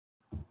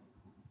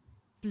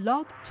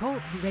Blog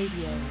Talk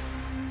Radio.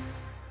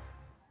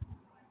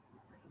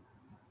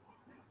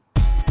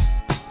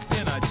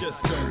 And I just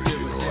don't give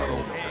a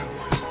damn.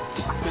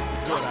 This is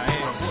what I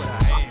am.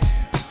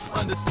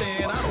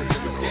 Understand, I don't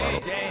give a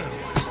damn.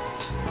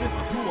 This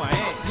is who I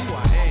am.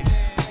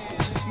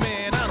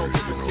 Man, I don't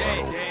give a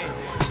damn.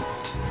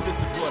 This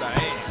is what I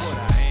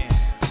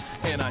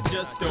am. And I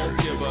just don't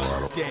give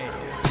a damn.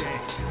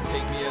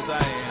 Take me as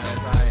I am.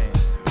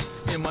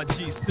 And my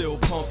G still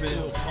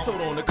pumping.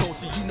 Sold on the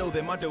culture, you know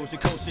that my Doja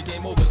culture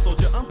game over,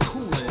 soldier. I'm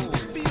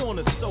coolin'. Be on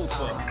the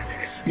sofa.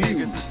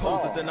 Niggas is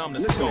posers and I'm the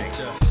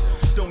sculptor.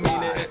 Don't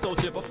mean it,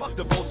 soldier, but fuck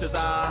the vultures.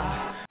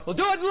 We'll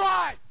do it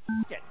live.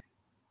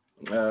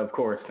 Of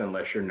course,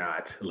 unless you're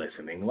not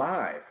listening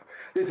live.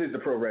 This is the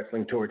Pro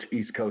Wrestling Torch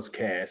East Coast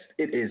Cast.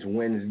 It is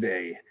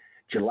Wednesday,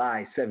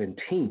 July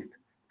 17th,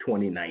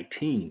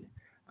 2019.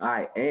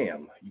 I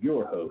am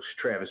your host,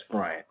 Travis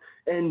Bryant,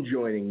 and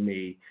joining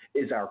me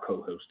is our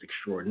co-host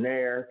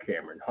extraordinaire,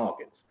 Cameron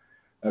Hawkins.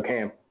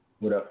 Cam,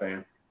 what up,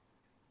 fam?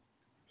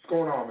 What's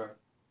going on, man?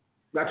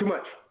 Not too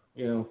much.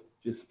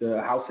 Just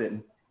house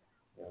sitting,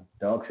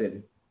 dog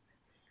sitting.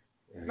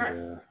 And, nice.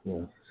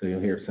 So you'll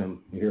hear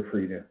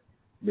Frida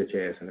bitch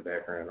ass in the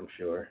background, I'm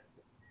sure.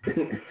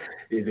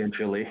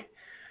 Eventually.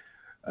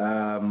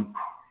 And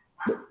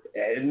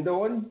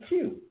on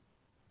cue.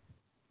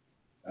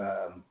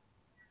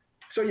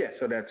 So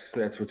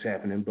that's what's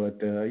happening. But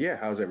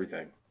how's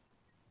everything?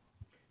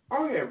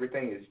 Oh yeah,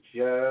 everything is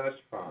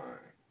just fine.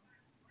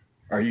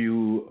 Are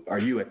you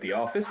at the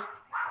office?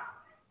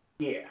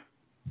 Yeah.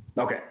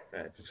 Okay.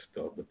 I just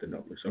thought with the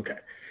numbers. Okay.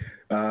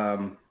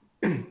 All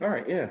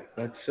right, yeah.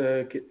 Let's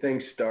get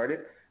things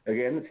started.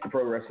 Again, it's the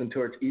Pro Wrestling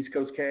Torch East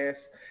Coast Cast.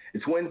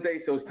 It's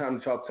Wednesday, so it's time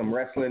to talk some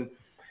wrestling.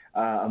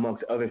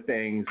 Amongst other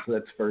things,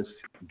 let's first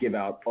give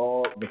out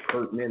all the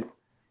pertinent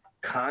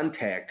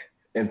contact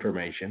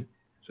information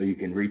so you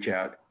can reach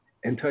out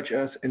and touch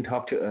us and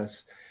talk to us.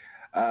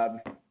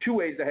 Two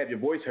ways to have your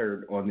voice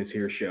heard on this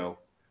here show.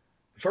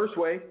 First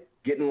way,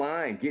 get in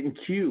line, get in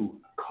queue,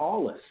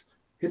 call us.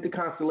 Hit the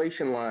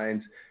Constellation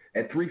lines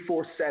at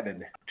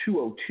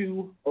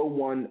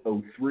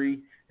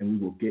 347-202-0103, and we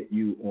will get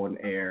you on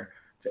air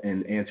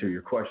and answer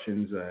your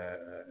questions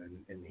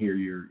and hear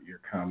your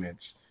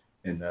comments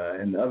and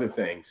other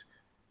things.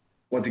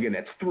 Once again,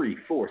 that's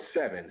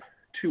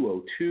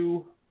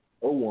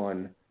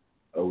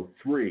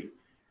 347-202-0103.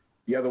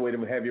 The other way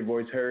to have your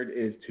voice heard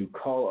is to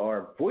call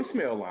our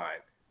voicemail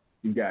line.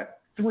 You've got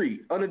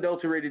 3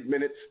 unadulterated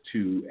minutes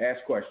to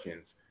ask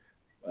questions,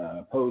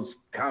 pose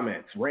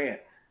comments,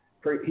 rant,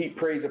 heap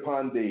praise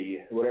upon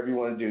thee, whatever you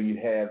want to do. You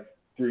have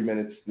 3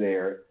 minutes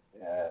there,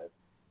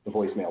 the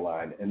voicemail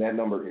line. And that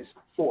number is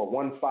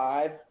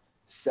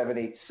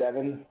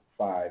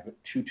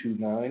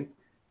 415-787-5229.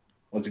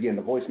 Once again,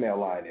 the voicemail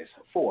line is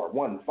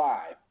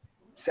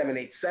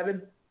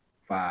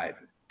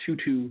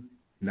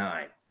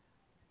 415-787-5229.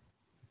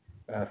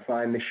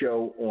 Find the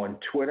show on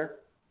Twitter.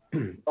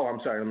 I'm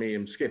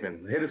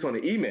skipping. Hit us on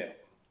the email.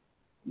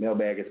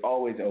 Mailbag is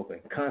always open,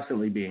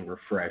 constantly being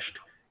refreshed.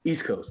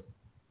 East Coast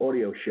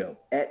Audio Show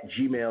at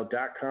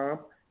gmail.com.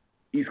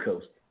 East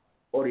Coast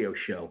Audio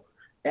Show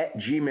at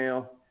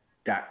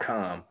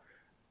gmail.com.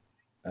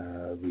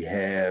 We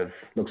have,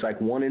 looks like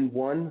 1 and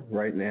 1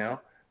 right now,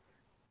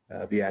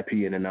 VIP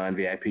and a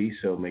non-VIP,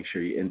 so make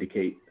sure you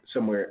indicate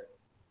somewhere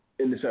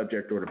in the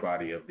subject or the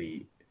body of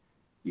the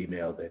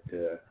email that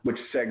which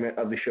segment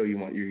of the show you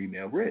want your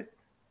email read.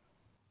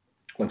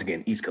 Once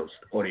again, East Coast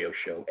Audio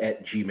Show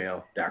at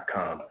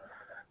gmail.com.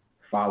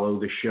 Follow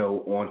the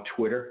show on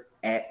Twitter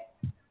at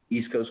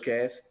East Coast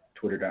Cast,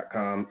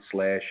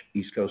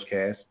 twitter.com/East Coast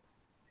Cast.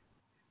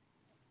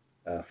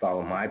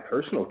 Follow my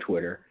personal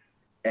Twitter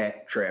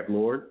at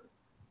TravLord.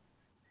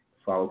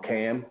 Follow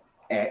Cam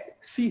at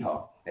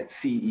Seahawk, at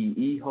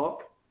CEE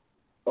Hawk.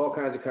 All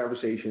kinds of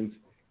conversations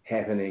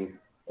happening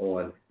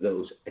on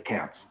those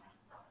accounts.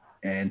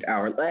 And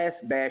our last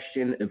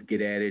bastion of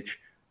Get Adage,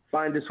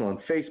 find us on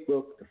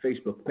Facebook. The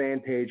Facebook fan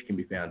page can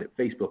be found at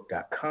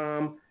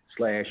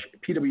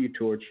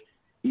facebook.com/PWTorch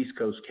East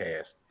Coast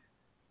Cast.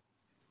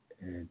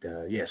 And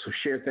so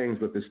share things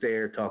with us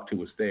there, talk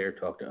to us there,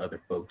 talk to other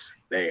folks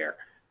there.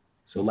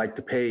 So like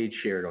the page,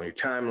 share it on your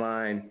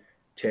timeline,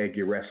 tag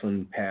your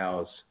wrestling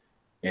pals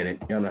in it.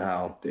 You know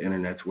how the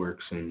internet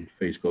works and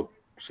Facebook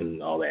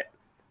and all that.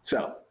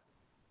 So,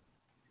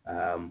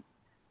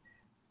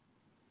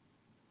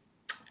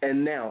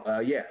 and now,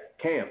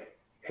 Cam,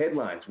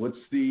 headlines. What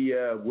is the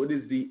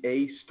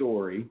A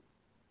story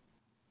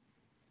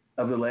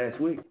of the last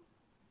week?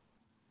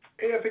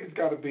 Yeah, I think it's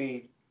got to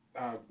be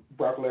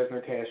Brock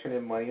Lesnar cashing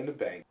in Money in the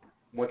Bank,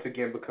 once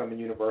again becoming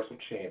Universal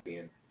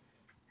Champion,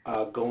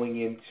 going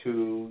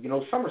into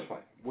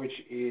SummerSlam,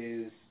 which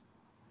is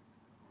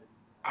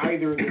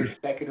either their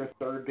second or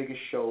third biggest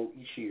show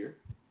each year,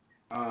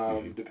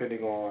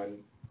 depending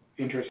on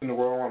interest in the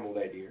Royal Rumble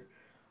that year.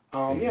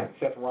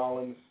 Seth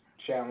Rollins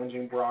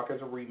challenging Brock as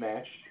a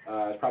rematch.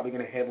 Is probably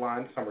going to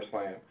headline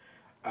SummerSlam.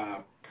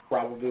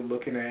 Probably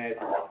looking at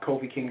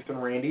Kofi Kingston,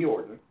 Randy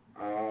Orton.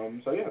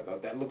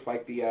 That looks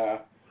like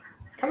the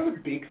kind of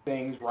the big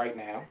things right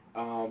now.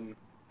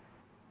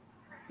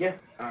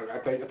 I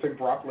think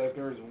Brock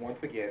Lesnar is once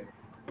again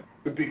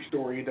the big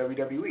story in WWE,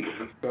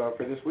 at least for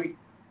this week.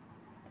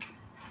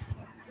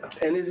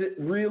 And is it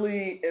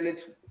really? And is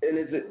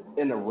it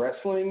in a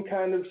wrestling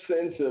kind of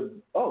sense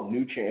of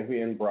new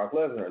champion Brock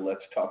Lesnar?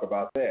 Let's talk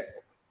about that.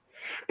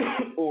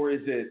 Or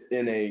is it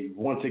in a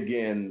once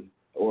again,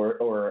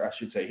 or I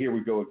should say, here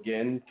we go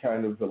again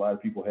kind of? A lot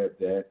of people have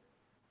that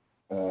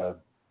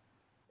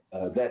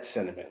that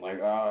sentiment, like,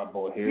 oh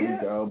boy, here we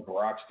go,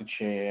 Brock's the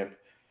champ,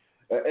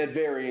 at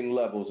varying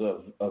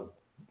levels of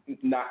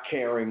not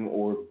caring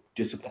or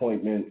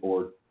disappointment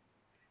or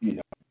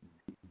being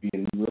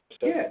real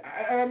upset. Yeah,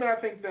 I mean, I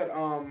think that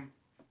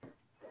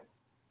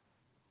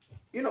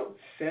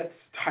Seth's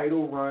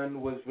title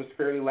run was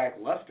fairly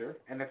lackluster,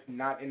 and that's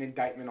not an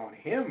indictment on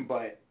him,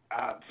 but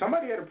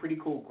somebody had a pretty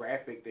cool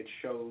graphic that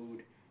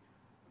showed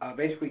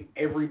basically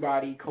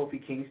everybody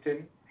Kofi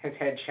Kingston has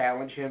had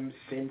challenge him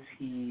since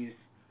he's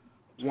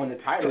won the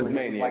title.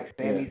 Like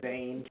Sami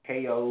Zayn,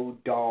 KO,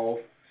 Dolph,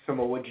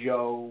 Samoa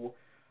Joe.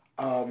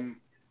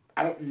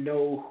 I don't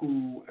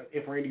know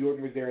if Randy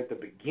Orton was there at the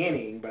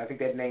beginning, but I think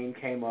that name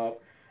came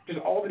up. Just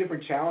all the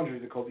different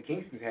challengers that Kofi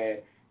Kingston's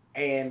had,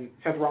 and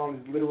Seth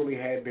Rollins literally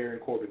had Baron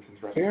Corbin since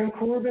WrestleMania. Baron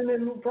Corbin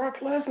and Brock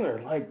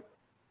Lesnar, like,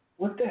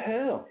 what the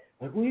hell?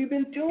 Like, what have you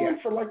been doing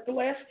for like the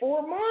last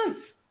 4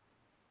 months?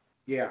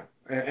 Yeah,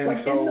 and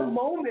like so in the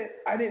moment,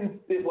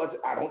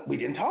 we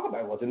didn't talk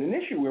about it. It wasn't an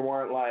issue. We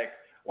weren't like,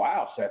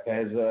 wow, Seth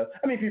has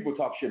people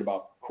talk shit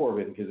about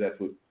Corbin because that's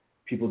what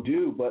people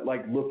do, but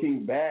like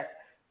looking back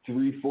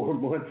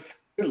 3-4 months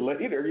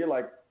later, you're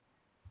like,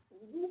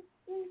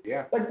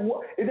 like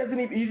what? It doesn't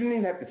even, you didn't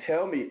even have to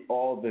tell me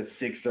all the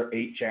 6 or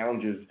 8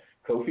 challenges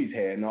Kofi's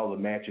had and all the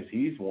matches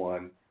he's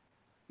won.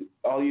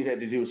 All you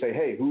had to do was say,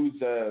 hey,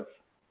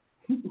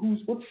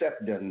 what's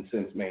Seth done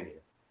since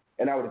Mania?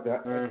 And I would have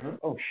thought,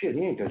 oh shit,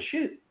 he ain't done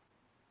shit.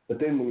 But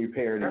then when we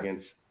pair it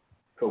against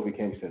Kofi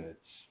Kingston,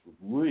 it's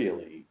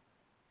really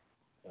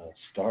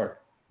stark.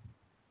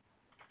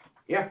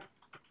 Yeah.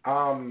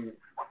 And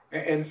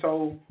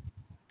so,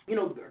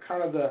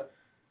 kind of the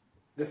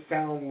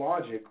sound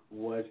logic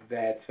was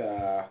that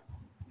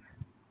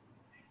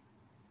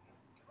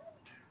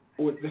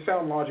or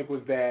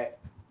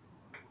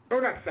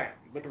not sound,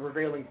 but the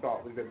prevailing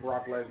thought was that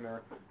Brock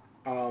Lesnar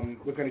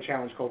was going to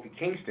challenge Kofi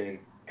Kingston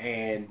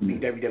and be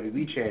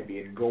WWE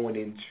champion going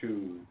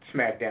into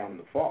SmackDown in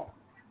the fall.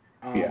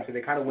 So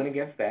they kind of went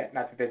against that.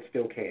 Not that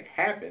still can't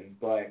happen,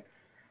 but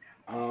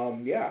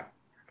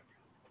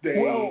they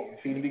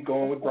seem to be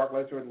going with Brock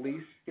Lesnar at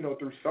least,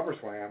 through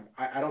SummerSlam.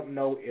 I don't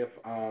know if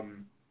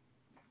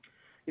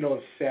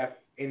if Seth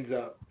ends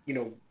up,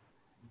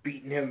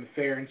 beating him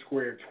fair and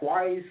square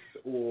twice,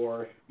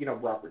 or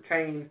Brock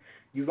retains.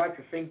 You'd like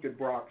to think that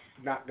Brock's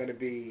not going to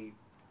be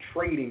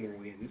trading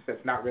wins.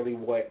 That's not really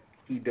what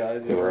he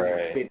does. It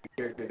doesn't fit the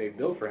character they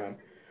built for him.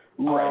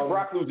 Right.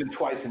 Brock losing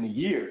twice in a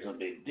year is a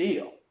big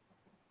deal.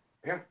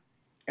 Yeah.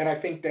 And I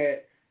think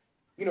that,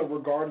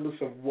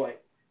 regardless of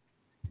what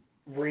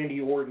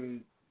Randy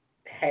Orton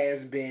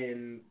has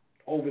been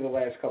over the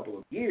last couple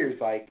of years,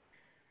 like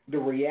the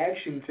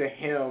reaction to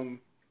him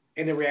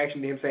and the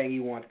reaction to him saying he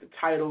wants the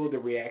title, the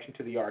reaction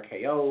to the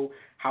RKO,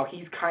 how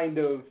he's kind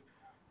of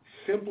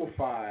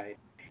simplified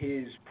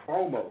his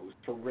promos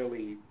to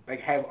really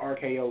have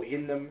RKO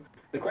in them.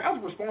 The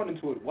crowd's responding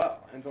to it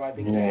well, and so I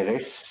think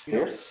they're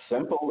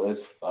simple as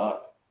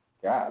fuck.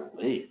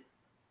 Golly,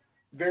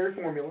 very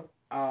formula,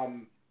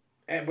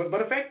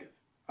 but effective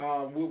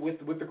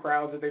with the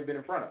crowds that they've been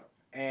in front of,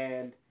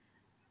 and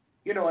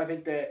I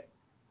think that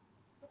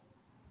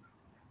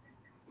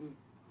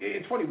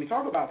it's funny we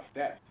talk about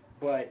Steph,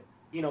 but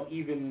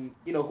even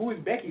who has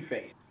Becky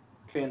faced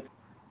since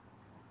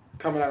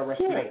coming out of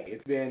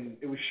WrestleMania?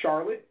 It was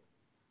Charlotte,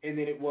 and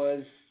then it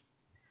was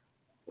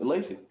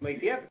Lacey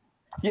Evans.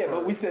 Yeah,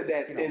 but we said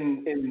that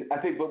in I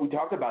think, but we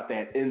talked about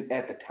that in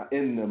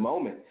the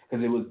moment,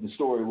 because the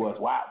story was,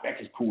 wow,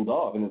 Becky's cooled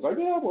off, and it's like,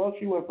 yeah, well,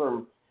 she went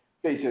from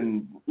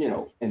facing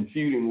and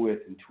feuding with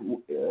and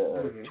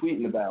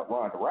tweeting about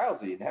Ronda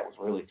Rousey, and that was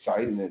really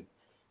exciting, and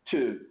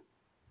to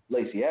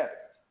Lacey Evans.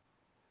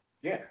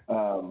 Yeah,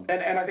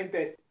 and I think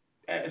that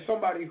as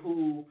somebody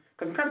who,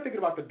 because I'm kind of thinking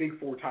about the big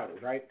 4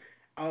 titles, right?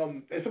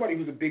 As somebody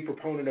who's a big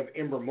proponent of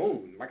Ember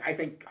Moon, I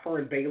think her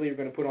and Bayley are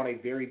going to put on a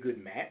very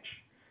good match.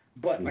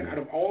 But out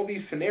of all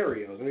these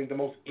scenarios, I think the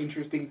most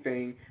interesting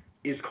thing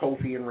is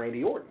Kofi and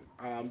Randy Orton.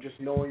 Just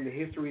knowing the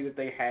history that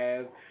they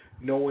have,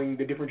 knowing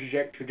the different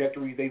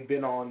trajectories they've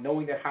been on,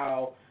 knowing that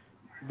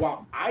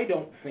while I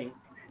don't think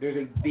there's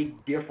a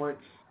big difference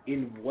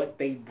in what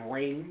they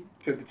bring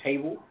to the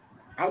table,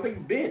 how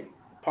they've been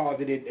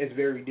posited as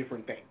very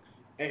different things.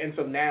 And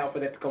so now for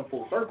that to come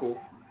full circle,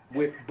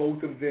 with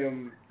both of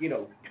them,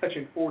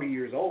 touching 40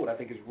 years old, I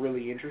think is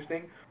really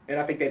interesting. And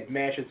I think that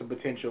match has the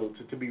potential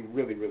to be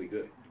really, really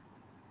good.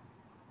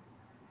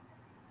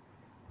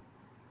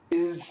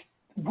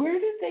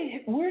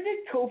 Where did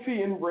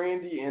Kofi and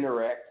Randy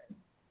interact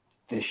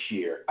this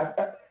year,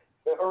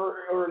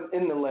 or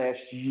in the last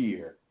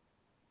year?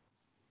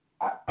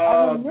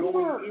 I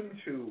remember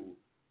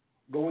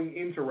going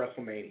into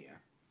WrestleMania,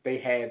 they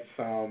had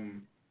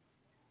some.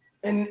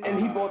 And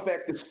he brought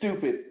back the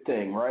stupid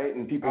thing, right?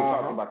 And people were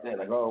talking about that,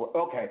 like, oh,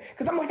 okay.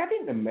 Because I'm like, I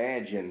didn't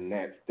imagine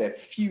that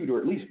feud or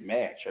at least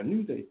match. I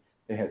knew they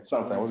had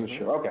something. I wasn't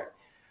sure. Okay.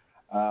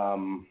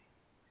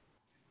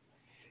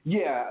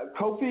 Yeah,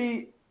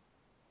 Kofi.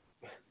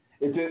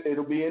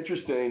 It'll be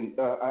interesting.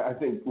 I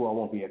think. Well, it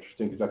won't be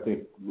interesting because I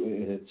think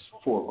it's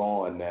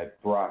foregone that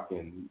Brock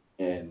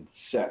and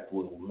Seth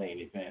will main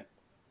event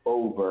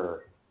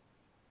over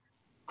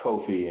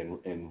Kofi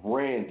and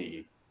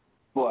Randy,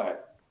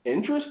 but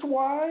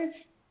interest-wise,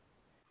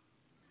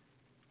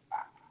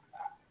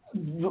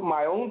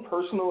 my own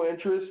personal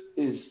interest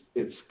is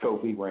it's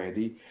Kofi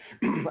Randy.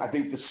 I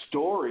think the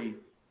story.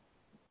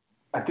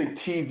 I think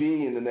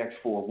TV in the next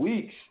 4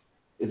 weeks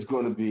is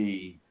going to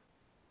be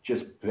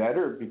just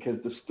better because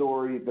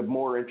the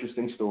more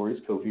interesting story is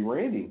Kofi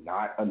Randy,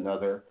 not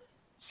another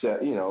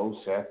Seth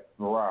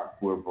Brock,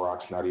 where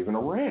Brock's not even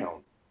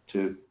around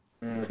to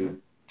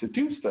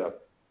do stuff.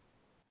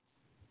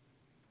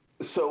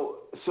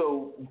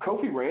 So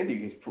Kofi Randy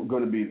is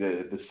going to be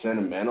the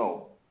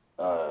sentimental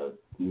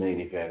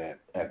main event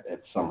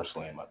at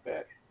SummerSlam, I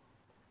bet.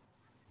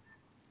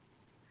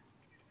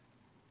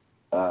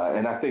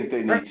 And I think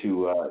they need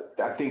to.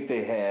 I think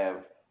they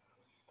have.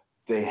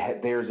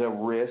 There's a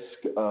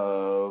risk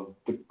of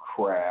the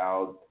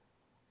crowd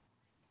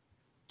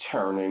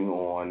turning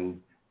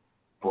on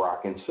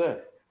Brock and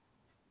Seth,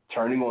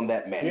 turning on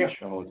that match. Yeah.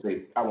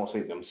 I won't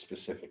say them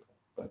specifically,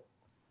 but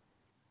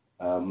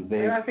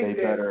they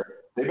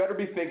better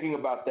be thinking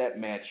about that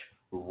match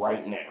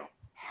right now.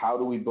 How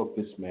do we book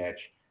this match?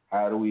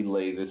 How do we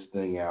lay this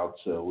thing out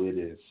so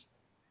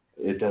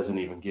it doesn't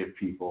even give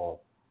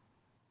people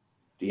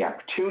the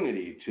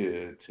opportunity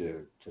to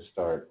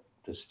start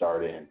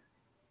in.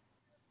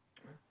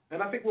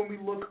 And I think when we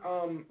look,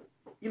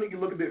 you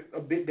look a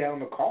bit down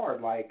the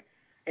card, like,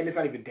 and it's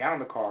not even down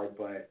the card,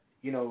 but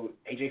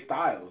AJ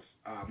Styles,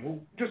 who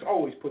just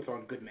always puts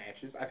on good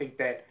matches. I think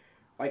that,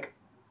 like,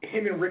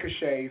 him and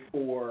Ricochet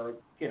for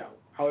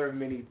however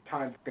many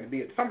times it's going to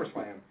be at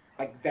SummerSlam,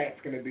 like, that's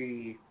going to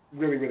be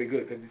really, really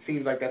good because it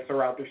seems like that's the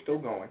route they're still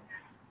going.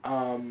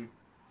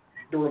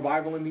 The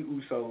Revival and the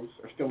Usos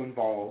are still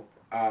involved.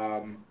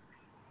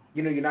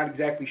 You're not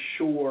exactly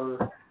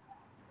sure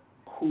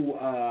who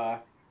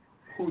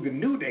the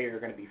New Day are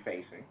going to be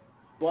facing,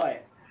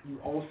 but you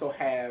also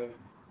have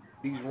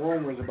these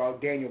rumors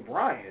about Daniel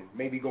Bryan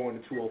maybe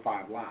going to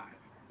 205 Live,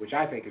 which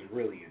I think is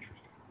really interesting.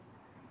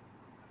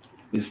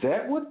 Is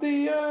that what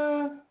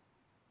the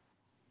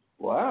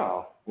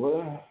wow?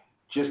 Well,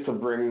 just to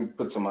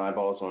put some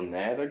eyeballs on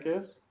that, I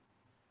guess.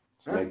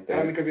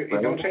 Because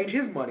it don't change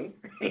his money.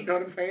 You know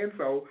what I'm saying?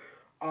 So,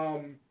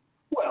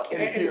 well,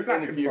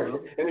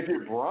 if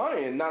you're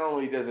Bryan, not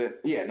only does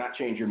it not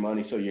change your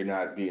money, so you're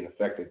not being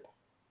affected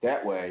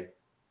that way,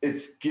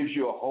 it gives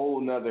you a whole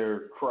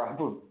nother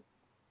crop of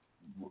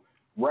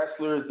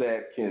wrestlers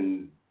that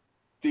can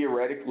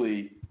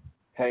theoretically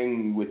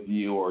hang with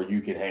you, or you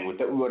can hang with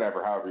them,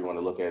 whatever, however you want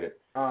to look at it.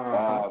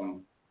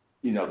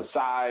 The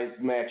size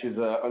matches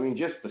up. I mean,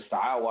 just the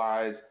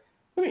style-wise.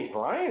 I mean,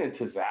 Bryan and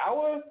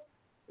Tozawa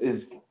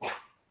is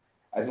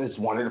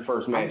one of the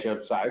first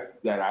matchups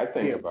that I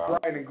think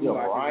about. Bryan and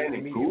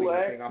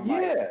Gulak.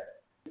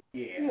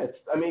 Yes.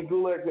 I mean,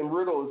 Gulak and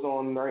Riddle is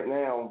on right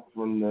now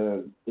from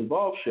the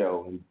Evolve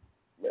show.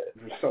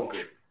 They're so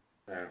good.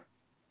 Yeah.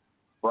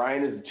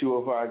 Bryan is the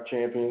 205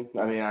 champion.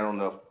 I mean, I don't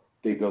know if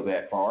they go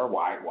that far.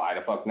 Why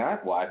the fuck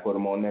not? Why put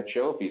him on that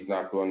show if he's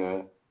not going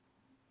to?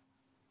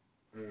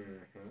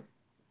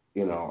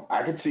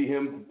 I could see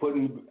him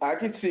I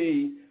could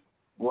see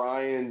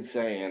Bryan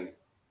saying,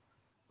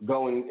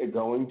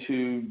 going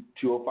to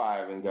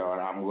 205 and going,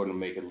 I'm going to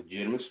make a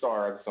legitimate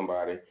star out of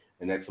somebody,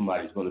 and that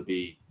somebody's going to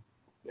be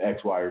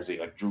X, Y, or Z,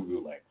 like Drew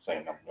Gulak,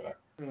 saying I'm going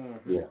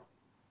to,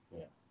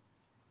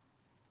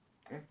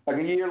 like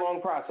a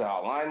year-long process.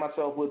 I'll align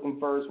myself with them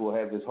first. We'll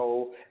have this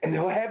whole, and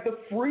they'll have the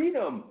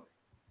freedom.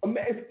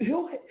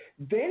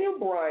 Daniel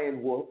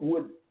Bryan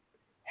would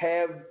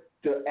have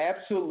the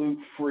absolute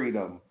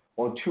freedom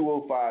on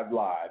 205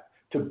 Live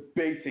to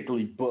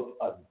basically book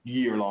a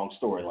year-long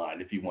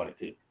storyline if he wanted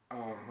to.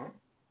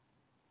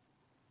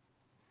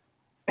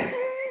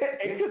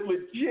 It could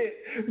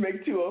legit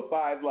make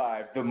 205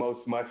 Live the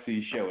most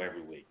must-see show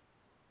every week.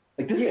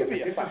 Like, this would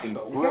be a fucking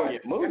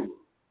brilliant move.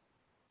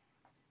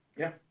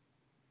 Yeah.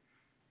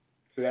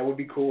 So that would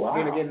be cool. Wow. I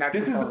mean, again,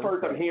 this is the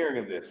first I'm hearing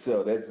of this,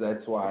 so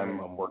that's why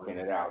I'm working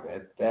it out.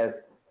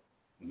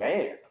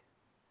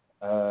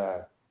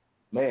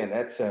 Man,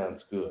 that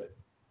sounds good.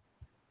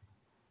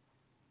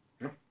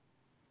 Yeah.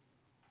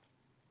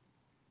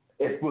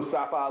 If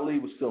Mustafa Ali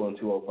was still in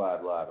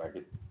 205 Live,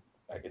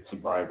 I could see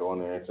Bryan going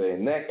there and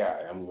saying, that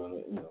guy, I'm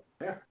going to,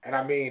 Yeah, and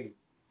I mean,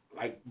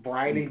 like,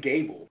 Bryan and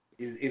Gable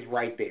is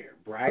right there.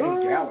 Bryan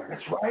and Gallagher.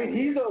 That's right,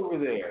 he's over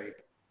there.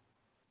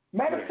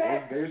 Matter of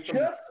fact, just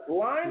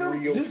line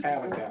them, just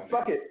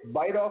fuck it,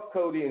 bite off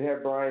Cody and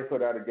have Bryan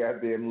put out a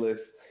goddamn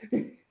list.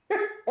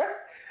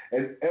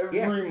 And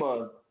every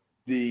month,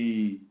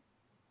 the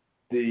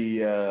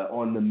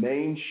on the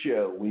main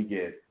show, we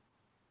get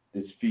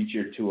this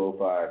featured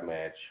 205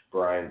 match,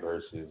 Bryan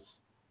versus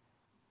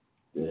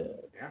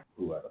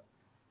whoever.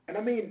 And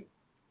I mean,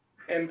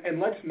 and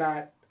let's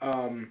not,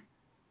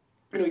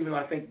 even though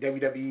I think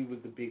WWE was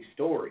the big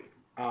story,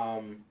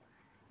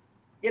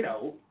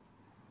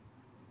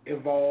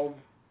 Evolve's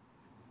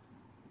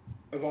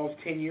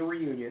 10-year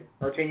reunion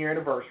or 10-year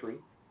anniversary,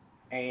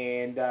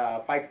 and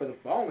Fight for the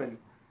Fallen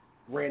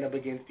ran up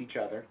against each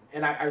other,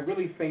 and I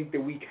really think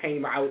that we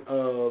came out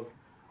of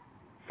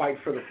Fight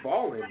for the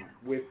Fallen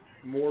with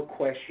more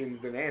questions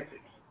than answers.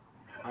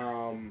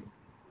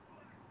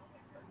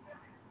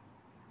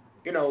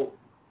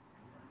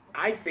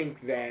 I think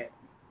that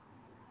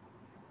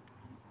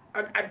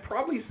I'd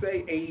probably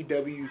say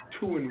AEW's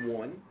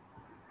 2-1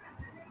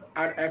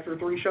 after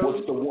 3 shows.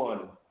 What's the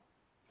one?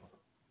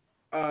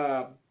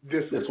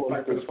 This one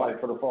is Fight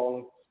for the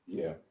Fallen?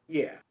 Yeah.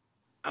 Yeah.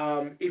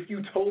 If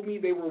you told me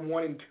they were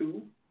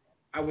 1-2,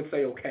 I would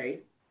say okay.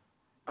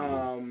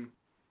 And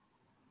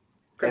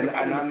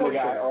I'm the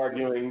guy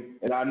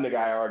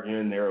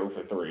arguing they're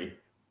 0-3,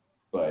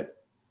 but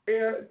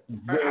yeah,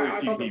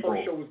 I thought the people,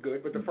 first show was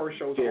good, but the first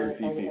show was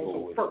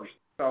also first,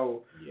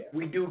 so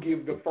we do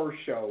give the first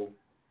show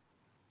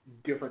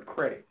different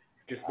credit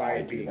just by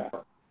it being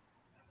first.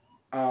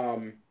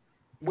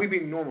 We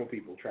being normal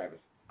people, Travis.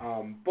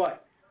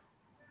 But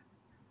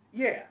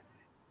yeah,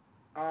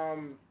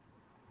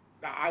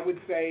 I would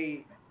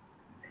say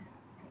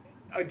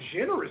a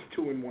generous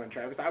 2-1,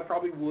 Travis. I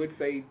probably would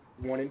say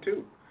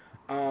 1-2.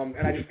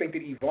 And I just think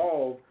that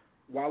Evolve,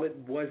 while it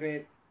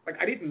wasn't, like,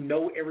 I didn't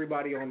know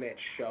everybody on that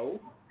show,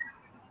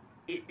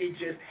 it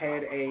just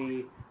had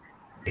it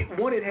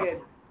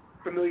had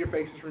familiar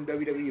faces from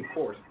WWE, of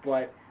course,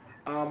 but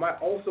I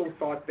also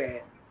thought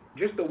that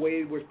just the way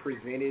it was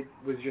presented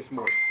was just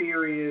more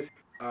serious,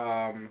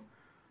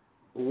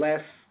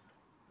 less,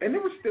 and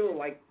there was still,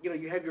 like,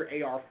 you have your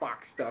AR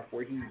Fox stuff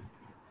where he's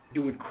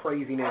doing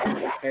craziness,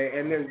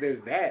 and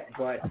there's that,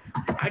 but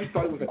I just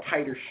thought it was a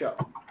tighter show,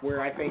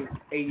 where I think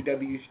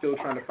AEW is still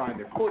trying to find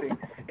their footing,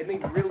 and they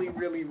really,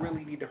 really,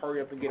 really need to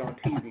hurry up and get on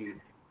TV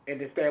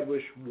and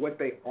establish what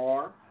they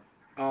are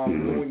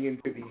going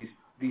into these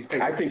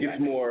papers. I think it's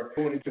more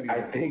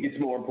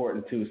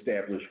important to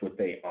establish what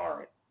they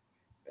aren't,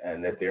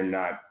 and that they're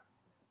not,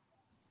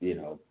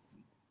 I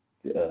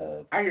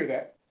hear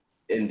that.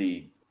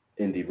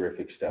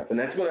 Indie-rific stuff, and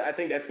I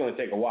think that's going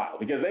to take a while,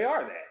 because they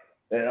are that.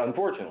 And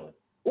unfortunately,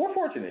 or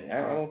fortunately,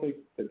 I don't think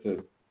I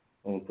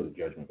don't put a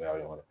judgment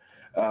value on it.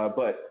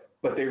 But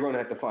they're going to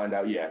have to find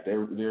out. Yeah,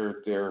 their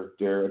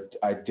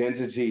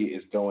identity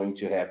is going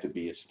to have to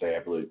be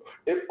established.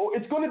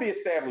 It's going to be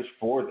established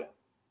for them,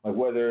 like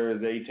whether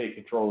they take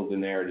control of the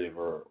narrative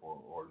or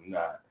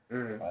not.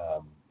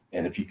 Mm-hmm.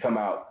 And if you come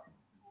out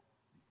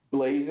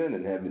blazing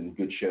and having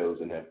good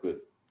shows and have good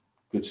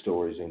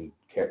stories and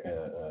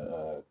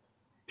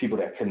people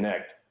that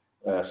connect,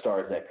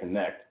 stars that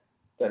connect.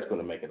 That's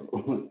going to make it,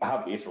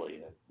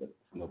 obviously, that's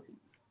no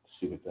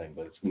stupid thing,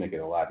 but it's going to make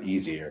it a lot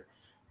easier,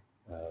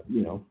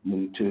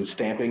 to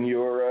stamping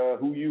your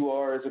who you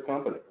are as a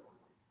company.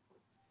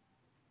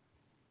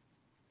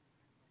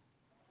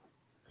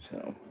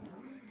 So,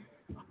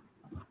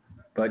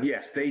 but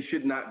yes, they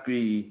should not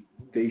be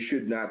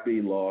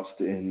lost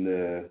in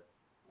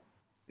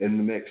the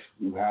mix.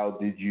 How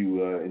did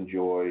you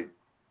enjoy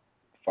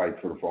Fight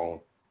for the Fallen?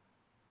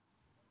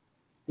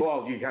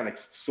 Well, you kind of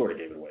sort of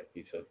gave it away.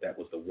 He said that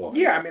was the one.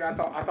 Yeah, I mean, I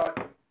thought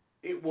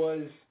it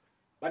was,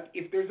 like,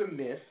 if there's a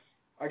miss,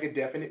 like a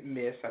definite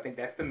miss, I think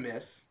that's the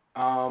miss.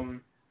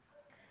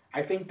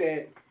 I think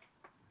that,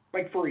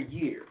 like, for a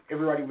year,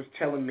 everybody was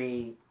telling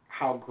me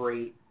how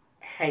great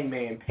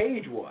Hangman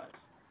Page was.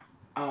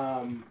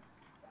 And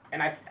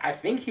I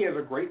think he has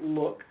a great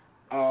look.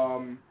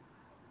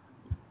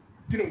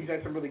 He's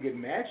had some really good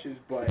matches,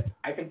 but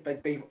I think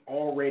that they've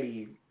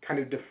already kind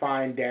of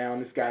defined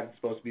down this guy that's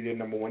supposed to be their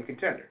number one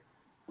contender.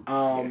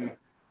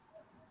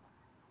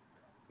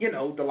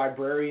 The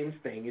Librarians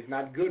thing is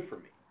not good for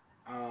me.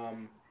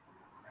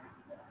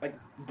 Like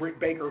Britt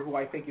Baker, who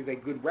I think is a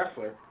good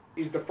wrestler,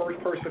 is the first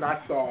person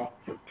I saw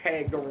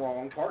tag the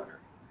wrong partner.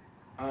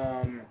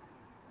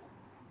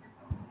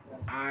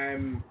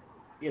 I'm,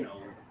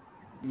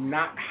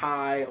 not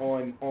high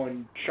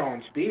on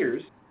Shawn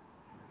Spears.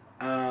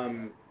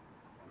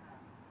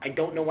 I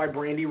don't know why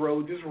Brandy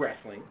Rhodes is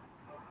wrestling.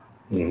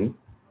 Mm-hmm.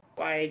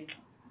 Like,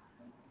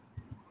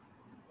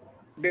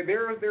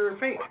 there are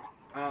things.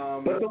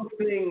 But those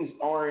things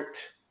aren't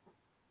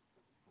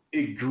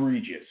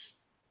egregious.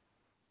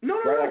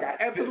 No, right?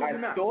 Absolutely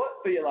not. I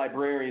thought the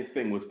Librarians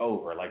thing was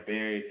over. Like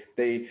and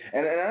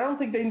I don't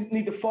think they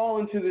need to fall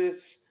into this,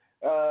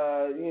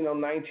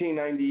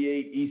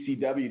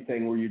 1998 ECW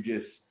thing where you're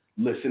just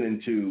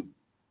listening to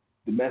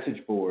the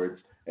message boards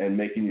and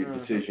making your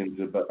decisions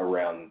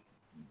around,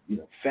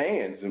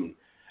 fans. And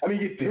I mean,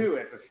 you do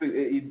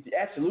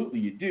absolutely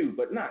you do,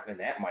 but not in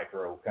that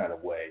micro kind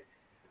of way.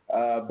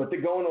 But they're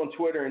going on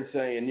Twitter and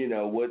saying,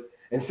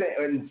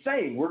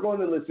 saying we're going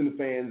to listen to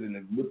fans,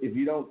 and if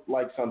you don't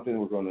like something,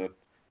 we're going to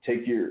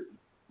take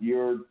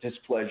your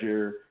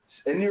displeasure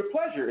and your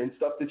pleasure in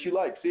stuff that you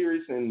like,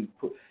 serious, and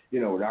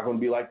we're not going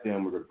to be like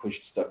them. We're going to push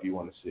the stuff you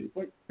want to see.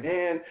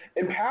 And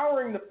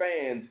empowering the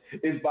fans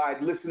is by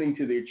listening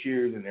to their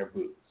cheers and their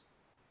boos.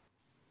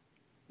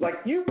 Like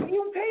you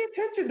pay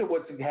attention to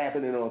what's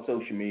happening on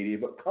social media,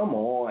 but come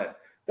on,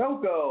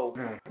 don't go.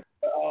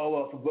 Oh,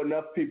 well, if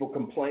enough people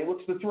complain,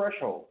 what's the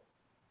threshold?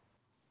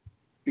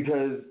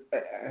 Because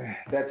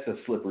that's a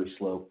slippery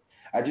slope.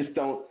 I just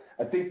don't.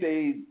 I think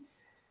they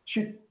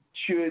should.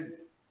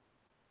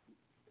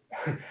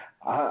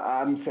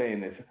 I'm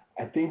saying this.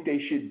 I think they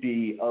should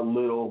be a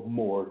little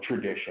more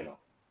traditional.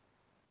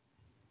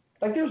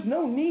 Like, there's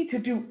no need to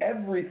do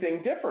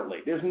everything differently.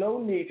 There's no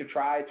need to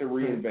try to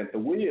reinvent the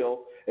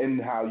wheel in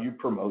how you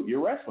promote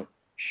your wrestling.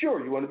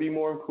 Sure, you want to be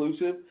more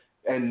inclusive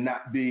and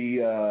not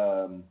be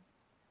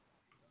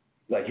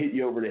like hit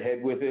you over the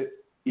head with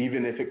it,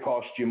 even if it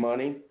costs you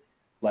money.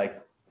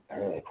 Like,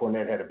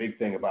 Cornette had a big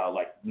thing about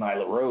like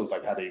Nyla Rose,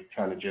 like how they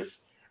kind of just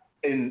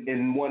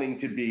in wanting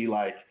to be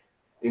like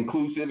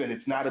inclusive, and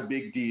it's not a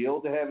big deal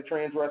to have a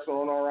trans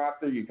wrestler on our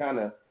roster. You kind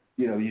of,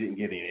 you didn't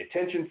get any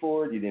attention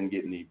for it. You didn't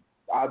get any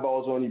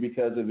eyeballs on you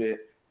because of it.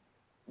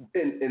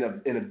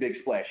 In a big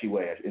splashy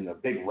way, in a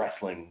big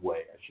wrestling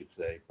way, I should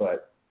say.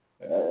 But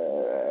like,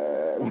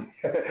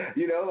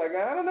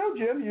 I don't know,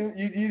 Jim.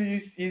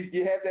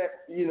 You have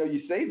that,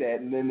 you say that,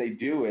 and then they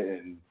do it,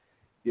 and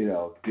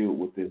do it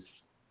with this,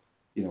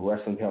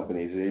 wrestling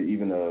companies,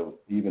 even a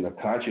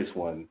conscious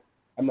one.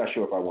 I'm not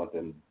sure if I want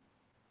them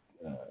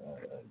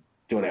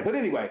doing that. But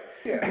anyway,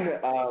 yeah.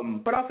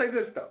 But I'll say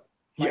this though.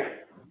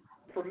 Like,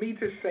 for me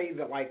to say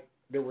that like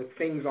there were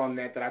things on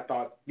that I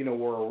thought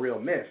were a real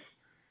miss.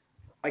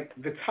 Like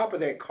the top of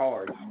that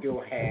card still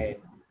had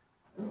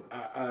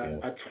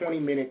a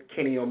 20-minute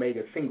Kenny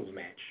Omega singles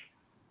match.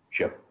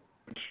 Sure.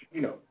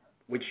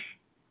 Which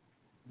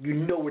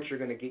what you're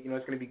gonna get.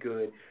 It's gonna be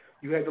good.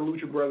 You had the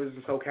Lucha Brothers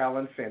and SoCal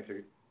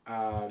Uncensored,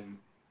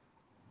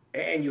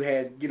 and you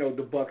had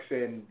the Bucks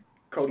and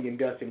Cody and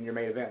Dustin in your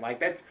main event. Like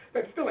that's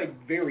still a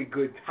very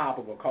good top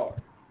of a card.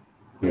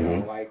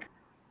 Mm-hmm.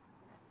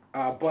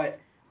 But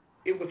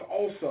it was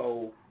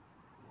also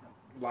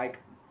like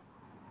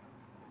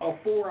a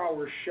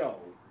 4-hour show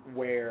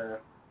where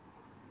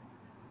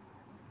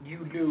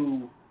you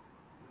knew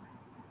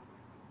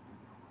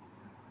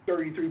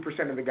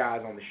 33% of the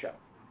guys on the show.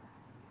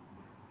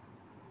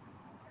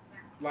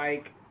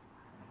 Like,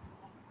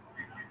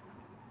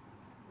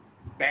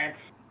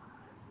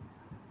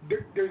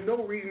 there's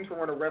no reason to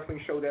run a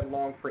wrestling show that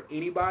long for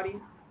anybody,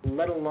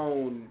 let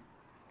alone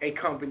a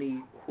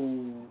company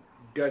who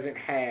doesn't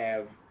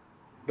have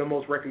the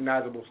most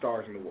recognizable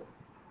stars in the world.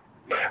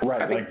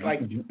 Right,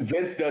 like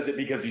Vince does it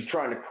because he's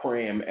trying to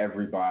cram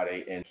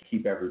everybody and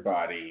keep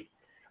everybody,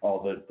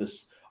 all the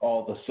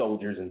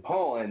soldiers and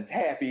pawns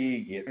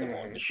happy, get them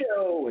on the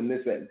show and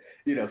this and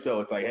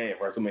so it's like, hey,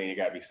 WrestleMania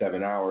got to be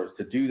 7 hours.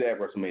 To do that,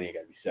 WrestleMania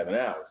got to be 7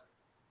 hours.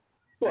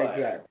 But,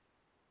 exactly.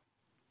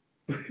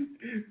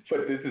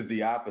 But this is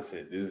the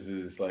opposite. This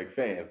is like,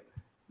 fam,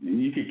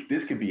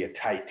 this could be a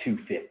tight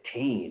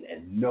 215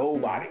 and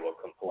nobody will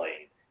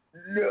complain.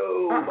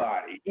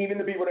 Nobody, even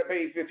the people that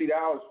paid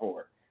 $50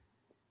 for it.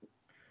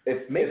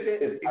 If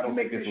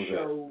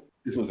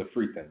this was a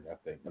free thing, I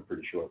think. I'm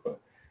pretty sure, but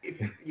if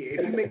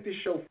you make this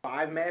show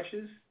 5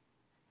 matches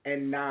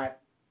and not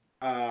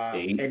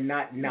 8 and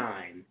not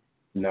 9,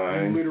 you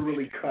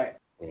literally cut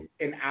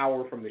an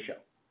hour from the show,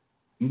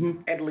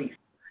 at least.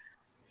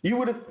 You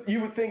would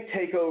think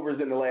takeovers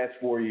in the last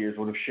 4 years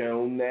would have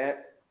shown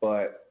that,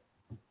 but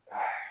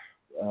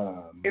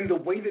in the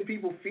way that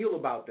people feel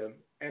about them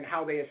and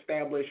how they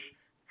establish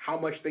how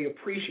much they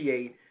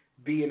appreciate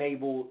being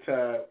able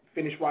to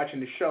finish watching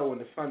the show and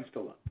the sun's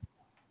still up.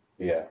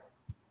 Yeah.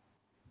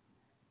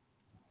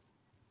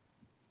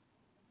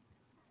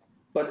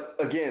 But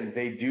again,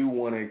 they do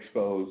want to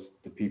expose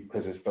the people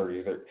because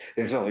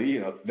there's only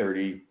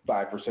 35%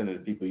 of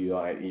the people you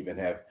might even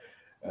have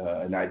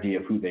an idea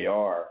of who they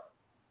are.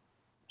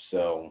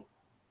 So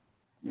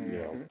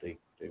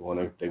they want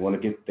to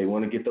get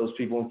those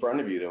people in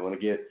front of you. They want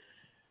to get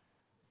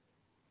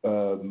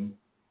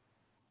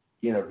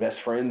best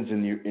friends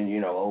and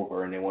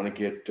over, and they want to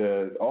get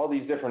all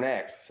these different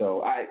acts.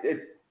 So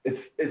it's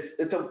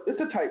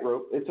a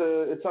tightrope.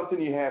 It's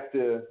something you have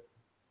to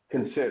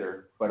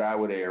consider, but I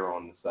would err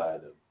on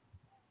the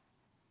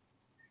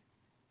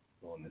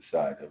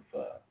side of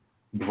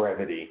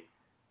brevity,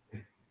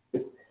 to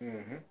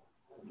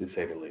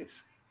say the least.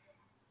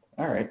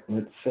 All right,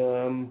 let's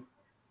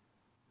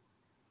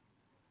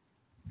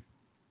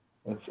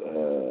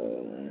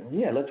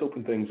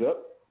open things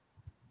up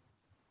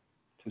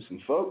to some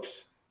folks.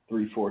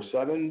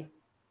 347-202-0103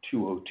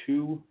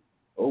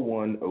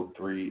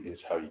 is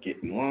how you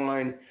get in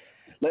line.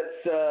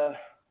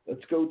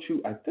 Let's go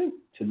to, I think,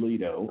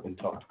 Toledo and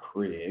talk to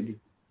Craig.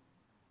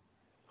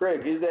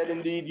 Craig, is that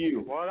indeed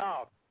you? What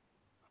up?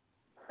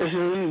 This is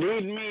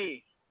indeed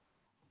me.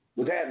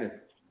 What's happening?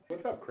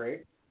 What's up,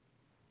 Craig?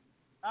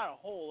 Not a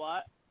whole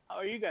lot. How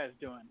are you guys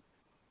doing?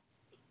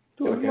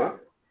 Doing okay.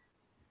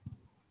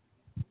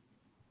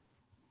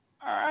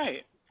 All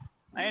right.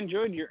 I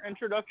enjoyed your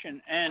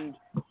introduction, and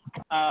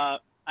I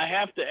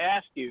have to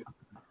ask you,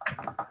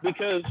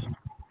 because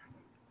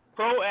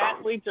pro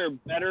athletes are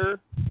better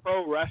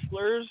pro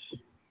wrestlers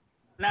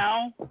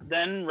now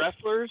than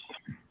wrestlers.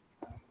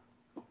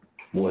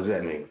 What does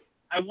that mean?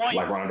 I want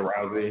Like Ronda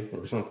Rousey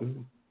or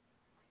something?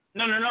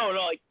 No,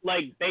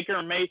 like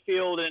Baker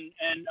Mayfield and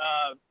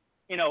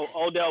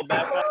Odell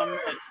Beckham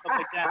and stuff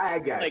like that. I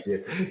got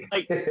you.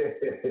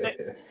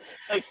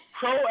 Like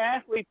pro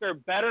athletes are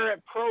better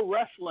at pro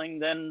wrestling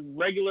than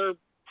regular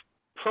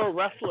pro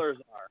wrestlers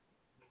are.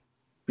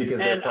 Because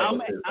and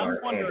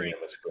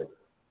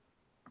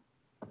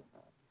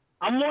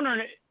I'm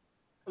wondering,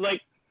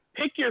 like,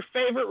 pick your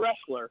favorite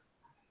wrestler,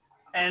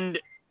 and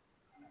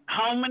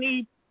how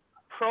many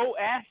pro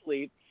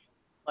athletes,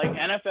 like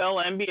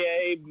NFL,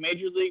 NBA,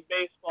 Major League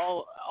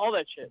Baseball, all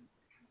that shit,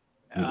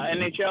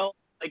 NHL,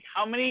 like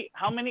how many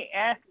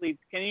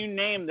athletes can you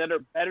name that are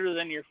better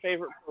than your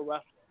favorite pro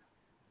wrestler?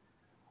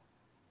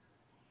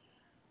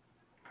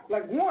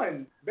 Like,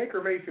 one,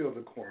 Baker Mayfield's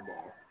a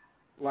cornball.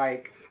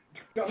 Like,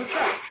 no,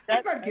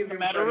 let's not give him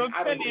credit.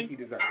 I don't think he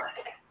deserves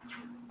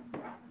it.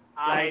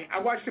 I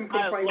watched him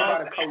complain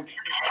about a coach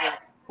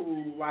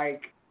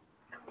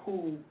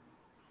who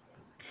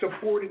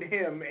supported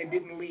him and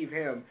didn't leave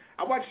him.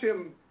 I watched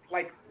him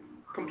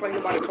complain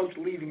about a coach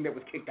leaving that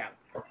was kicked out.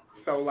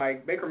 So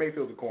Baker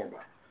Mayfield's a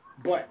cornball.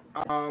 But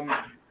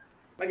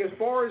as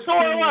far as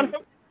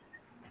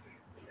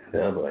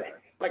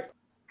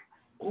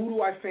who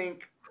do I think?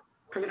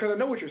 Because I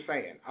know what you're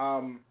saying.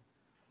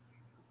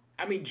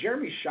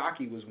 Jeremy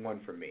Shockey was one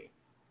for me.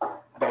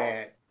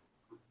 That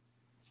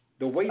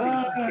the way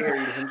that he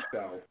carried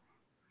himself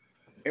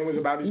and was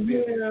about his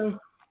business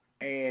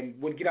and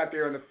would get out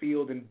there on the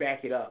field and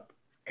back it up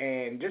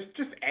and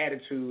just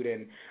attitude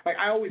and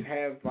I always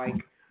have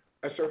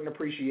a certain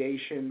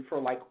appreciation for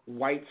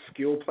white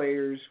skill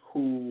players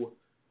who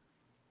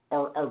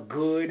are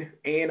good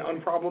and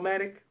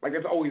unproblematic.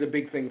 That's always a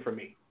big thing for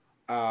me.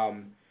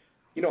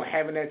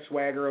 Having that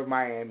swagger of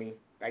Miami,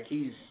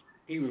 he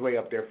was way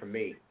up there for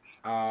me.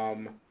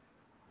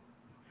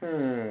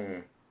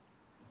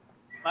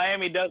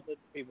 Miami does this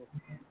to people.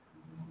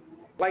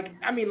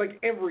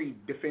 Every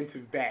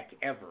defensive back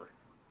ever,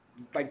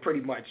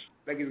 pretty much,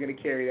 is going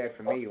to carry that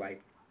for me.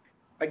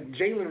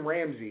 Jalen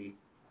Ramsey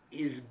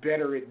is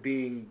better at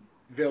being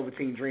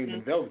Velveteen Dream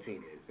than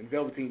Velveteen is, and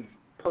Velveteen's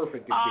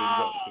perfect at being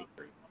Velveteen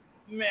Dream.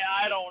 Man,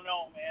 I don't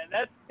know,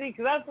 man.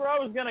 Because that's where I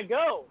was going to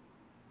go.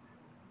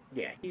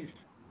 Yeah,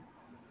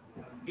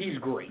 he's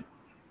great.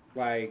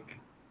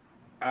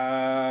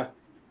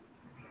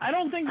 I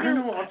don't think I don't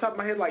know off the top of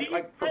my head,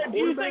 do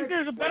you think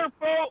there's a better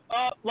pro,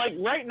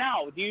 right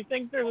now, do you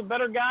think there's a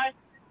better guy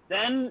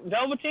than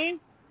Velveteen?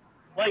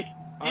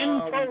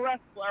 In pro wrestling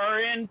or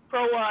in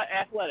pro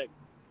athletics?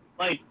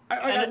 I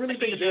really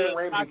think Jalen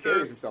Ramsey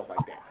carries himself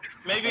like that.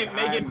 Maybe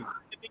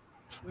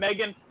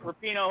Megan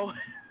Rapinoe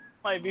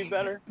might be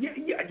better.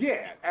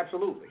 Yeah,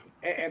 absolutely.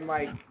 And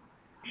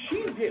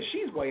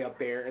she's way up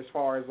there as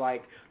far as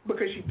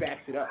because she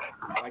backs it up.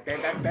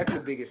 That's the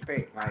biggest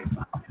thing.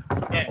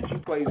 She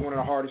plays one of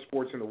the hardest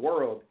sports in the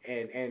world,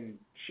 and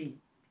she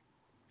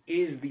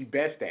is the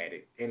best at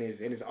it, and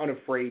is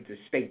unafraid to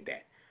state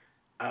that.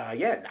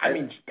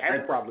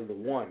 That's probably the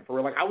one for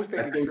real. I was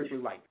thinking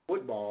strictly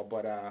football,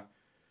 but I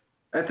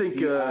think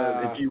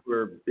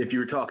if you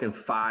were talking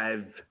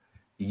 5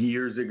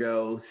 years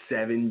ago,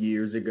 7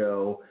 years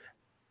ago,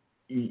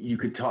 you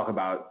could talk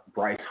about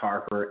Bryce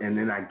Harper, and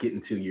then I get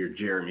into your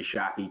Jeremy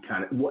Shockey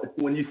kind of.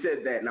 When you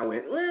said that, and I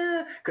went,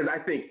 because I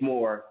think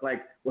more he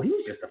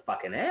was just a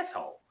fucking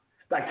asshole.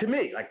 To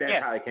me,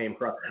 that's how it came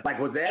across.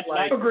 Was that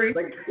agreed?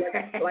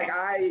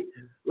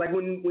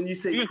 When you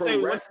say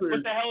pro wrestlers.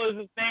 What the hell is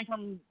his name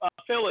from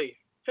Philly?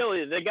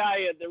 Philly, the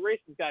guy, the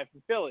racist guy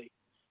from Philly.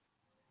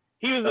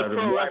 He was a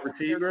pro wrestler.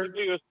 He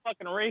was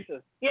fucking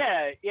racist.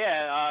 Yeah.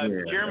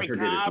 Jeremy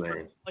Cobb or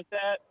something like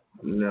that.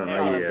 No,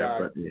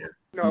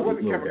 No, it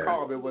wasn't Kevin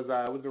Cobb. It was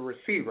a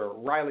receiver,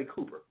 Riley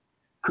Cooper.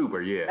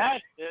 Cooper, yeah.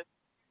 That's it.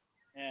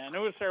 Yeah, and it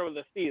was started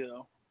with a C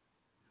though.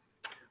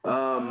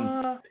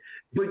 But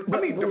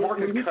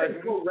DeMarcus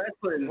Cousins, pro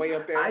wrestling, way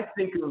up there. I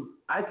think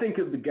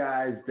of the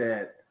guys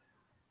that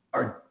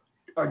are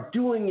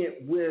doing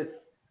it with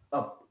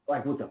a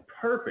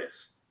purpose,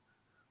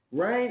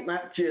 right?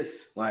 Not just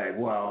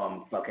I'm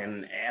a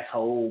fucking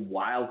asshole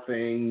wild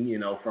thing,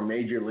 from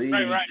Major League.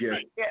 Right.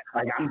 Yeah.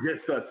 I'm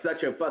just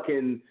such a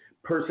fucking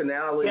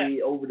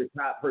personality, over the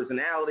top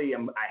personality.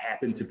 I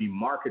happen to be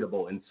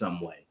marketable in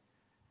some way.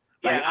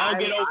 I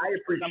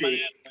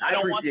appreciate. I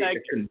don't want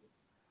that.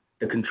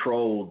 The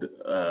controlled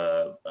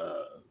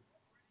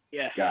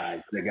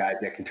guys, the guys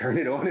that can turn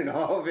it on and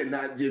off and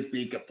not just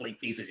be complete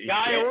pieces of shit.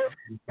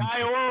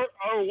 Guy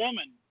or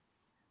woman.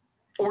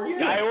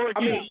 Guy or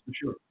gal.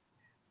 Sure.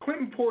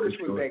 Clinton Portis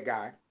was that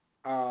guy.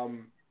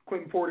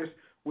 Clinton Portis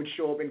would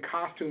show up in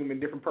costume and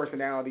different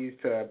personalities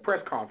to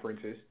press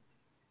conferences.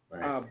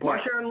 Right. But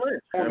Marshawn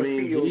Lynch. on the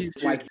field,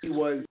 he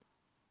was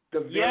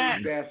the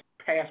very best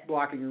pass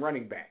blocking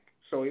running back.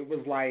 So it was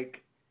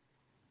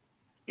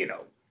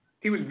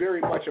he was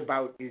very much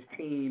about his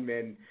team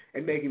and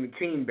making the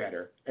team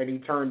better, and he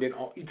turned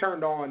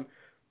on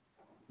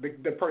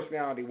the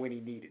personality when he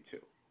needed to.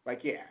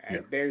 Like,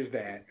 there's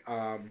that.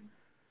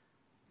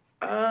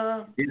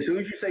 As soon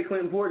as you say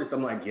Clinton Portis,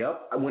 I'm like,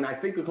 yep. When I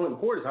think of Clinton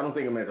Portis, I don't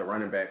think of him as a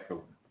running back for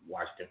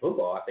Washington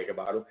football. I think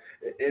about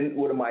him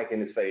with a mic in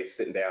his face,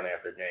 sitting down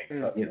after a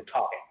game,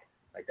 talking.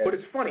 Like that. But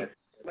it's funny.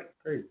 Like,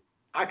 crazy.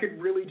 I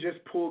could really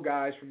just pull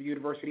guys from the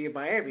University of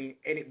Miami,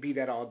 and it'd be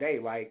that all day.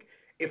 Like,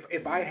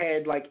 if I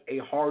had like a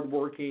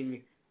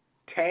hardworking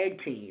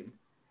tag team,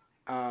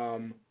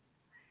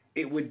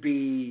 it would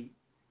be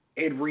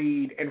Ed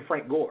Reed and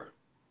Frank Gore,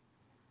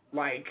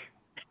 like,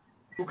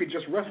 who could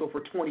just wrestle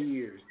for 20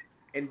 years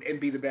and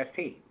be the best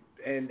team.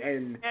 And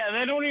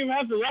they don't even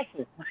have to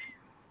wrestle.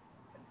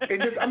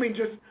 and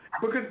just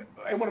because,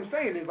 and what I'm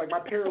saying is, like, my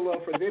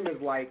parallel for them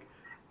is like,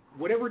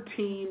 whatever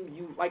team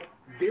you like,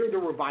 they're the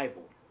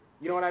Revival.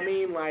 You know what I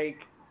mean? Like,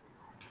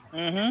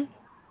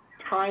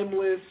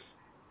 timeless,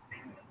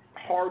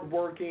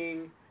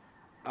 hardworking,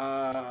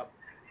 can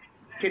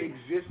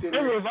exist in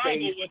they're their Revival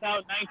space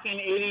without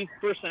 1980s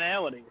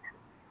personality.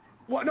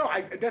 Well, no,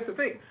 that's the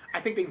thing.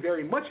 I think they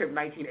very much have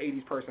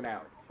 1980s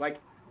personalities. Like,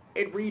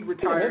 Ed Reed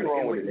retired and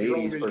drove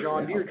his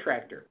John Deere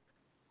tractor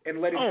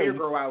and let his hair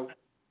grow out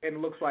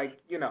and looks like,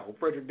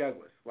 Frederick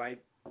Douglass.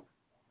 Like,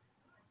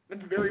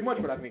 that's very much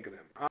what I think of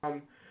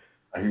them.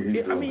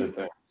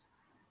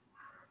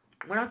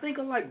 When I think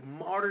of, like,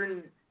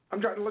 modern,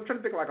 I'm trying to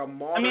think of, like, a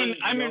modern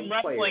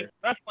wrestling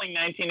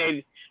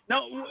 1980s.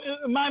 No,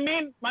 my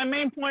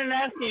main point in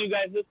asking you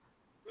guys this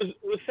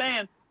was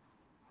saying,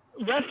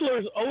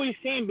 wrestlers always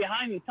seem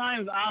behind the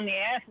times on the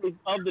athletes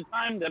of the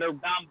time that are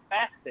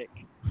bombastic.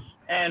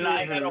 And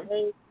I had a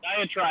whole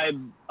diatribe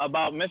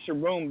about Mr.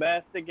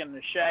 Boombastic and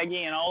the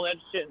Shaggy and all that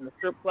shit in the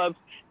strip clubs.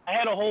 I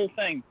had a whole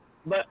thing,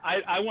 but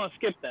I want to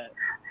skip that.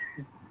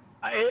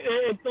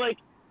 It's like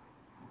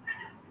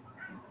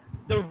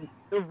the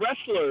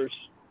wrestlers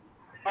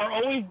are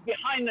always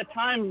behind the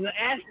times of the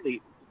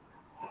athletes.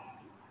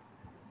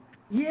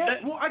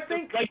 Yeah, well, I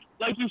think like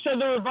you said,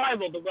 the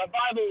Revival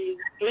is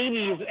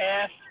 80s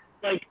ass,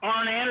 like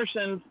Arn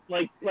Anderson's,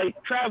 like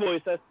Trav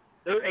always says,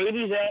 they're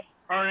 80s ass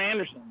Arn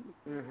Anderson.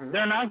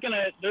 They're not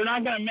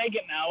gonna make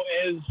it now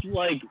as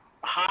like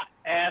hot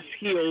ass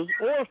heels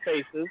or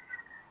faces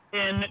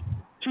in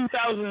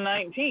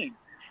 2019.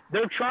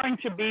 They're trying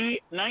to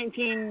be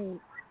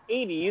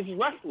 1980s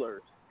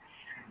wrestlers,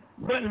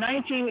 but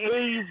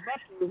 1980s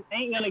wrestlers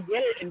ain't gonna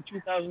get it in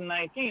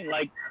 2019.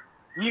 Like,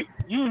 you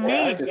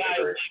need guys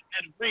like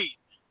Ed Reed.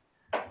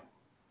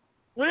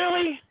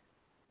 Really?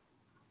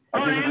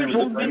 Arn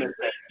Anderson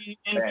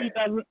in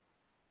 2000.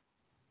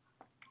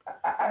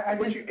 I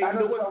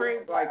know what,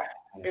 Craig? Like,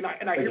 and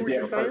I hear what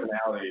you're saying.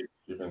 Personality,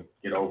 you can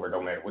get over,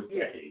 no matter what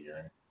decade you're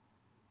in.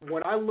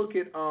 When I look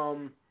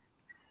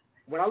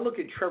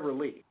at Trevor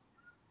Lee,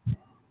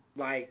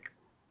 like,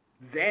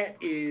 that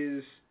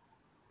is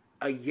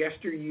a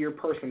yesteryear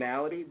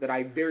personality that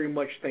I very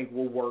much think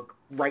will work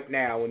right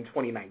now in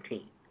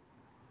 2019.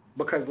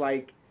 Because,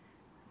 like,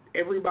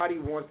 everybody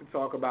wants to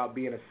talk about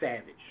being a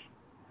savage.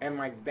 And,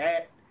 like,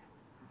 that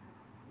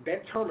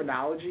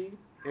terminology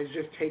has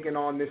just taken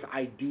on this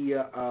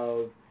idea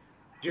of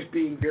just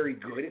being very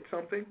good at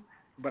something.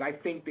 But I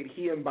think that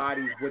he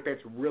embodies what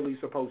that's really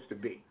supposed to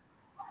be.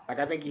 Like,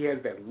 I think he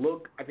has that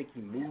look. I think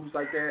he moves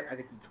like that. I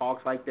think he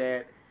talks like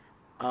that.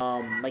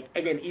 Like,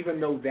 again, even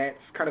though that's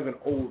kind of an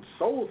old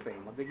soul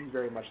thing, I think he's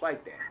very much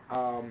like that.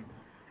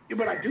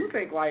 But I do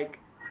think, like,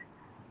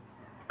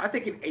 I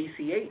think an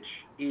ACH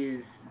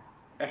is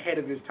ahead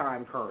of his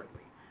time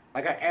currently.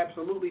 Like, I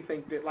absolutely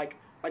think that, like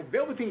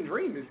Velveteen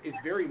Dream is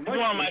very much one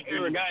of my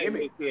favorite guys,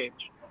 ACH.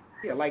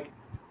 Yeah, like,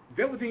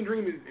 Velveteen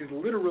Dream is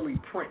literally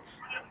Prince.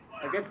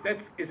 Like, that's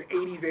as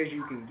 80s as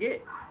you can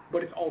get,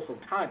 but it's also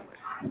timeless.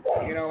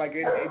 You know, like,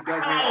 it doesn't,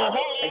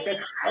 like, that's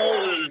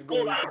always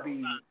going to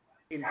be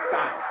in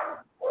style.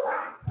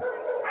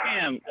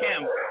 Cam.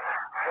 Yeah.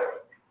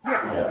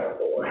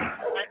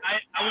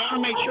 I want to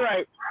make sure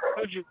I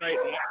heard you right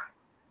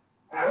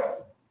now.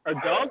 A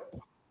dog?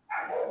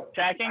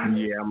 Attacking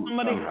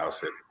somebody? I'm house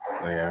it.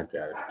 Yeah, I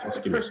got it.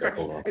 Just give me a second.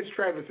 Hold on. It's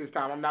Travis's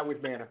time. I'm not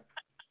with Manna.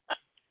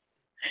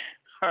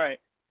 All right.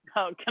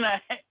 Now, can I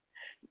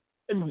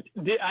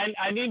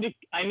need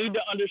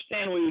to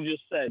understand what you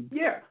just said.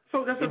 Yeah.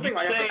 So that's the thing.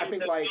 Like, I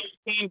think, like,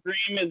 Team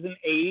Dream is an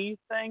 80s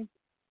thing.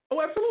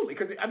 Oh, absolutely.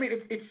 Because I mean,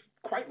 it's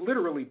quite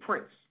literally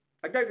Prince.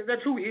 Like,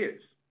 that's who he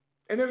is,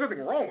 and there's nothing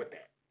wrong with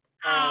that.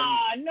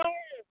 No.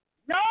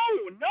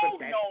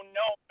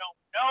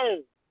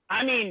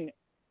 I mean,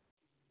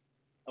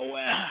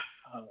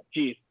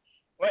 geez.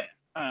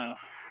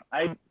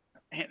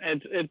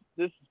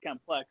 This is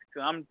complex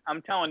because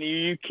I'm telling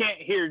you can't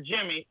hear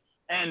Jimmy,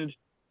 and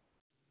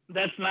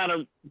that's not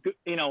I'm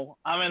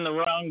in the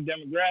wrong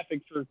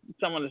demographic for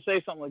someone to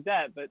say something like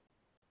that. But,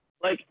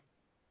 like,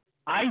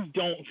 I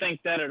don't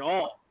think that at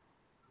all.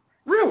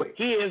 Really?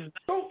 He is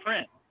not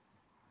Prince.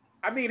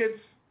 I mean, it's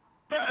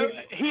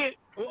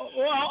well,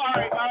 all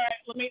right.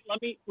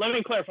 Let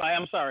me clarify.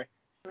 I'm sorry.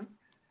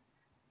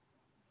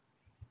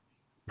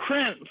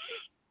 Prince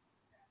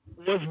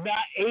was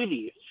not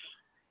 80s.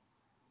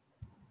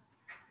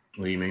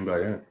 What do you mean by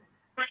that?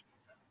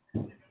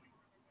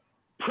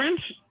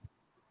 Prince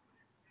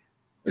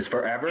It's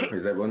forever?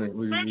 Is that when it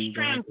was? Prince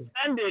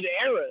transcended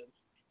eras.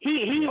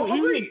 He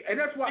and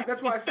that's why I said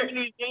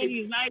 70s,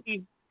 80s,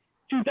 90s,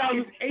 2000s.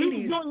 It's 80s,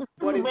 He was going to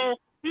Super Bowl.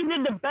 He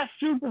did the best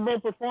Super Bowl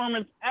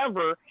performance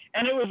ever,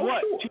 and it was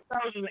what,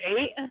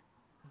 2008?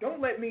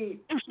 Don't let me.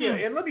 Yeah,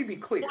 and let me be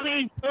clear.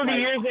 20, 30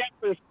 years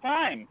after his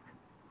time.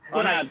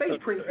 When I say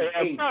Prince is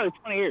 80s, probably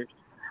 20 years.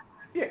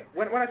 Yeah,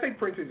 when I say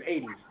Prince is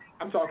 80s,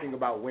 I'm talking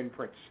about when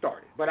Prince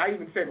started. But I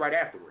even said right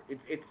afterward,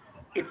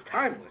 it's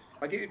timeless.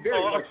 Like it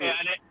very much okay, is.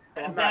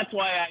 That's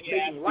why I asked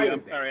you.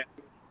 I'm sorry.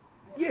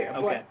 Yeah,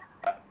 okay.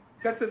 But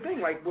that's the thing.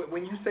 Like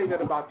when you say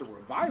that about the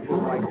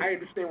revival, like I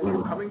understand where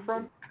you're coming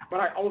from, but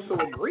I also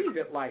agree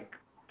that like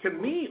to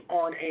me,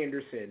 Arn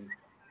Anderson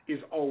is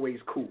always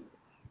cool.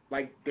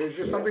 Like there's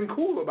just something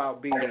cool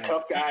about being a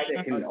tough guy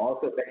that can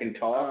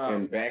talk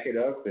and back it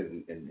up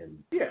and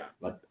yeah,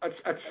 like, a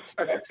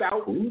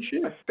stout cool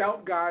shit. A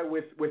stout guy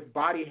with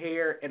body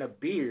hair and a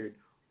beard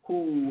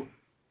who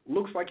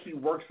looks like he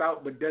works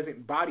out but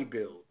doesn't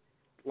bodybuild.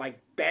 Like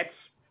that's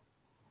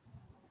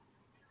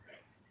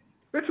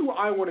who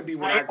I want to be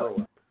when I grow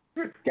up.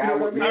 Guy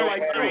with no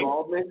like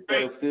involvement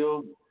that'll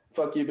still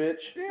fuck your bitch.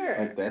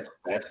 Yeah, like,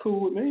 that's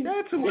cool with me.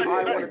 That's who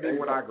I want to be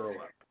when I grow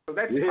up. So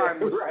that's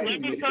timeless.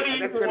 Let me tell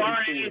you who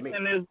Arn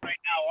Anderson is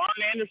right now.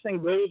 Arn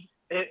Anderson goes.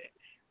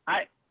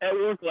 At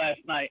work last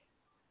night,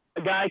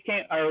 a guy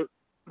came.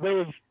 There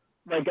was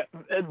like at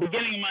the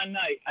beginning of my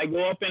night. I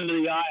go up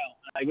into the aisle.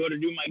 I go to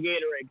do my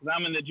Gatorade because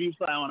I'm in the juice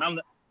aisle and I'm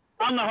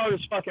the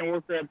hardest fucking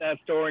worker at that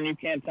store, and you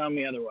can't tell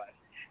me otherwise.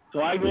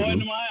 So I go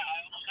into my aisle.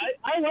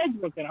 I like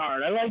working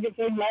hard. I like it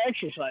for my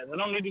exercise. I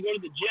don't need to go to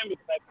the gym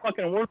because I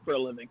fucking work for a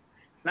living.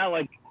 Not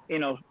like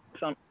anyway.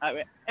 So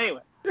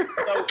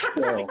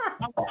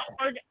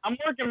I'm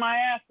working my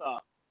ass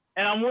off,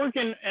 and I'm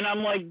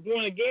like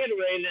doing a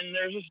Gatorade, and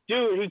there's this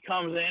dude. He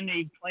comes in,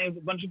 he claims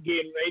a bunch of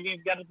Gatorade, and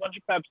he's got a bunch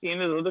of Pepsi in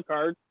his other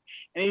cards,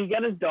 and he's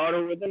got his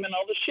daughter with him and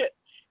all the shit.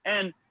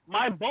 And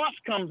my boss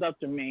comes up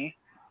to me,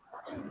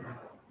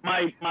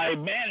 my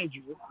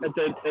manager at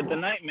the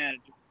night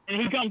manager, and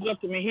he comes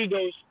up to me. He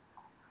goes,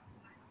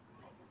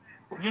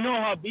 "You know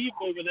how Beef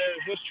over there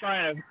is just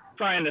trying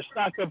to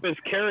stock up his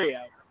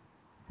carryout."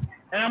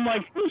 And I'm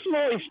like, first of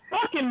all, he's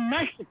fucking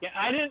Mexican.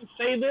 I didn't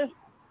say this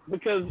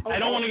because I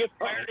don't want to get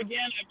fired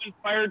again. I've been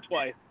fired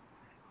twice.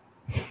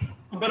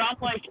 But I'm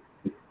like,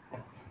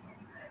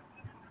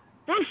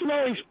 first of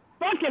all, he's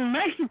fucking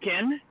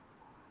Mexican.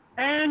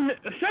 And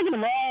second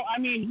of all, I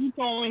mean, he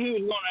told me he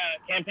was going on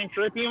a camping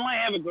trip. He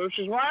might have a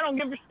grocery store. I don't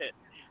give a shit.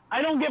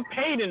 I don't get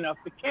paid enough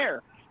to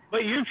care.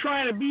 But you're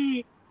trying to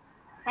be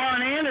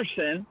Arn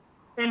Anderson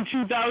in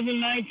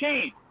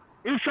 2019.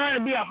 You're trying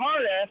to be a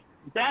hard ass.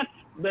 That's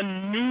the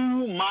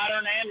new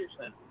modern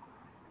Anderson.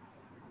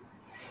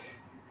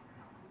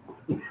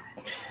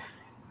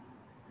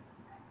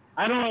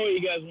 I don't know what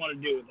you guys want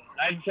to do with it.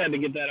 I just had to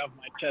get that off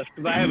my chest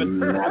because I haven't.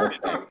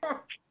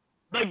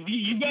 Like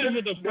you guys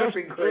are the first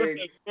person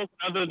that's spoken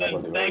other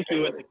than thank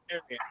you at the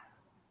carrier.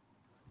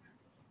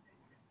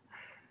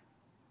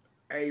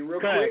 Hey, real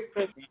quick,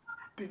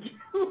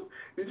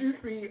 did you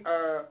see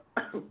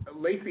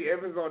Lacey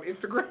Evans on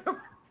Instagram?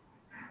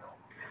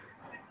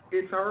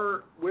 It's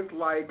her with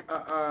like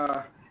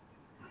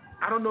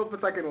I don't know if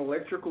it's like an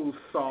electrical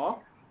saw.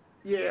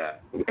 Yeah.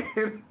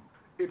 And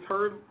it's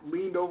her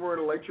leaned over an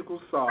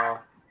electrical saw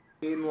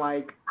in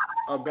like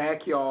a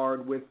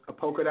backyard with a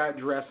polka dot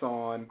dress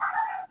on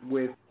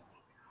with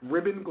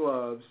ribbon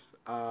gloves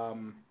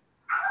and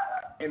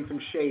some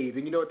shades.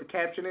 And you know what the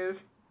caption is?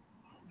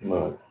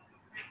 What?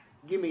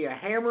 Give me a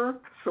hammer,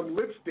 some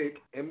lipstick,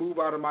 and move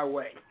out of my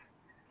way.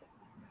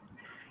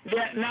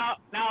 Yeah, now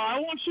I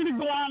want you to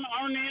go on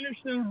Arn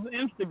Anderson's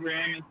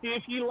Instagram and see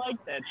if you like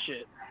that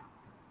shit.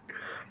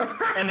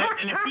 And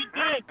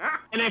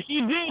if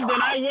you did,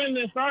 then I win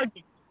this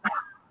argument.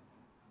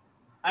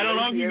 I don't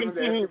know if you can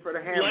see who for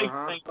the hammer, likes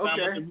huh? things Okay.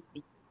 on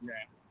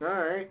Instagram.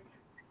 All right.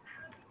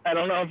 I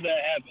don't know if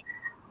that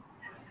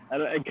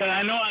happened. Cause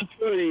I know on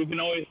Twitter you can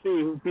always see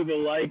who people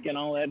like and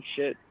all that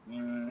shit.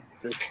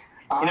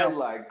 I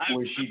like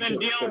when she I've been took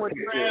dealing with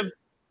picture. Trav.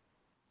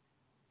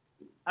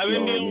 I've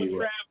been dealing with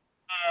Trav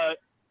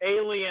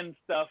alien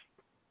stuff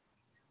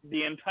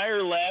the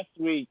entire last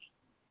week.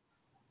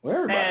 Well,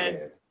 everybody And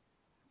has.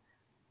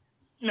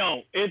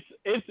 no, it's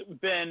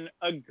been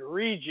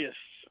egregious.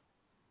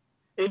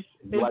 It's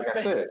Like I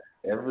been,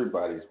 said,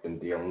 everybody's been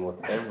dealing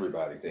with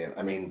everybody's.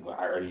 I mean,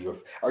 are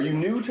you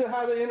new to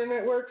how the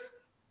internet works?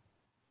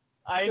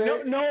 I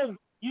know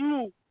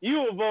you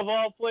above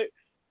all play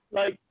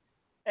like,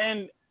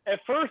 and at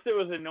first it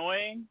was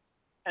annoying,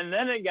 and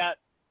then it got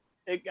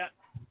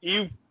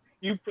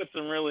you put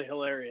some really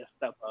hilarious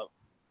stuff up,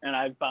 and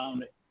I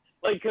found it.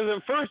 Like, because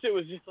at first it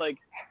was just like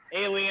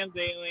aliens,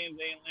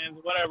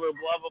 whatever,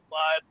 blah, blah,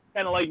 blah. It's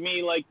kind of like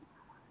me, like,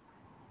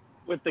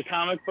 with the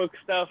comic book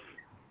stuff.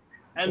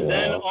 And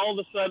then all of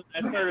a sudden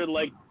I started,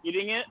 like,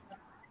 eating it.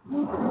 And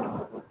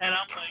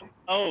I'm like,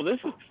 oh, this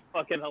is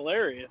fucking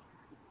hilarious.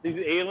 These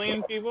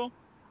alien people.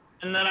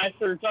 And then I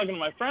started talking to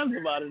my friends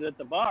about it at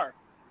the bar.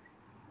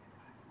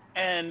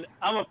 And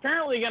I'm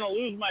apparently going to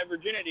lose my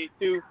virginity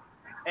to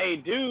a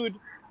dude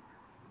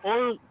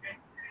or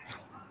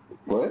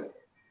What?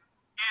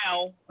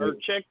 gal or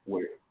chick,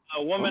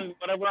 a woman,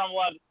 whatever I'm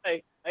allowed to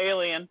say,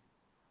 alien,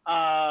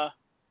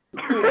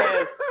 who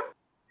has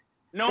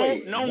no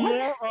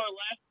more or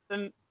less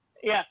than,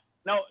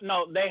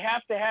 they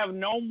have to have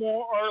no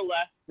more or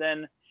less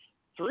than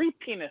 3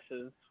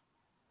 penises,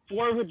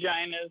 4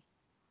 vaginas,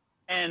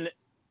 and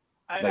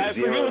I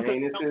zero forget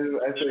anuses,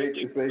 as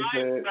they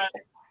said.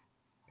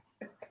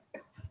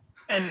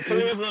 And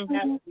 3 of them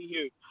have to be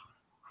huge.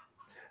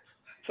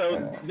 So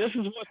this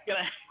is what's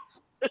gonna.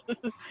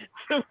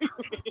 So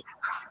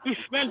we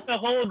spent the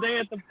whole day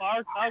at the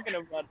bar talking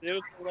about it. It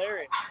was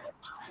hilarious.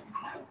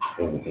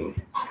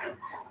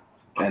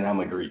 Mm-hmm. And I'm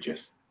egregious.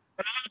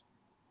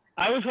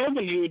 I was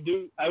hoping you would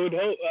do. I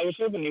was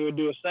hoping you would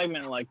do a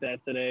segment like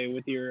that today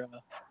with your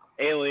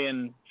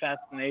alien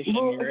fascination.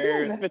 Your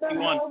Area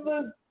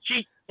 51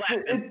 cheek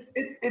slapping.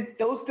 It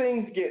those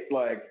things get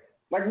like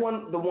the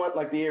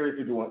Area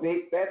 51.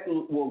 That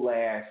will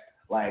last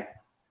like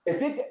if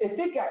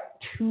it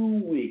got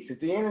 2 weeks. If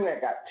the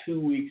internet got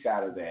 2 weeks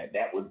out of that,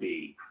 that would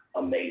be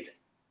amazing,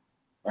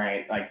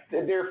 right? Like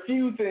there are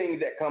few things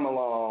that come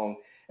along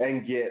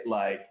and get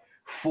like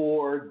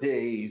 4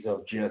 days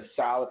of just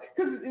solid.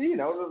 Because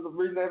the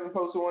reason I haven't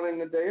posted one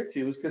in a day or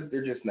two is because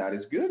they're just not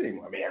as good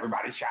anymore. I mean,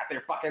 everybody shot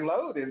their fucking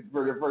load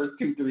for the first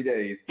 2-3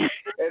 days, and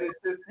it's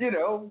just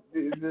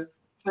there's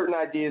certain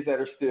ideas that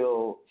are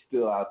still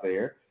out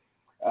there.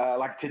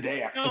 Like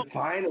today, I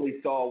finally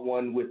saw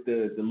one with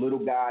the little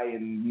guy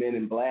in Men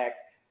in Black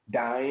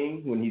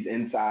dying when he's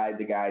inside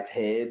the guy's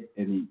head,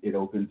 and it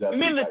opens up. You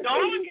mean the like,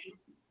 dog?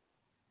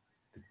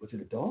 Was it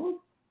a dog?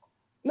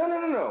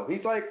 No.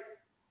 He's like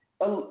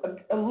a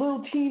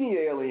little teeny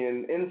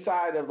alien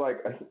inside of like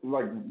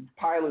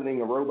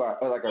piloting a robot,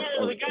 the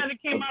guy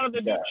that came out of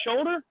the dude's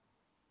shoulder.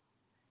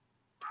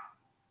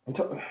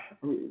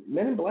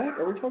 Men in Black?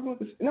 Are we talking about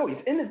this? No,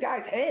 he's in this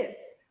guy's head.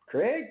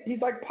 Craig,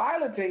 he's like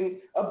piloting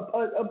a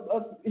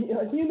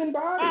human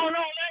body. Oh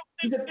no,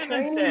 he's a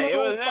tiny Day.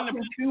 little It was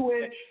fucking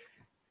 2-inch.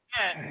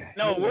 Yeah,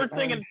 no, we're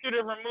thinking 2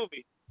 different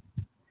movies.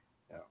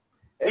 No.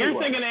 You're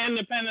thinking of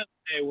Independence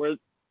Day, where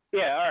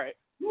all right.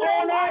 No,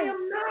 I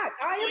am not.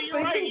 I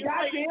am thinking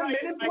goddamn Men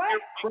in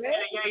Black, Craig.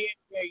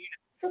 Yeah.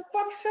 For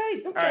fuck's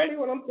sake, don't All tell right. me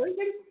what I'm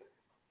thinking.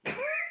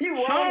 You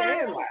wrong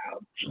and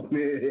loud.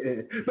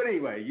 But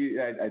anyway,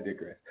 I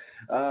digress.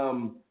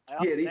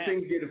 These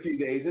things get a few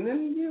days, and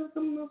then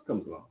something else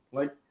comes along,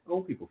 like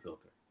old people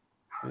filter.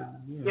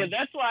 Yeah,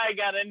 that's why I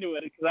got into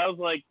it, because I was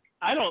like,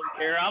 I don't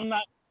care. I'm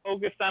not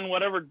focused on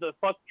whatever the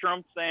fuck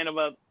Trump's saying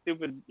about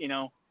stupid,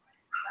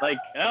 like,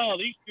 oh,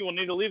 these people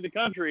need to leave the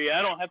country.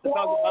 I don't have to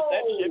talk about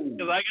that shit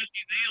because I got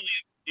these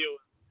aliens to deal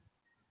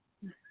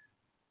with.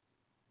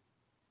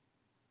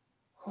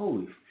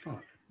 Holy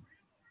fuck.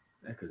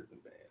 That could have been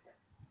bad.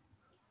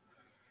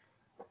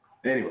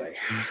 Anyway.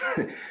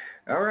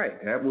 All right.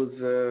 That was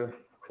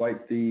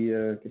quite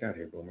the get out of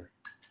here, Boomer.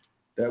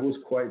 That was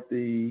quite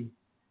the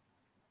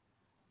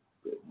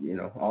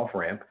off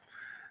ramp.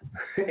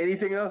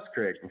 Anything else,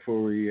 Craig,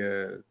 before we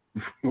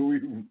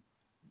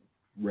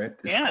wrap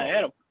this I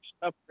had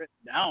stuff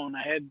written down.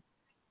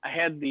 I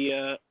had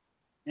the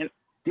Did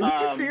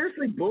you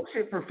seriously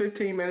bullshit for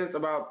 15 minutes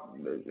about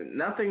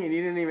nothing and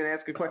you didn't even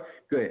ask a question?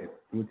 Go ahead.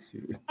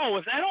 Oh,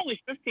 was that only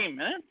 15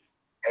 minutes?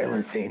 It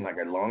would seem like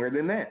it longer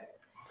than that.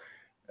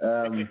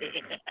 All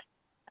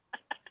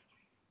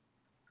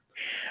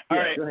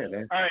right. Go ahead,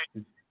 man. All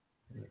right.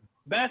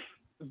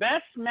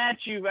 Best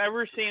match you've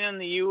ever seen in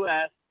the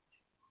U.S.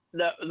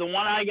 The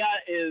one I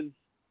got is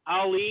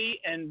Ali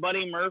and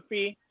Buddy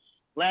Murphy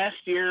last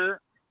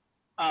year,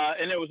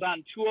 and it was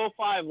on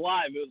 205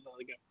 Live. It was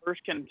like a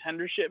first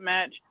contendership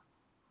match,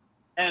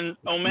 and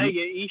Omega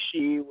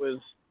Ishii was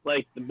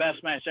like the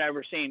best match I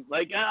ever seen.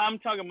 Like I'm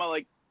talking about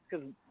like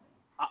because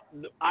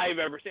I've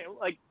ever seen.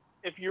 Like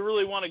if you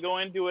really want to go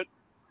into it,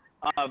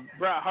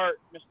 Bret Hart,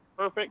 Mr.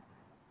 Perfect,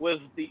 was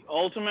the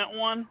ultimate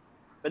one,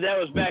 but that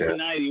was back in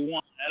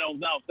 '91. I don't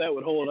know if that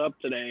would hold up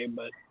today,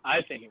 but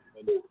I think it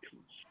would.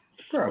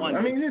 Probably.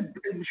 I mean,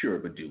 sure,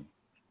 but do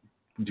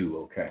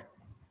okay.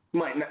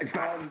 Might not. It's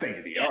not state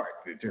of the art.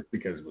 It's just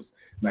because it was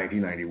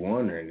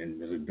 1991 and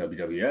it was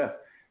WWF.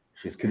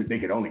 They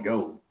could only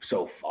go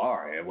so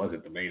far. It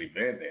wasn't the main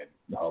event. They had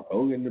Hulk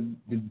Hogan,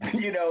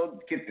 can you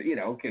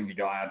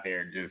go out there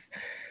and just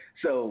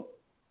so.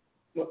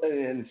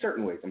 In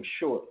certain ways, I'm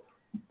sure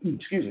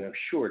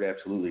it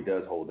absolutely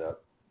does hold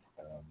up.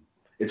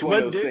 It's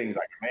one of those things.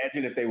 Like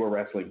imagine if they were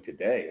wrestling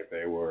today, if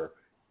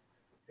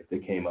they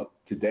came up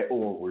today,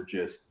 or were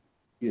just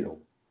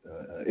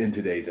in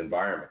today's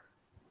environment,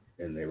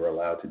 and they were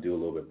allowed to do a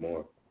little bit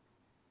more.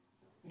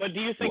 But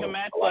do you think a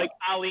match like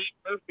Ali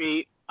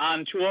Murphy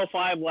on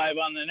 205 Live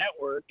on the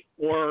network,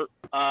 or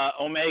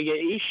Omega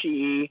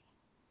Ishii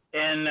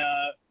in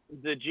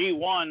the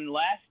G1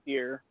 last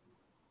year,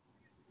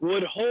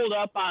 would hold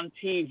up on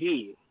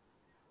TV?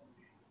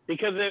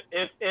 Because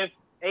if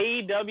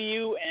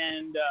AEW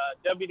and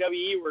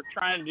WWE were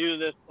trying to do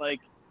this like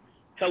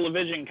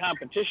television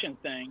competition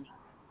thing,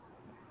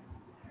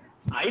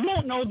 I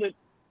don't know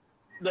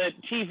that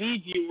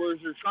TV viewers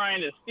are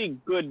trying to see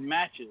good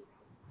matches.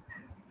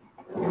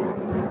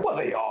 Well,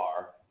 they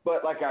are,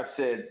 but like I've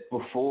said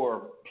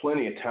before,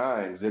 plenty of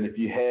times,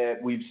 that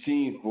we've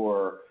seen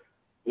for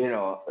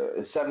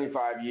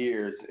 75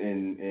 years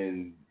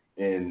in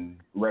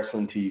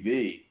wrestling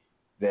TV,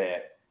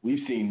 that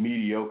we've seen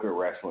mediocre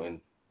wrestling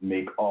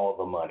make all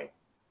the money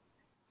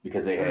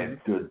because they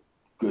had good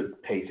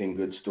pacing,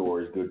 good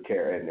stories, good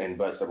care, and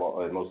best of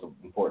all, and most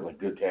importantly,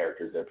 good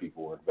characters that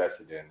people were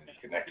invested in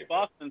and connected.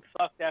 Boston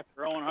sucked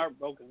after Owen Hart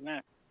broke his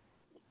neck.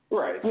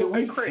 Right. So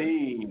we've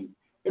seen.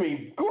 I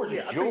mean, Gorgeous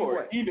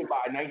George, even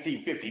by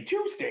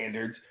 1952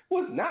 standards,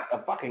 was not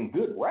a fucking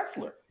good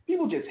wrestler.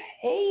 People just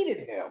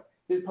hated him.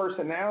 His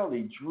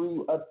personality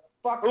drew a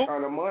fuck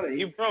ton of money.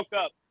 You broke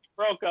up.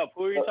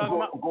 Who are you talking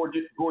about?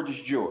 Gorgeous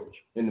George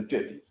in the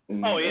 50s.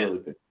 In the early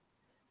 50s.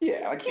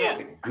 Yeah, like he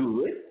wasn't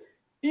good.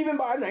 Even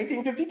by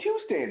 1952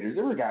 standards,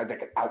 there were guys that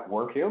could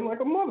outwork him like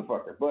a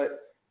motherfucker.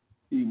 But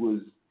he was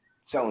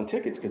selling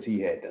tickets because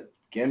he had the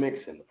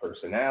gimmicks and the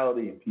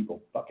personality, and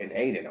people fucking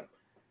hated him.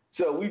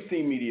 So we've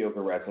seen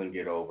mediocre wrestling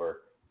get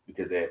over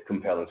because they have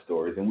compelling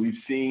stories, and we've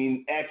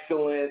seen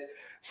excellent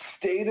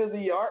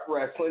state-of-the-art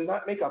wrestling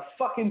not make a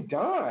fucking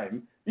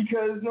dime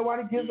because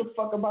nobody gives a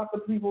fuck about the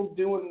people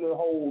doing the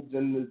holds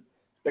and the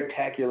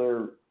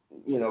spectacular,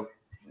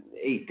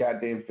 8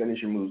 goddamn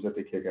finisher moves that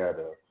they kick out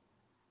of.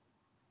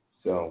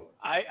 So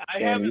I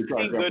haven't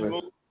seen good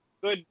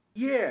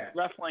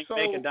wrestling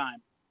make a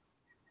dime.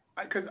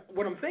 Because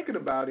what I'm thinking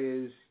about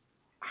is,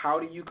 how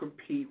do you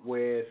compete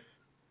with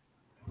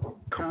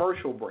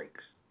commercial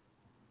breaks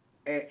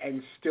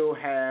and still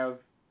have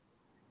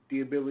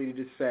the ability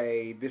to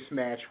say this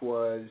match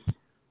was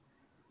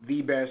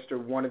the best or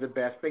one of the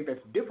best? I think that's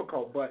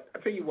difficult, but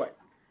I'll tell you what,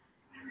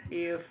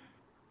 if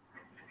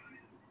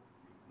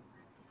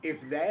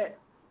that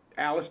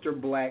Aleister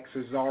Black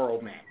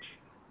Cesaro match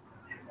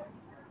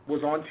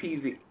was on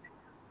TV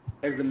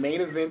as the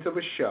main event of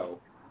a show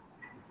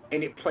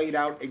and it played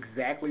out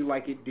exactly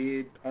like it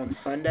did on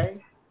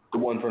Sunday, the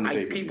one from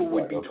the people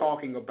would be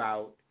talking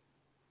about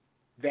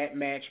that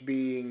match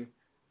being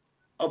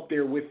up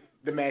there with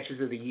the matches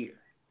of the year.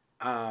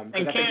 And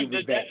I think it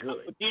was that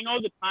good. Do you know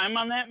the time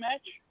on that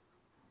match?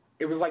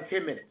 It was like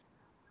 10 minutes.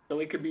 So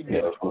it could be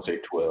I was going to say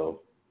 12.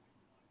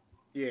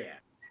 Yeah.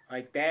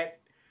 Like that.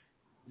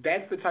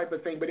 That's the type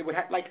of thing. But it would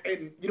have,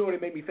 and you know what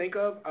it made me think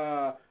of?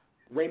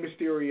 Rey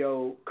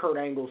Mysterio, Kurt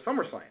Angle,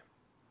 SummerSlam,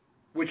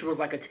 which was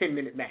like a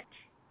 10-minute match.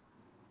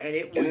 And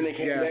then they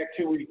came back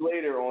 2 weeks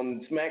later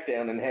on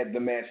SmackDown and had the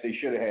match they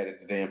should have had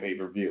at the damn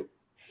pay-per-view.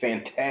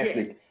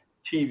 Fantastic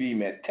TV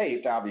match,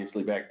 taped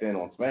obviously back then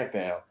on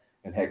SmackDown,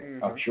 and had,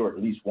 I'm sure,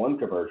 at least one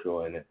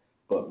commercial in it,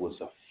 but was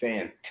a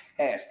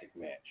fantastic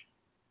match.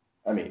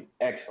 I mean,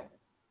 excellent.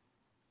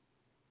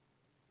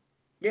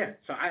 Yeah,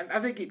 so I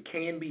think it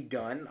can be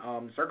done.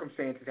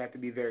 Circumstances have to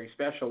be very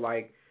special,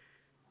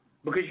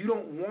 because you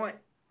don't want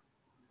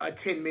a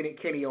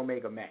 10-minute Kenny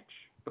Omega match,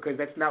 because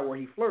that's not where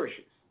he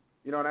flourishes.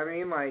 You know what I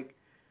mean?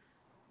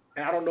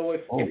 And I don't know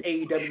if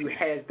AEW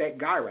has that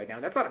guy right now.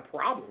 That's not a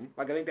problem.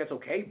 I think that's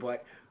okay,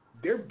 but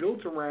they're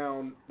built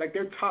around,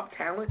 their top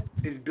talent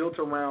is built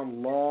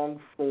around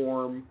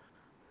long-form,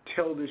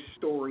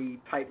 tell-the-story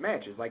type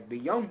matches. The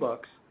Young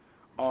Bucks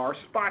are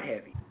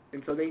spot-heavy,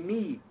 and so they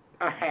need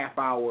a half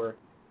hour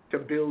to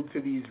build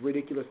to these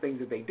ridiculous things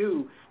that they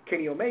do.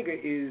 Kenny Omega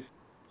is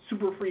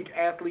super freak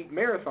athlete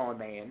marathon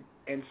man,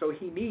 and so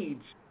he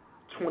needs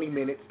 20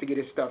 minutes to get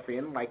his stuff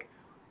in.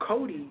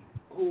 Cody,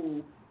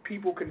 who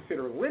people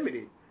consider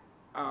limited,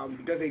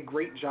 does a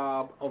great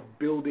job of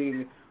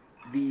building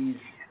these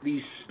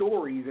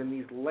stories and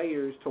these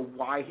layers to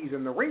why he's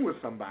in the ring with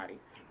somebody.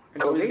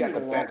 And Cody's so got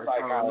the best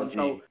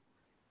psychology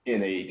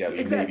in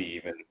AEW, maybe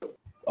even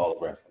all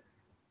of wrestling.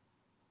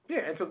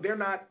 Yeah, and so they're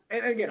not.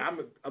 And again, I'm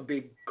a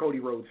big Cody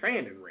Rhodes fan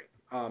in the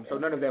ring, so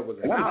none of that was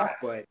a knock.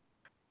 But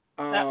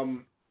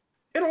and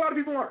a lot of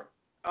people aren't.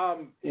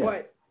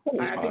 But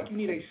I think you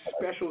need a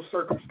special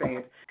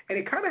circumstance, and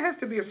it kind of has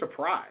to be a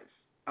surprise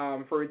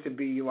for it to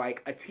be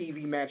a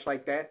TV match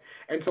like that.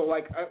 And so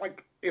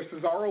if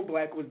Cesaro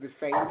Black was the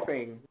same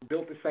thing,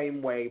 built the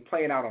same way,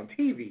 playing out on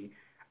TV,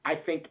 I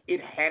think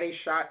it had a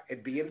shot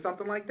at being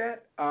something like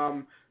that.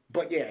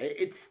 But yeah,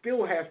 it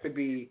still has to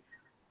be,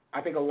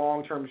 I think, a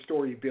long-term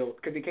story built,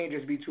 because it can't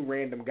just be two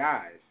random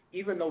guys.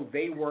 Even though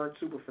they weren't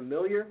super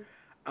familiar,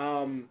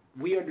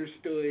 we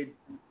understood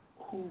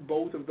who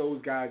both of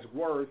those guys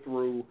were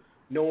through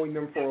knowing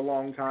them for a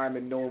long time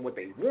and knowing what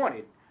they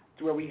wanted,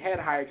 to where we had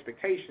high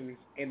expectations,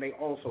 and they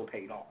also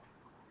paid off.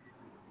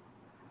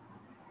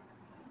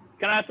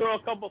 Can I throw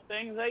a couple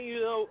things at you,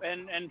 though?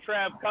 And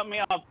Trav, cut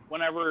me off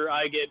whenever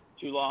I get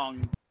too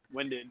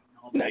long-winded.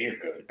 No, you're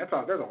good.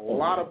 There's a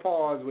lot of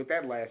pause with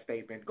that last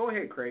statement. Go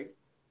ahead, Craig.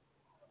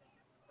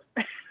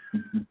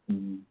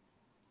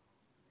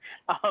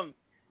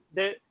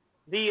 Do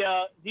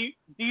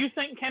you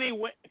think Kenny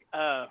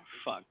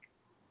fuck.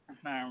 I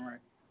don't remember.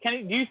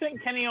 do you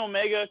think Kenny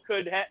Omega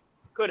could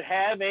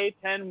have a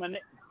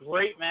 10-minute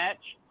great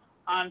match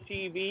on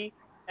TV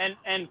and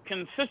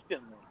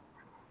consistently,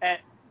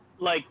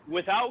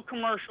 without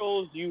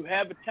commercials, you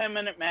have a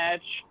 10-minute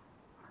match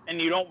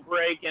and you don't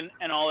break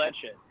and all that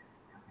shit?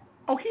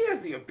 Oh, he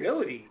has the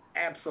ability,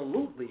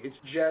 absolutely. It's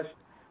just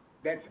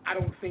I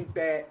don't think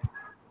that,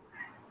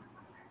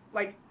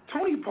 like,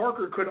 Tony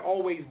Parker could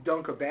always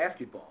dunk a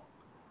basketball.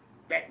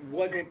 That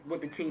wasn't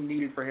what the team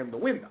needed for him to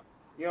win, though.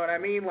 You know what I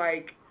mean?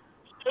 Like,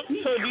 so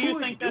do you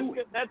think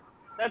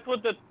that's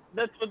what the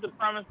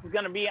premise is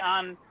going to be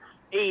on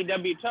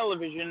AEW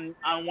television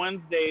on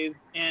Wednesdays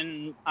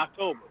in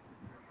October?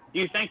 Do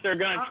you think they're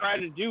going to try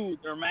to do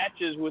their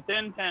matches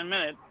within 10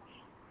 minutes?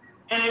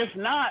 And if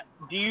not,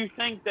 do you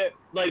think that,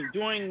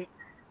 doing,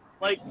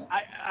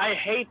 I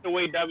hate the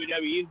way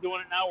WWE is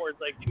doing it now, where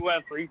it's 2 out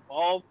of 3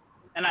 falls,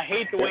 and I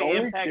hate the way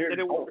Impact did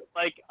it, where it's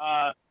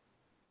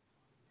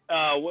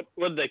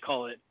what do they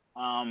call it?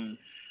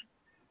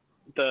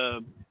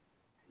 The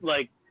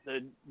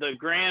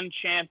Grand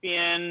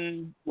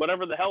Champion,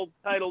 whatever the hell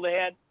title they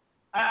had.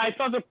 I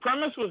thought the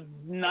premise was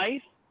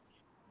nice,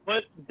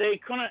 but they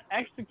couldn't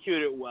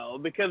execute it well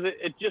because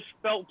it just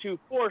felt too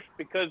forced,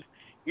 because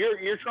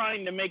you're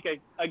trying to make a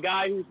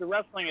guy who's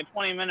wrestling a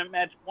 20-minute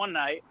match one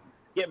night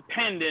get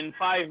pinned in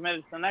 5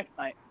 minutes the next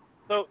night.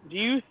 So do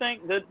you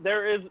think that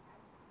there is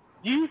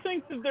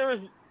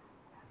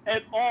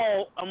at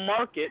all a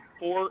market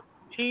for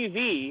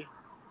TV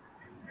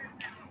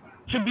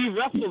to be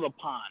wrestled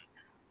upon?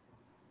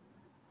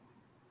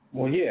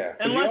 Well, yeah.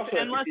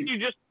 Unless you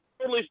just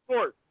totally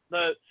sport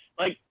say,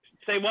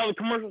 the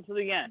commercial to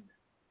the end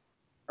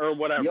or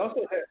whatever.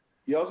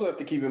 You also have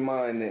to keep in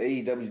mind that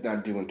AEW's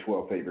not doing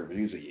 12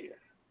 pay-per-views a year.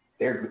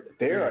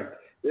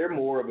 They're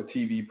more of a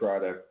TV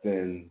product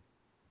than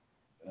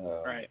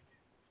right.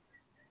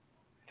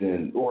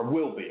 Or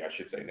will be, I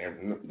should say.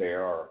 They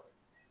are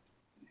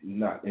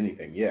not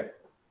anything yet.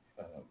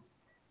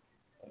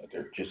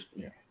 They're just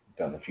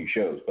done a few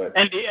shows, but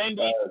do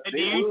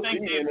you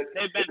think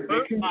they've been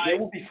hurt by? There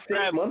will be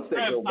 6 months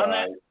that go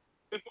by.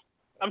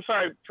 I'm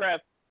sorry,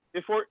 Trev.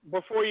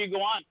 Before you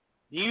go on,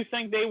 do you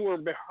think they were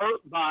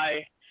hurt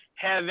by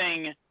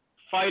having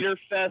Fyter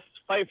Fest,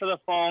 Fight for the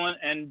Fallen,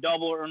 and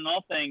Double or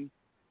Nothing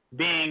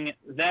being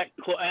that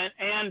close,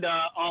 and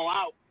All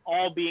Out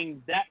all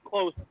being that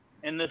close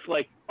in this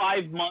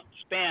 5-month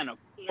span of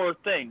 4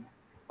 things?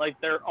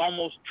 They're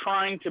almost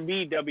trying to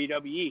be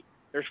WWE.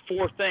 There's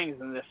 4 things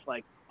in this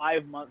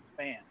 5-month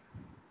span.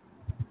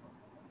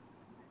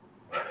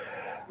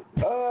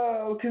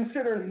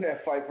 Considering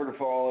that Fight for the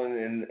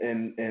Fallen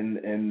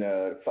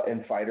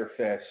and Fyter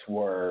Fest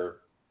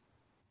were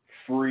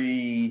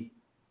free,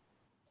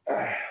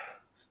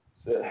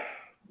 they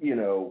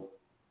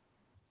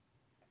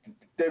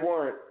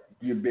weren't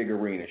your big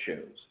arena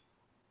shows.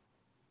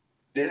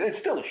 It's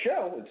still a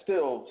show. It's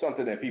still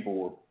something that people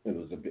were. It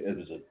was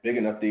a big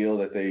enough deal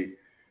that they.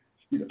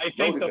 I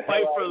think the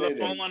Fight for the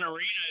Fallen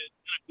arena is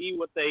going to be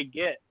what they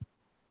get.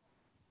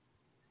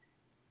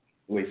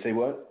 Wait, say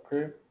what,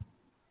 Craig?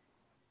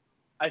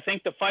 I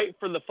think the Fight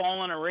for the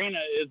Fallen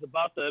arena is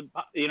about the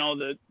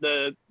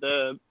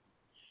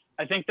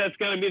I think that's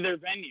going to be their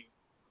venue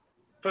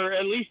for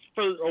at least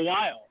for a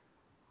while.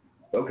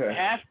 Okay. It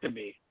has to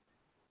be.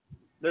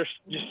 They're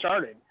just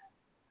started.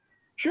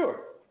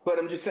 Sure, but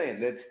I'm just saying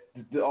that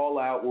the All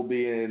Out will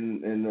be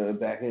in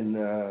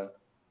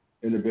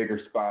the bigger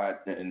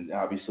spot, and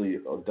obviously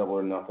Double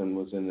or Nothing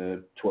was in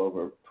the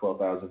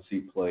 12,000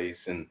 seat place,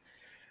 and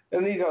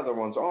these other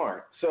ones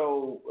aren't.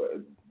 So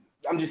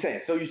I'm just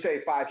saying. So you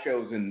say 5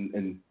 shows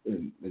in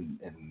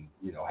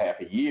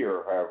half a year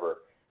or however,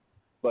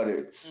 but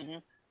it's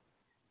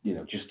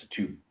just the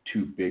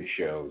two big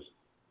shows.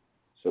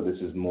 So this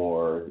is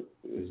more.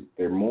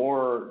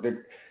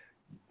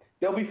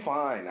 They'll be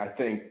fine, I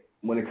think,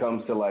 when it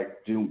comes to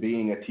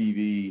being a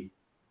TV.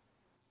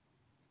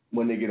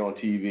 When they get on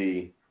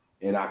TV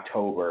in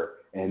October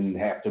and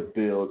have to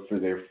build for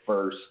their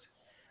first,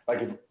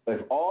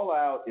 if All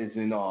Out is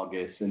in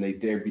August and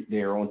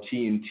they're on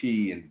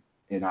TNT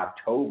in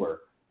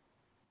October,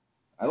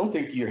 I don't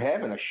think you're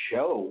having a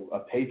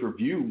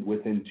pay-per-view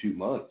within 2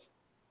 months.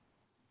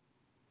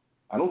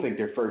 I don't think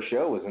their first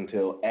show is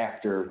until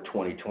after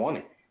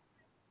 2020,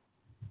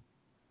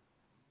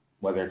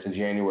 whether it's in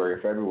January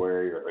or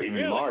February or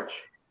even March.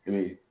 I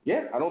mean,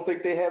 yeah, I don't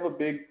think they have a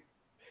big,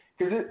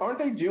 because aren't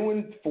they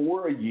doing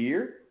 4 a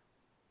year?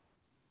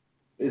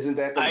 Isn't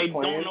that the plan? I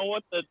don't know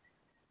what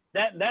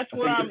that's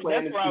where I was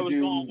going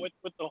with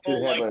the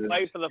whole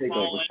Fight for the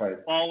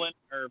Fallen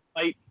or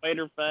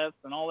Fyter Fest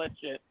and all that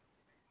shit.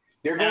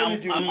 They're going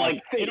to do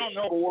you don't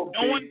know. 4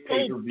 no one big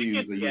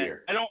pay-per-views a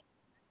year.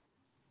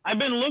 I've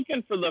been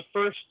looking for the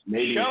first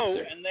Maybe show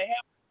and they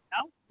haven't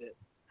announced it.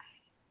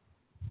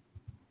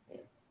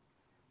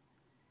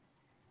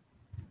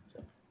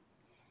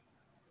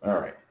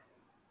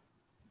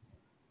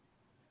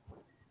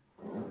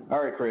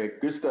 All right, Craig.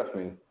 Good stuff,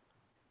 man.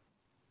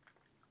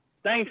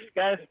 Thanks,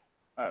 guys.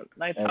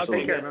 Nice talking.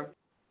 Take care, man.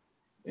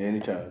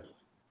 Anytime.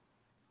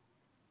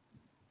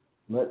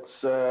 Let's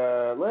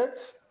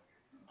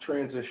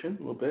transition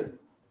a little bit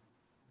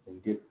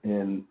and get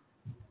in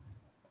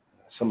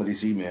some of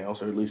these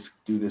emails, or at least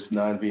do this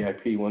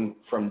non-VIP one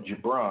from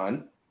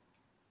Jabron.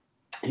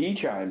 He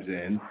chimes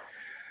in.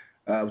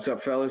 What's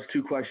up, fellas?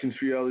 2 questions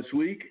for y'all this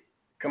week.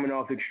 Coming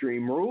off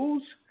Extreme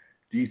Rules,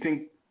 do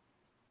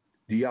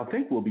y'all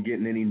think we'll be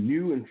getting any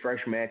new and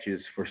fresh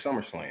matches for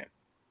SummerSlam?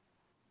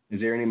 Is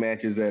there any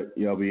matches that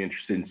y'all be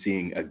interested in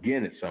seeing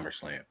again at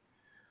SummerSlam?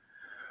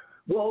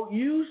 Well,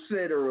 you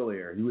said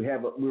earlier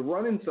we're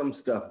running some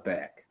stuff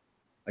back.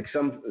 Like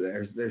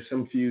there's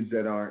some feuds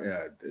that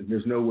aren't.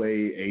 There's no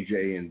way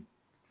AJ and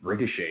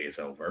Ricochet is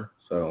over.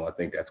 So I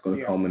think that's going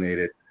to culminate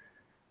it,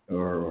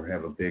 or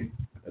have a big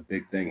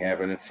thing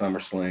happen at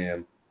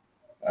SummerSlam.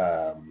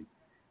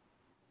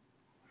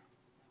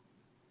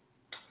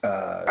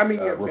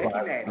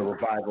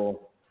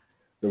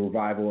 The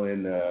revival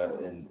and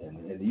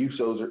the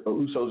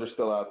Usos are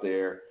still out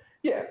there.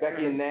 Yeah,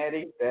 Becky and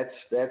Natty,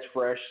 that's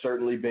fresh.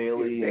 Certainly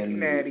Bayley and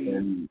Natty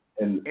and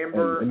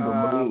Ember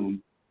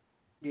Moon.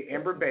 Yeah,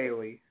 Ember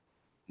Bayley.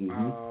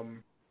 Mm-hmm.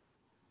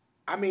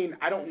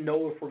 I don't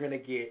know if we're gonna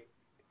get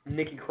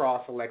Nikki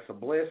Cross, Alexa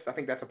Bliss. I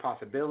think that's a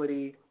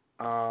possibility.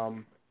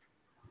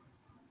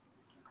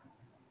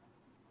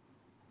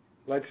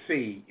 Let's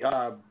see.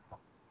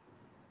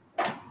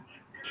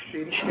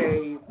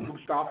 Shinsuke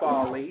Mustafa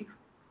Ali.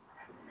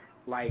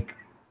 Like,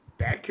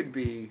 that could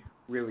be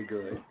really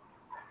good.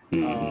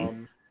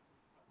 Mm-hmm.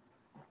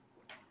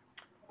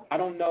 I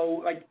don't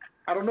know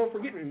if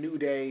we're getting New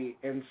Day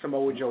and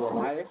Samoa Joe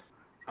Elias.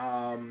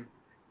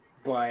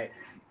 But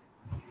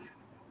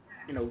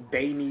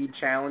they need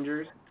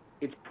challengers.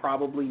 It's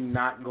probably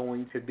not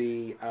going to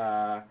be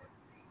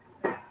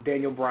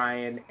Daniel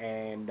Bryan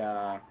and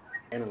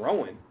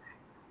Rowan.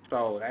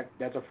 So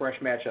that's a fresh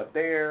matchup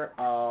there.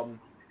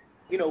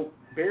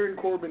 Baron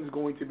Corbin's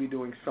going to be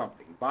doing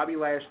something. Bobby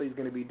Lashley's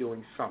going to be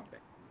doing something.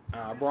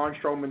 Braun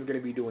Strowman's going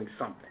to be doing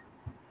something.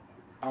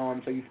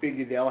 So you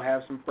figure they'll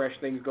have some fresh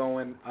things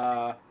going.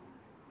 Are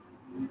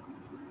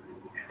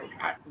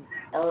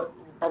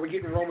we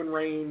getting Roman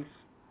Reigns?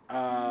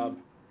 KO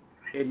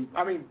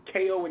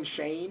and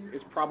Shane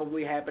is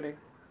probably happening.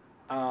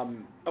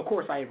 Of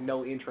course, I have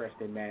no interest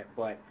in that,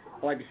 but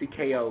I like to see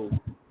KO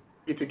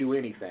get to do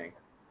anything.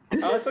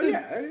 It's a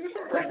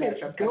second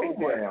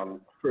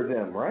go-round for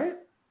them, right?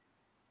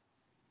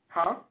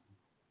 Huh?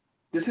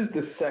 This is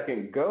the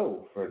second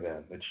go for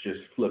them. It's just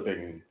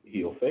flipping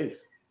heel face.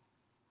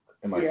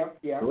 Am I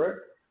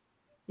correct?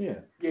 Yeah.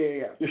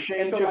 Yeah. The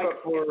Shane took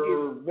up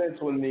for Vince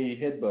when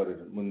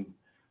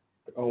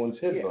Owens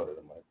headbutted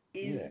him.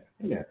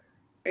 Yeah.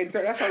 And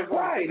so that's what I was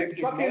right.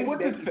 Fucking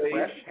with his face.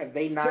 Fresh? Have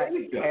they not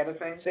had a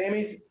thing?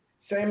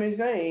 Sami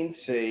Zayn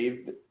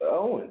saved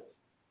Owens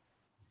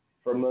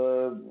from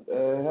a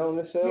Hell in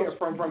a Cell. Yeah,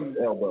 from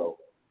elbow.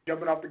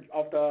 Jumping off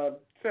the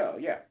cell.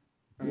 Yeah.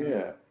 Mm-hmm.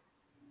 Yeah.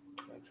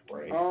 That's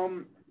great.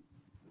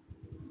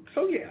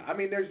 So yeah, I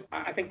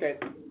think that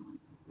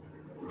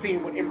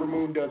seeing what Ember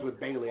Moon does with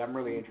Bayley, I'm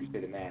really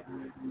interested in that.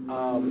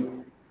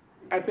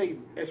 I think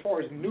as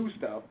far as new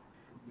stuff,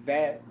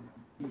 that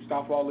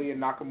Mustafa Ali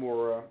and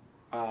Nakamura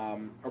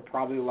are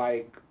probably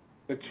like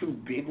the 2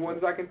 big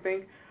ones I can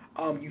think.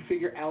 You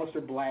figure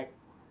Aleister Black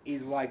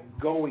is like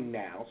going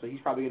now, so he's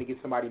probably going to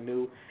get somebody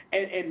new.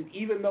 And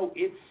even though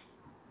it's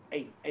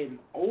an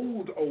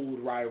old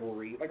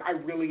rivalry, like I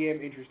really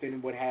am interested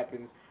in what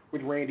happens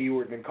with Randy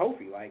Orton and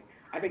Kofi. Like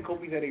I think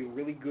Kofi's had a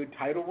really good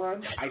title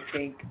run. I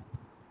think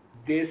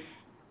this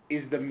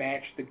is the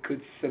match that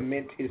could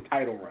cement his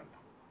title run.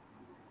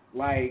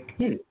 Like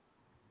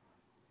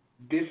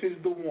this is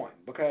the one,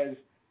 because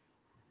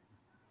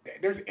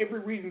there's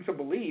every reason to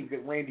believe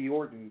that Randy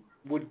Orton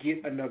would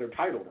get another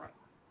title run.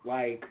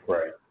 Like,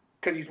 right.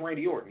 Because he's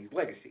Randy Orton, he's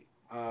legacy.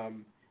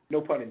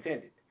 No pun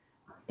intended.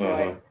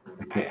 Uh-huh.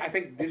 But I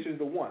think this is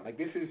the one. Like,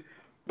 this is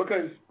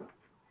because,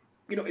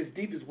 as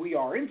deep as we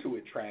are into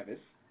it, Travis,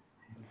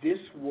 this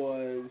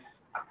was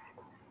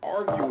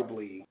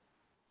arguably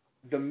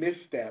the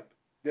misstep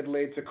that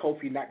led to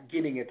Kofi not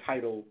getting a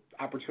title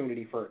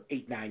opportunity for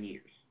 8-9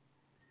 years.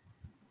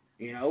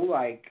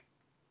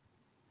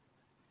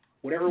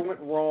 Whatever went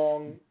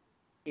wrong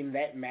in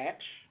that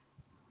match,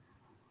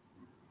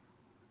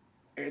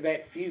 or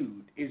that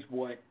feud, is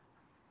what,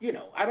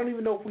 I don't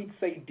even know if we'd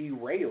say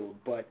derailed,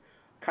 but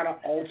kind of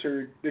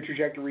altered the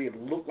trajectory it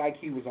looked like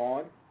he was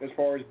on as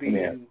far as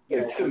being,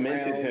 it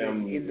cemented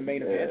him in the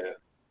main event.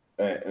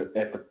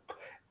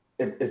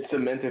 It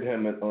cemented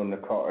him on the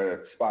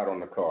card, spot on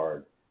the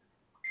card.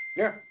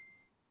 Yeah.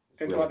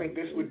 And so I think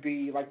this would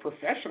be, like,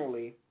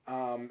 professionally,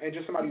 and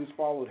just somebody who's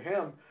followed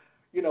him,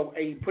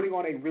 putting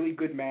on a really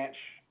good match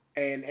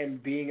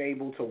and being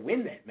able to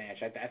win that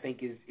match, I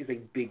think is a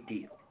big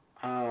deal.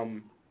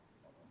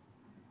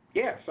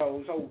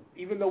 So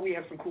even though we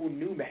have some cool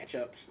new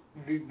matchups,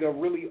 the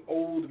really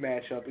old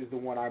matchup is the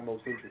one I'm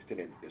most interested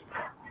in at this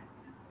point.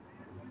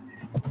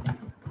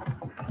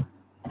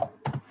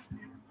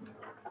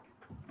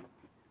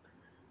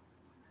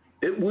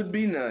 It would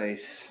be nice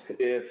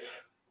if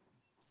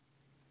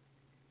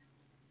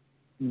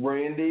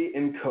Randy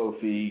and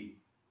Kofi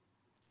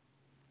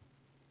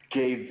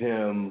gave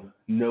him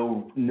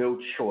no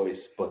choice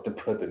but to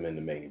put them in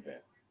the main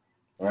event,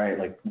 right?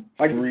 Like the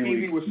 3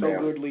 TV weeks was so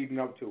now. good leading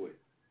up to it.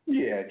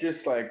 Yeah,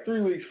 just like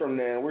 3 weeks from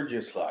now, we're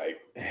just like,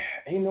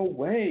 ain't no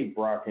way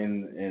Brock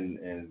and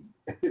and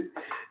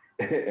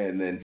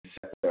then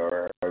Seth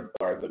are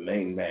the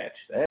main match.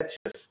 That's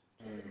just.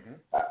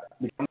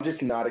 I'm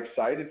just not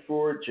excited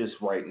for it just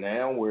right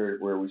now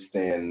where we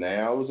stand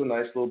now. It was a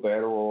nice little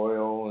battle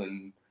royal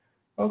and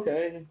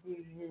okay,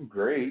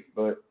 great,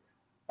 but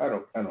I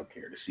don't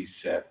care to see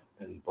Seth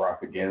and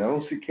Brock again. I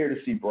don't care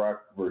to see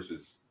Brock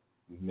versus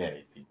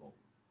many people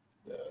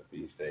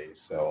these days.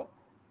 So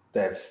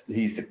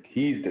he's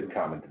the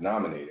common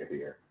denominator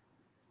here.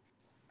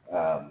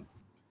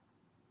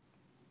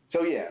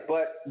 So yeah,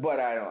 but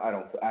I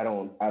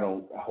don't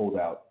hold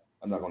out.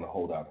 I'm not going to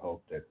hold out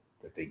hope that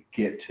they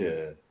get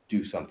to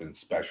do something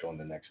special in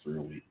the next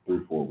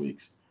 3-4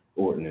 weeks.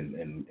 Orton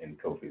and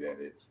Kofi, that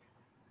is.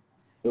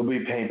 It'll be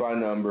paint by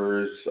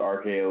numbers,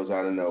 RKO's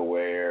out of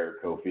nowhere.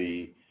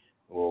 Kofi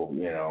will,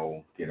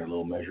 get a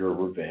little measure of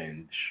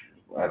revenge.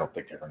 I don't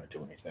think they're going to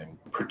do anything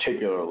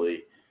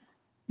particularly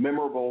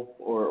memorable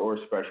or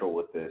special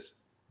with this.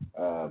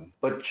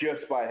 But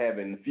just by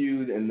having the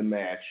feud and the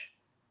match,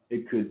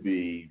 it could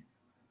be,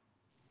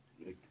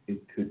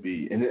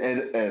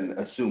 and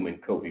assuming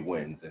Kofi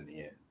wins in the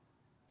end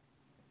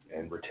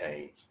and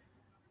retains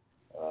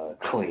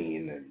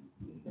clean and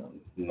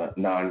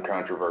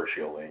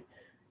non-controversially.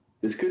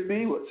 This could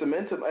be what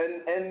cements him,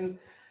 and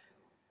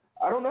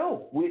I don't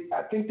know.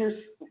 I think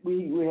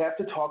we have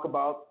to talk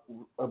about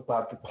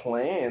the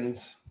plans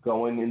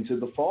going into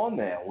the fall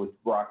now with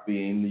Brock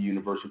being the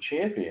Universal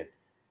Champion,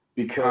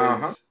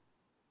 because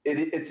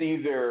it's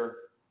either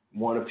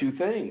one of two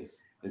things.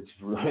 It's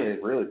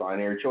really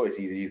binary choice.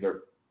 He's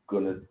either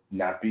going to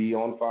not be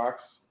on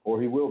Fox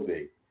or he will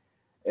be,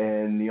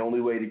 and the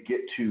only way to get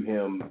to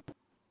him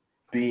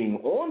being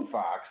on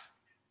Fox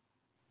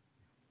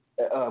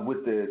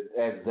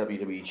as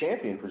WWE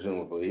champion,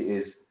 presumably,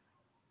 is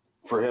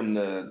for him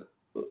to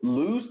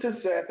lose to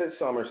Seth at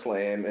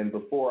SummerSlam and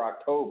before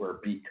October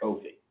beat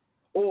Kofi,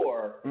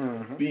 or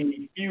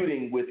be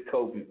feuding with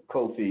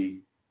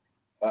Kofi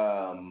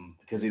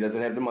because he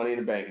doesn't have the Money in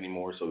the Bank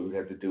anymore, so he would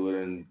have to do it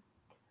in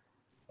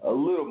a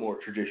little more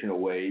traditional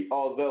way.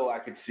 Although I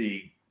could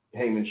see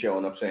Heyman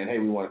showing up saying, "Hey,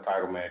 we want a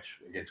title match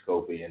against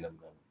Kofi," and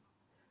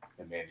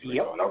management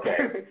going, "Okay."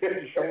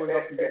 Showing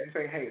up and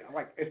saying, "Hey,"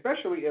 like,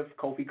 especially if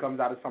Kofi comes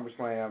out of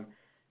SummerSlam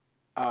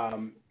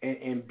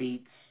and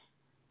beats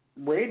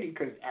Randy,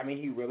 because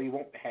he really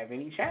won't have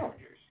any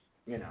challengers.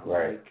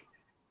 Right. Like,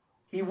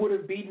 he would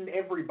have beaten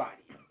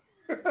everybody.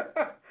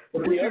 But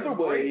the other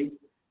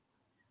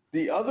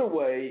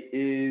way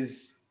is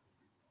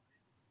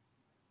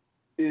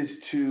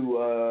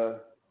to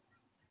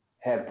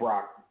have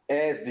Brock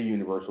as the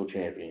Universal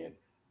Champion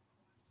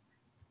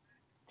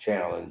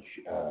challenge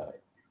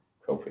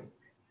Kofi.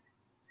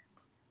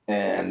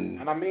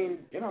 And I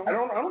mean, I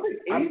don't think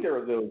either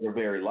of those are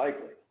very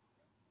likely.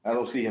 I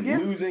don't see him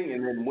losing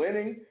and then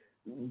winning,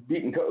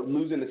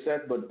 losing to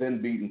Seth, but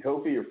then beating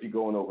Kofi, or if you're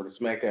going over to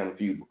SmackDown and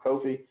feud with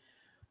Kofi.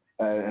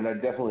 And I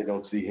definitely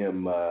don't see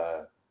him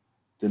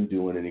them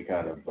doing any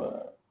kind of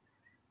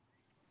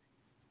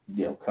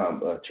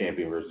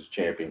champion versus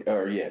champion,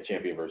 or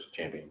champion versus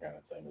champion kind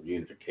of thing, or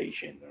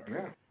unification.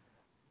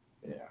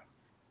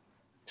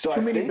 So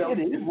I think it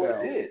is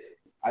what it is.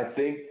 I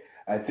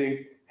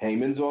think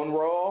Heyman's on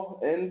Raw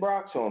and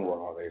Brock's on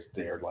Raw.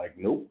 They're like,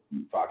 nope,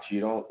 Fox,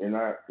 you're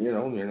not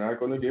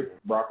going to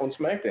get Brock on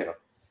SmackDown.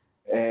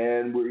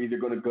 And we're either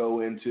going to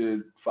go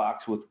into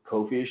Fox with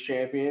Kofi as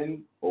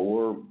champion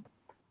or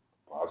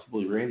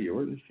possibly Randy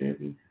Orton as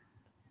champion.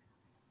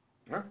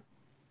 Yeah.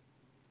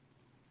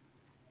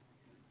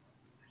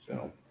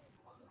 So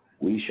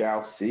we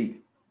shall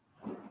see.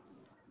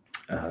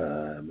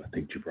 I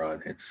think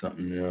Jabron had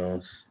something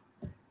else.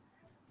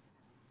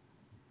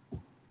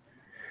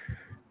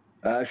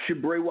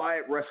 Should Bray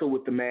Wyatt wrestle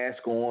with the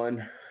mask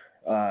on?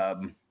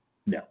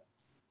 No.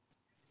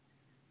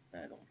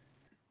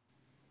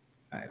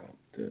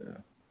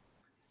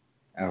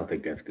 I don't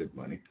think that's good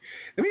money.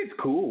 I mean, it's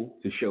cool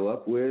to show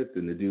up with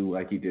and to do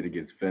like he did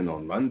against Finn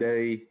on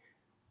Monday.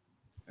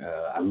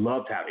 I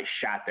loved how they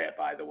shot that,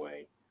 by the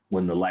way,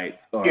 when the lights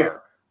didn't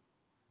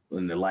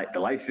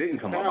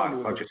come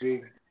on.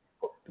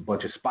 A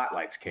bunch of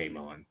spotlights came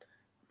on.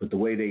 But the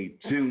way they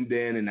zoomed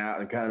in and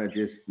out, it kind of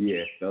just,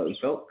 it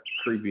felt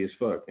creepy as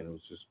fuck. And it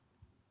was just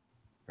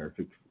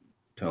perfect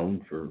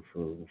tone for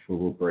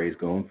what Bray's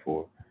going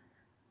for.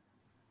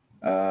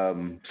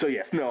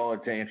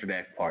 To answer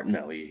that part,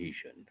 no, he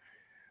shouldn't.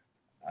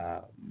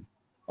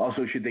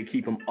 Also, should they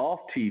keep him off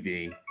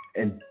TV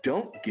and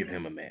don't give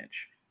him a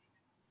match?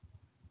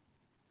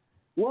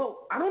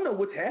 Well, I don't know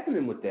what's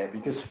happening with that,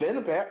 because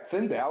Finn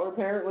Balor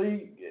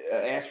apparently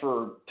asked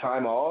for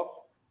time off.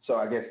 So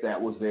I guess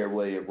that was their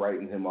way of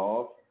writing him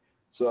off.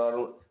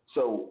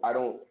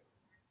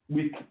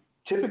 We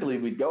typically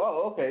we'd go,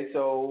 oh, okay,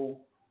 so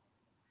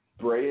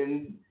Bray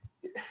and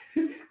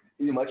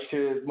much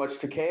to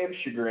Cam's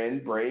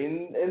chagrin, Bray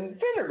and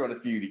Finn are going to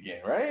feud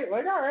again, right?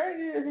 Like, all right,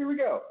 yeah, here we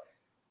go.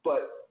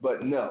 But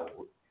no,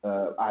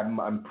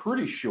 I'm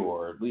pretty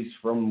sure, at least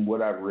from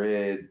what I've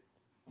read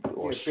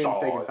or Finn's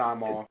saw, taking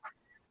time off.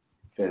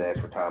 Finn asked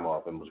for time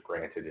off and was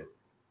granted it.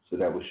 So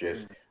that was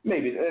just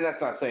maybe, and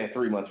that's not saying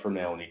 3 months from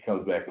now when he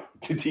comes back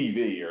to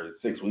TV or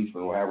 6 weeks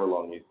from however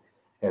long he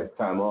has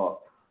time off.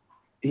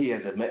 He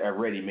has a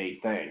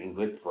ready-made thing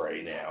with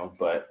Bray now,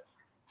 but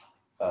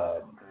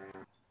I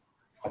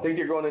think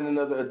they're going in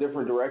a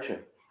different direction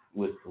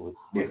with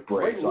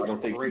Bray. So I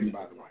don't think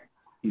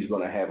he's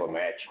going to have a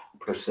match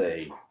per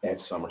se at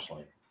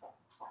SummerSlam.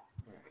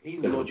 He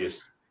looks just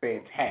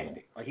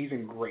fantastic. Like, he's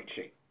in great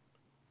shape.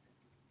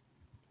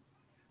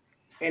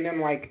 And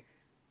then like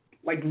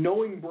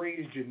knowing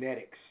Bray's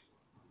genetics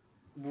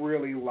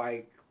really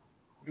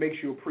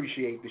makes you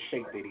appreciate the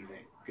shape that he's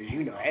in, because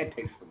that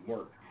takes some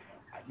work.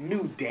 A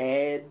new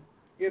dad,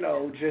 he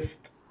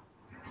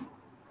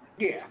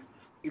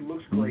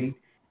looks great.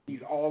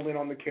 He's all in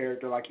on the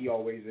character like he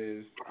always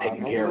is.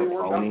 Taking care of a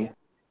pony.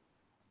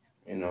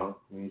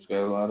 He's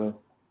got a lot of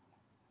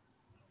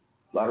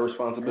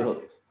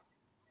responsibilities.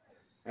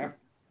 Yeah.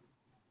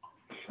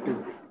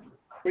 Stupid.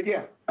 But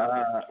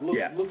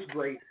looks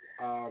great.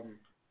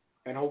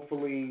 And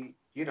hopefully,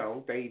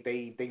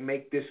 they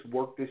make this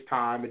work this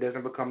time. It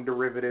doesn't become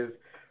derivative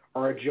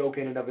or a joke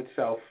in and of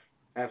itself.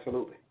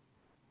 Absolutely.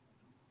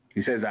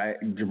 He says,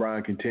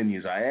 Jabron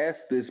continues, I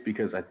asked this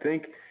because I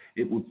think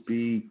it would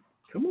be,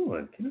 come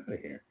on, get out of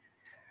here.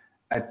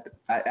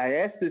 I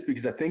asked this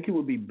because I think it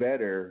would be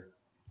better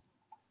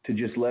to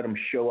just let him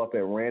show up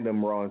at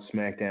random Raw and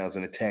SmackDowns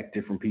and attack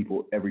different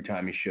people every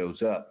time he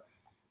shows up.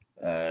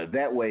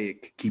 That way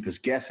it could keep us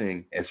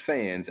guessing as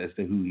fans as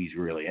to who he's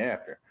really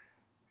after.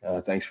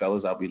 Thanks,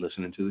 fellas. I'll be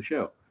listening to the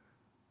show.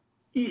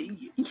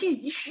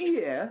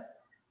 Yeah.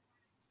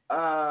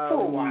 For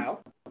a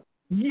while.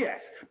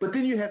 Yes, but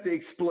then you have to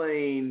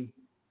explain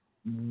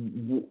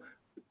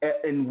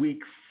in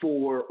week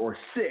 4 or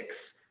 6,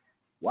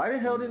 why the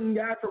hell didn't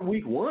guy from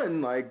week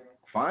 1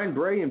 find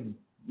Bray and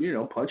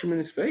punch him in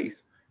his face?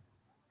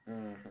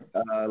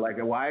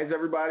 Mm-hmm. Why is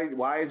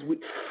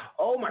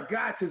oh my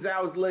God,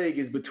 Cesaro's leg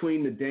is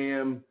between the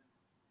damn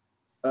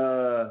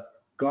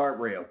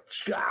guardrail.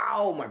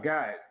 Oh my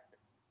God.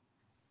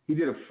 He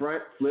did a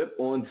front flip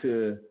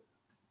onto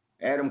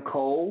Adam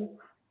Cole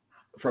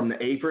from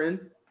the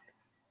apron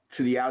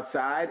to the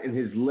outside, and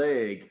his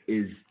leg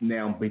is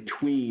now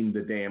between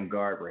the damn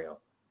guardrail.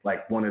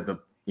 Like one of the,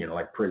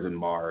 like prison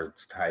bars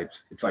types.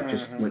 It's like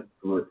just went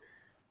through it.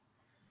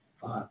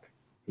 Fuck.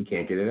 He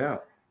can't get it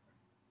out.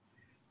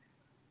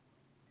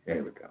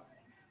 There we go.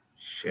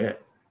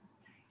 Shit.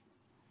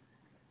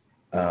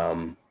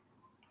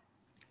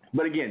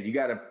 But again, you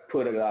got to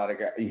put a lot of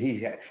guys.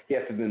 He has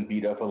to then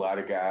beat up a lot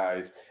of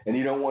guys, and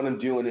you don't want him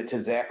doing it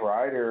to Zack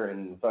Ryder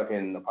and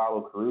fucking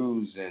Apollo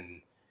Crews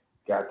and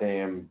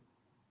goddamn,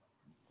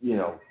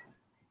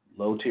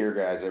 low tier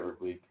guys every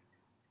week.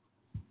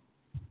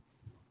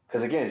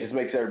 Because again, it just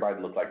makes everybody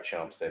look like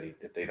chumps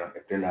if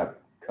they're not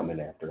coming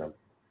after him.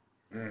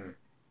 Mm.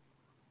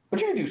 But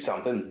you can do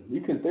something.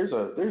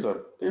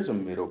 There's a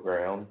middle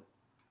ground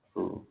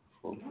for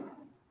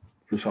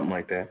something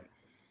like that.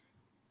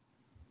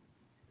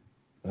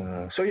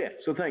 So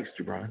thanks,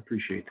 Jabron.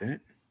 Appreciate that.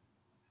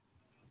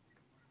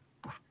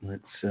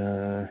 Let's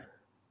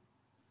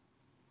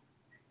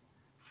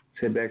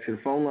head back to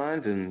the phone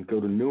lines and go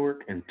to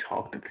Newark and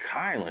talk to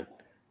Kylan.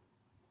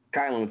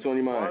 Kylan, what's on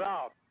your mind? What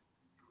up?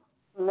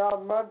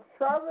 Not much,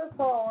 Travis.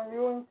 How are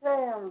you and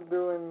Cam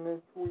doing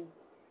this week?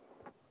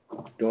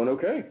 Doing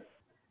okay.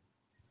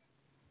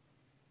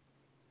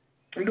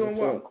 I'm doing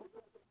well.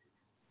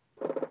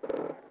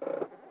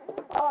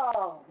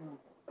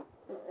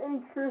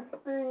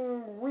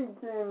 Interesting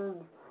weekend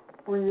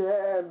we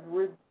had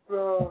with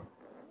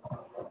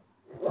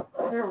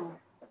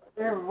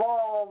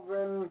Evolve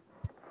and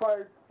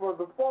Fight for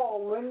the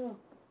Fallen.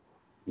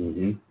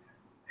 Mm-hmm.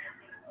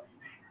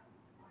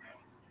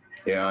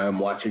 Yeah, I am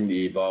watching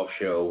the Evolve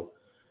show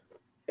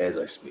as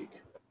I speak.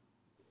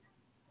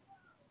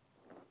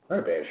 Not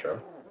a bad show.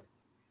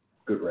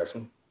 Good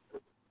wrestling.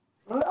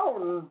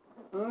 No,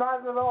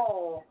 not at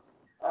all.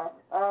 I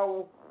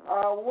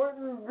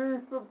wouldn't be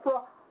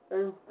surprised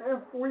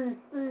if we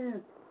see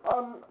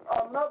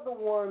another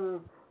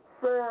one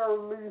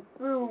fairly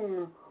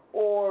soon,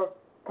 or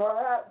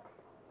perhaps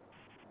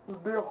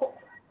the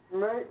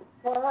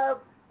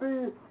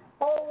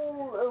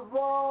whole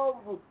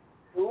Evolve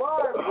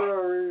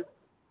library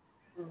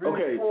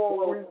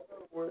before we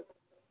do it.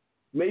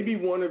 Maybe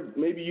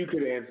you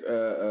could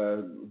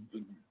answer,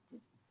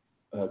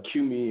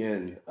 cue me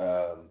in,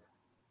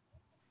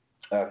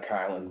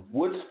 Kylan.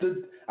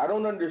 I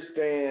don't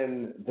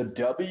understand the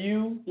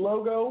W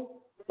logo.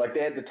 Like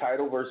they had the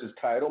title versus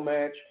title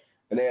match,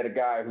 and they had a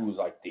guy who was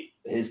like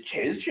his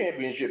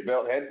championship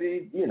belt had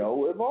the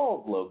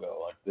Evolve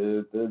logo, like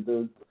the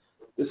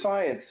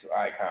science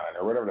icon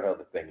or whatever the hell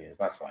the thing is.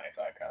 Not science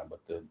icon, but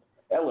the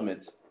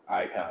elements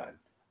icon.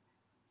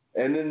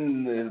 And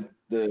then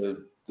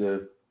the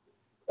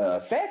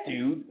Fat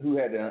Dude, who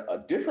had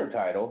a different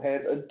title,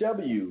 had a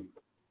W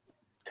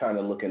kind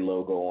of looking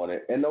logo on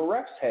it, and the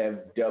refs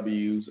have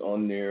W's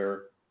on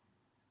their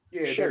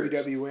shirts.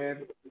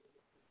 WWN.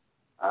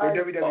 Or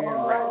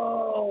WWN ref.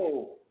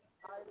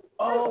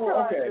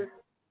 Oh, okay.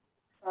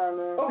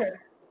 Okay.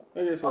 I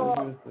guess that's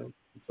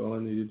all I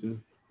needed to.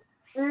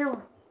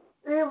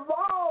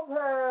 Evolve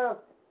has,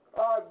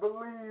 I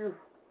believe,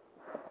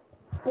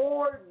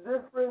 4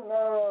 different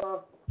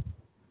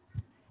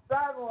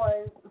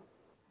satellite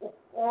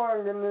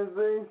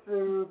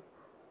organizations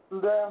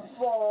that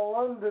fall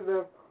under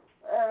them,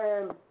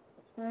 and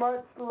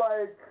much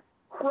like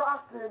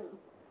Crockett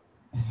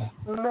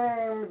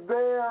named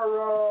their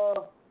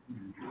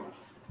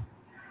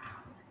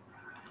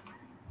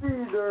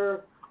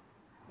feeder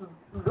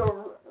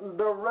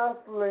the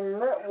Wrestling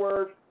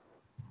Network,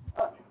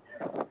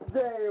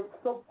 Dave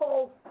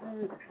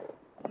Sapolsky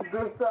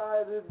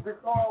decided to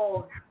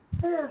call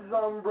his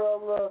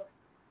umbrella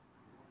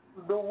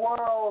the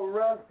World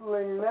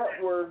Wrestling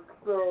Network.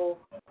 So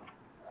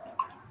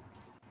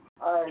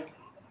I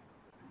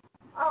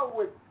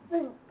would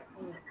think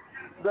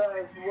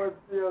that's what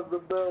the other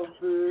belt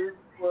is.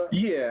 But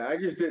yeah, I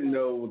just didn't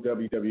know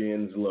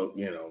WWN's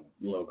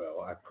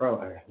logo. I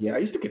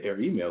used to get their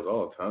emails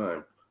all the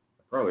time. I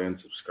probably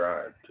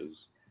unsubscribed because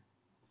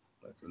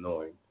that's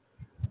annoying.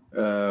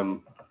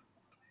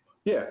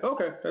 Yeah,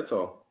 okay, that's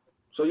all.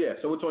 So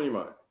what's on your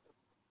mind?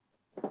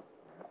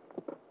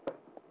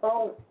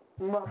 Oh,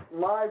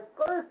 my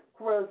first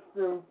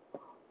question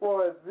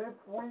for this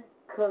week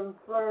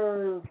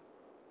concerns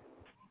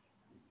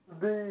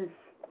the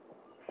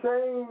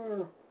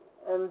Shane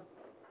and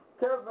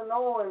Kevin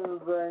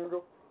Owens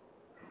angle.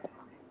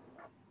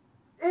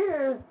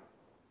 Is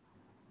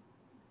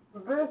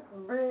this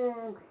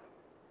being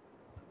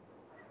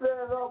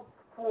set up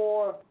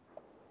for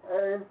a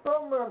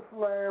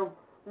SummerSlam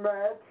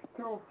match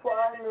to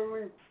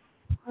finally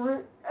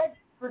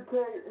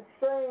extricate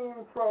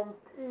Shane from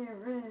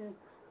TV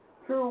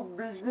to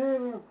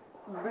begin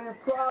the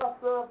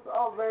process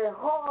of a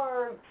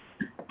hard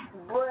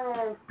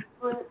brand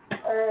split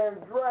and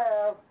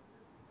draft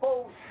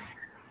post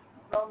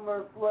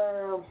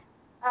SummerSlam,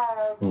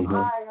 as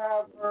I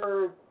have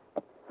heard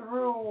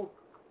through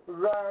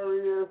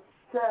various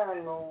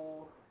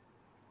channels?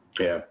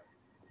 Yeah.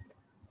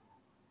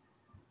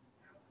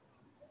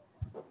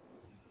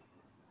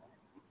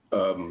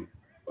 I'm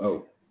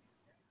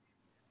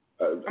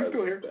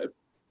still here.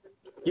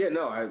 Yeah,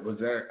 no,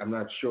 I'm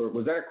not sure.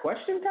 Was that a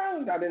question,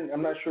 Colin?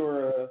 I'm not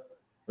sure.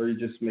 Or are you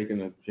just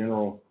making a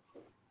general?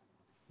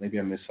 Maybe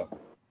I missed something.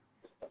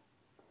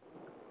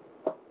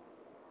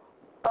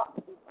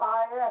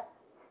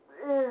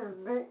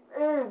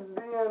 Is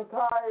the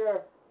entire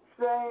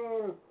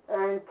Shane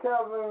and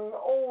Kevin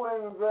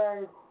Owens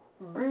thing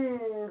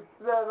being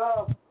set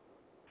up?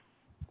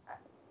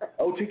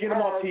 Oh, to get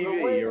them off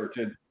TV or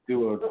to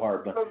do a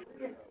hard?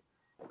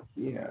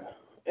 Yeah.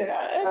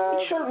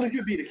 It certainly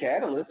could be the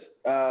catalyst.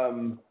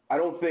 I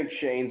don't think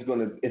Shane's going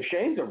to. If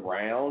Shane's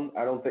around,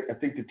 I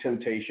think the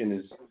temptation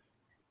is,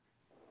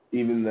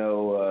 even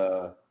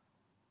though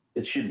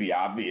it should be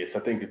obvious, I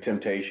think the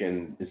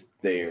temptation is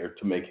there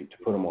to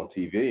put him on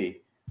TV,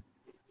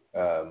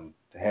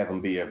 to have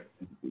him be at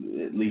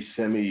least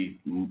a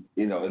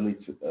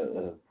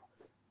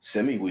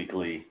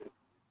semi-weekly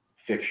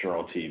fixture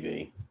on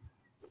TV.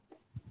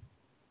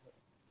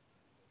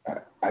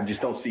 I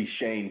just don't see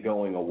Shane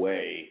going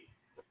away.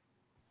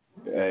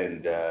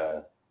 And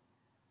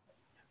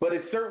but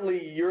it's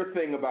certainly your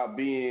thing about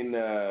being.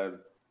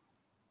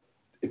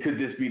 Could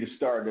this be the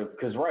start of?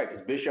 Because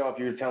Bischoff,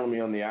 you're telling me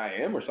on the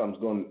IM or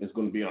something is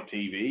going to be on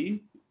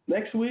TV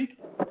next week,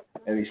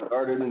 and he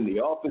started in the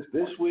office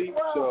this week.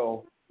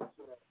 So,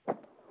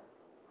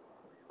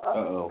 I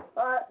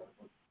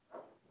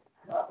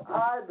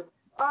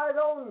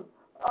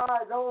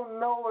don't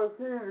know if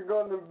he's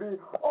going to be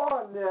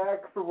on the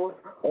actual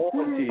on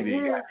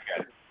TV.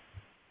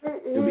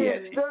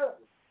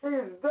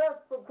 He's just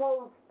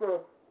supposed to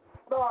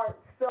start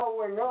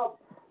showing up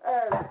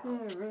at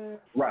TV.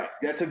 Right,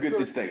 that's a good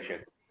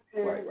distinction.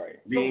 Right.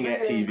 Being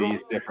at TV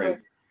is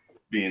different.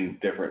 Being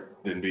different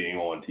than being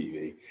on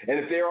TV. And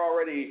if they're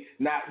already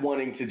not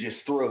wanting to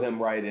just throw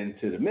him right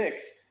into the mix,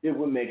 it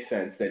would make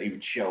sense that he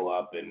would show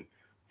up and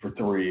for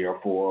 3 or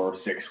 4 or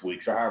 6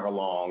 weeks or however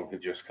long to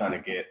just kind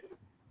of get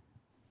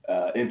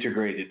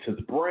integrated to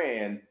the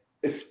brand,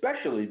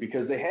 especially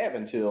because they have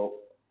until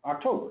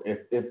October,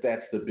 if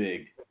that's the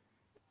big,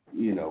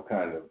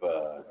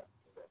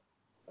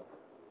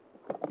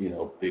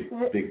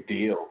 big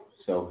deal.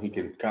 So he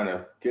can kind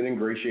of get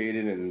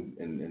ingratiated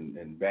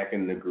and back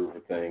in the groove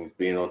of things,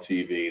 being on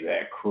TV,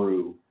 that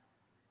crew.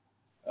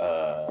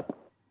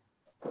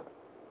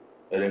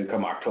 And then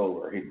come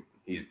October,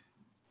 he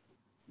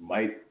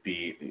might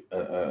be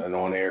an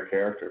on-air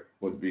character.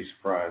 Wouldn't be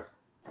surprised.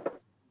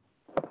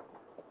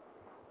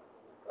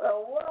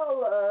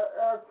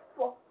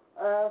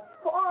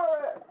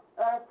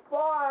 As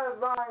far as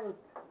I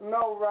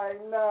know right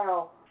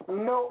now,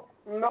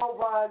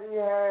 nobody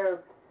has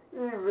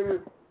even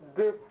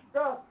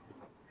discussed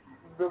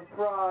the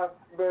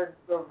prospect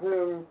of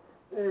him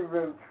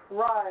even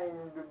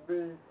trying to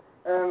be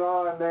an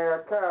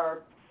on-air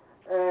character,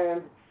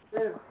 and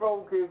his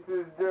focus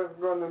is just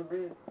going to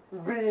be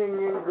being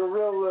in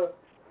Gorilla,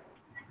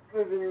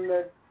 sitting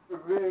next to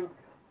Vince,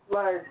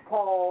 like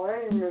Paul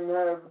Heyman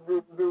has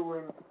been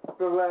doing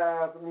the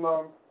last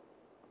month.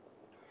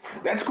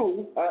 That's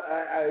cool.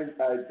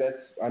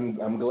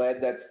 I'm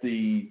glad that's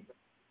the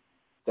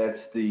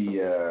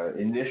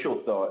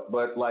initial thought.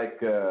 But like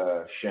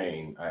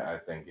Shane, I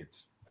think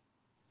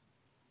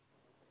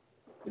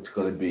it's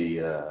going to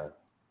be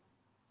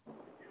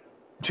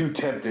too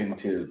tempting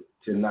to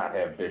not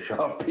have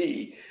Bischoff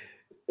be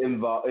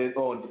involved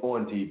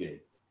on TV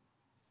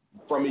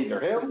from either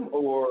him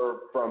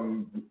or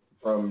from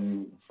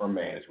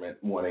management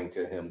wanting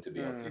him to be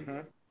on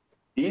TV.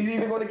 He's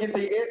either going to get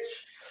the itch,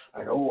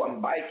 like, oh,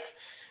 I'm Mike,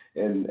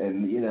 and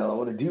I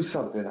want to do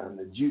something on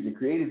the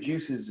creative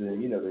juices,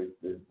 and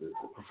the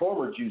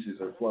performer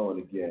juices are flowing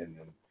again,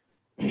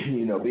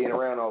 and being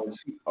around all the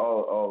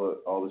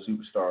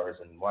superstars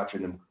and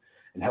watching them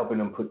and helping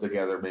them put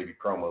together maybe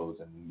promos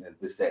and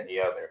this, that, and the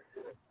other.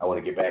 I want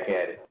to get back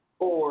at it.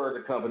 Or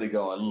the company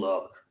going,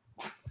 look,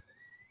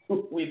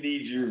 we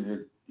need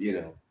you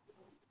to,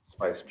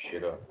 spice some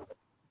shit up.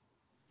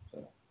 So.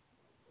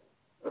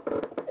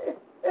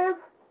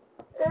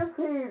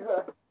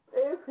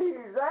 If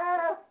he's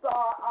asked,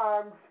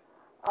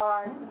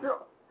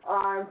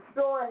 I'm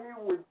sure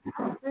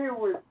he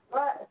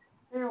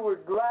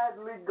would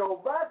gladly go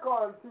back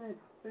on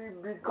TV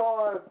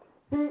because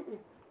he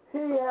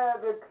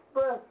had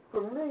expressed to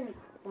me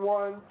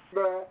once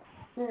that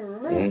he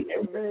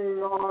missed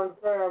being on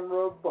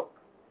camera,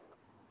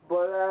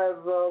 but as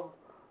of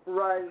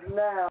right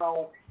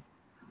now,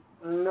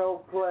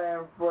 no plan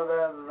for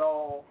that at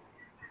all.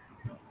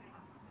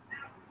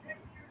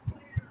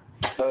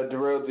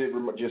 Darrell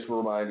just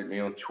reminded me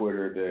on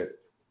Twitter that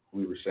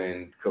we were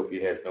saying Kofi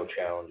has no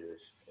challengers,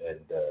 and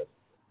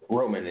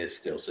Roman is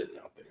still sitting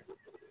out there.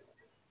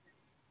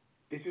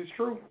 This is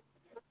true.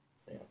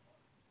 Yeah.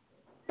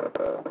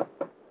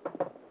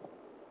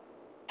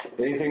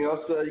 Anything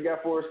else you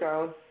got for us,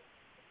 Colin?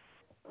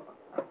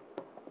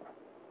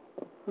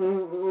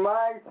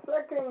 My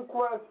second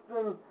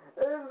question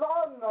is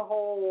on the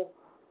whole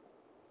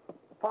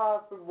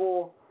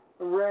possible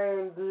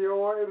Randy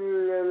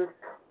Orton and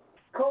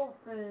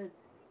Kofi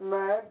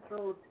match,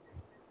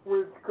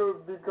 which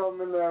could be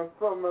coming at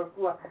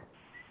SummerSlam.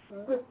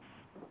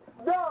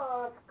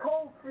 Does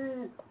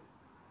Kofi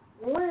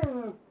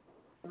win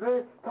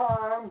this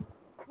time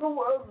to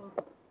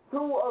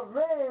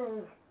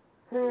avenge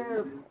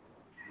his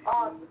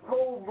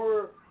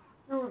October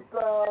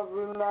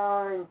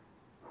 2009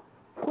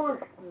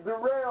 push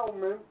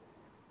derailment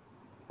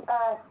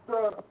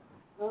after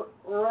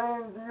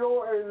Randy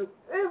Orton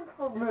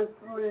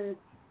infamously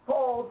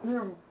called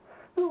him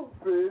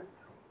stupid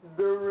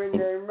during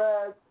a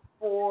match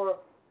for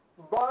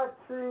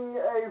botching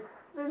a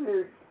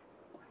finish?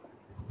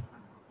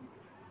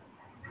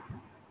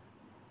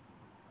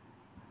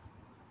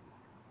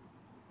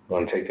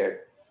 Want to take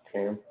that,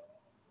 Cam?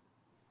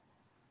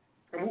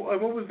 And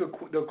what was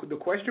the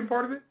question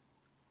part of it?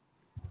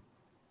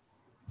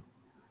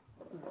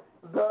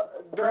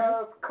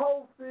 Does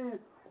Kofi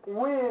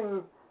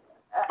win?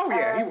 Oh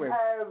yeah, he wins.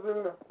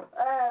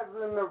 As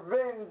an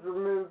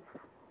avengement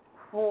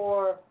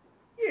for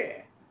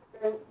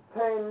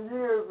 10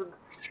 years ago.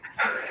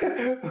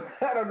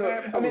 I don't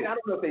know. I mean, I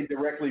don't know if they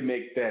directly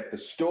make that the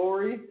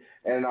story,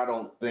 and I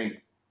don't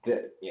think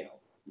that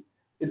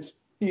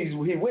he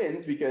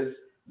wins because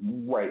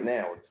right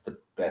now it's the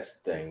best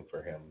thing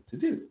for him to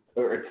do,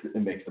 or it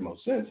makes the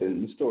most sense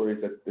in the story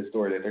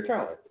that they're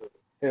telling.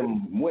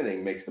 Him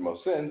winning makes the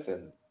most sense,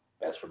 and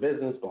that's for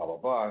business. Blah blah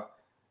blah.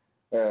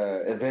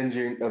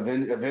 Avengement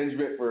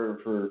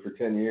for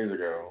 10 years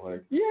ago.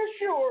 Like, yeah,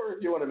 sure,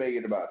 if you want to make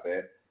it about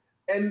that,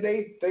 and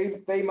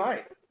they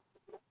might.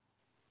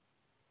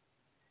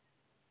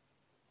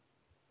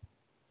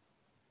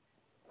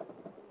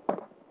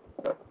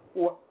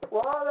 Well,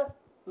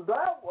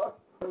 that was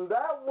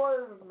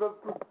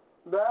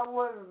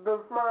the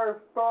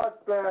first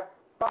thought that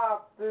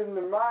popped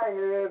into my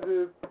head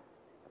is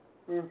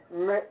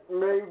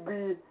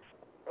maybe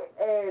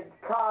Ed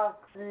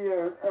Koskey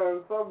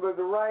and some of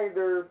the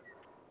writers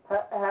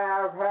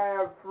have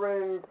had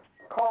friends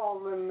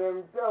calling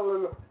them,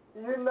 telling them,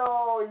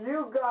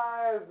 you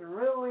guys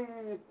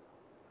really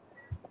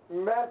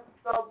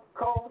messed up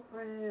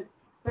Kofi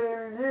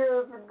 10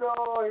 years ago.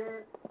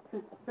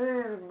 He's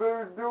been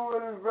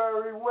doing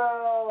very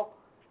well.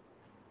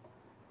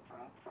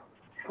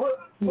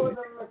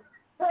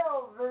 Tell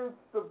Vince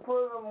to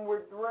put him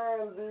with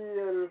Randy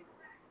and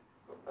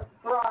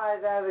try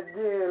that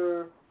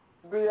again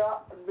the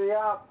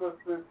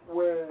opposite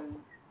way.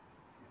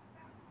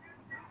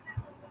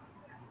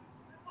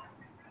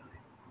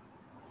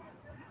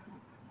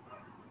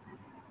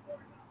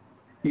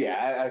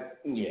 Yeah,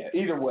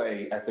 either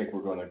way, I think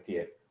we're going to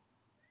get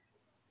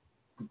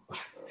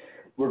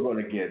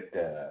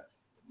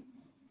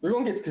We're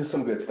gonna get to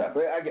some good stuff.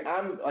 But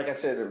I'm like I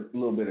said a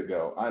little bit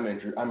ago.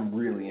 I'm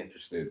really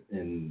interested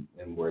in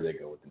where they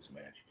go with this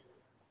match.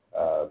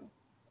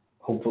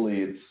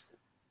 Hopefully, it's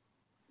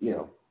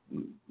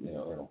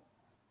it'll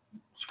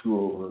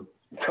screw over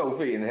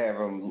Kofi and have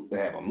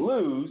him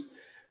lose.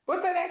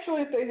 But that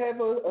actually, if they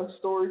have a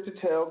story to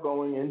tell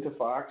going into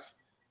Fox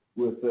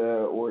with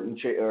Orton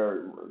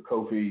or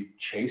Kofi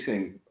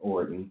chasing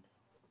Orton,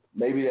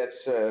 maybe that's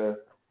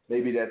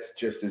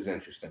just as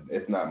interesting,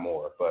 if not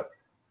more. But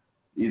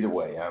either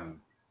way, I'm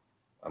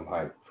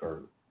hyped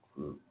for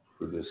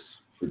this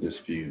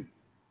feud.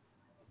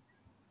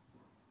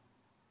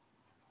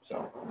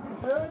 So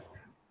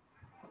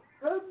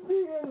that'd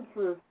be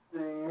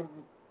interesting.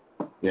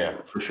 Yeah,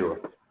 for sure.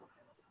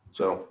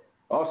 So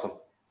awesome.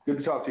 Good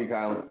to talk to you,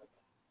 Kylan.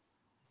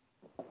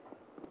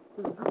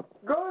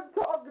 Good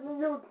talking to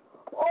you.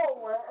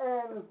 Oh,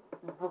 and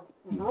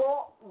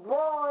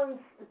Braun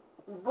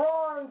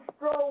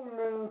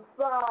Strowman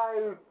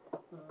signed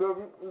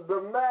the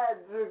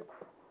magic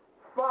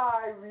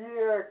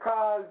 5-year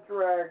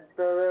contract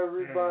that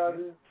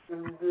everybody's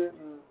been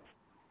getting.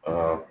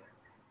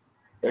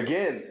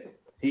 Again,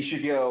 he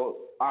should go.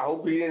 I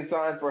hope he didn't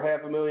sign for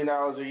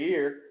 $500,000 a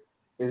year.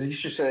 He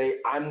should say,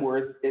 I'm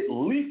worth at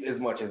least as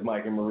much as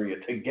Mike and Maria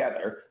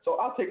together, so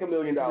I'll take $1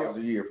 million a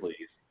year,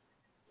 please.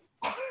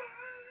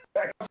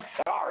 I'm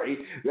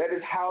sorry. That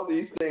is how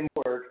these things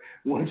work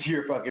once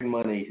your fucking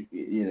money,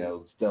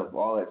 stuff,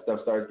 all that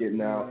stuff starts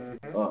getting out.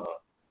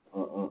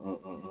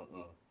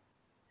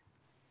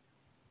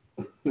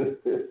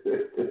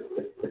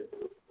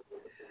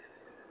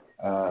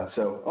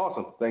 So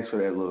awesome. Thanks for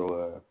that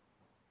little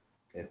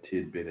that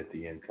tidbit at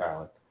the end,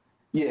 Colin.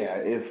 Yeah,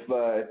 if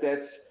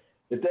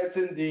that's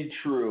indeed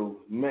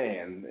true,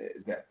 man,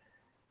 that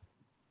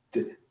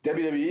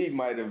WWE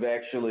might have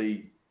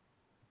actually,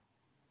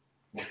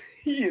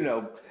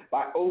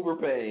 by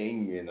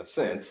overpaying in a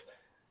sense,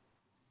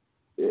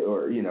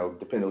 or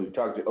depending on who you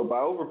talk to, by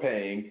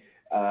overpaying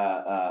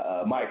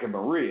Mike and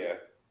Maria,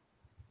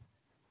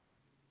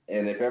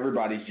 and if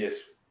everybody's just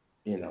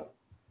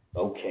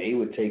okay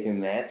with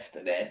taking that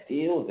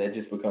deal, that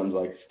just becomes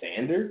like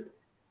standard.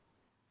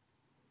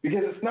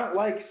 Because it's not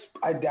like,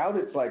 I doubt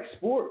it's like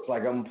sports.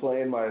 Like I'm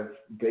playing my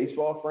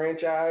baseball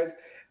franchise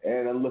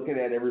and I'm looking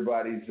at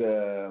everybody's,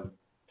 I'm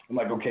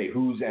like, okay,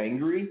 who's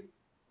angry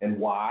and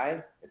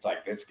why? It's like,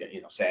 it's,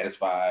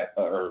 satisfied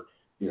or,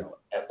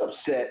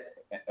 upset,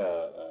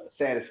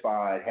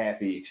 satisfied,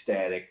 happy,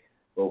 ecstatic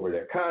over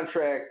their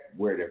contract,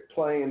 where they're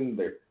playing,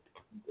 their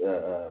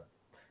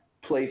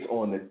place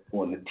on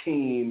the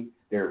team,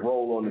 their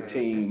role on the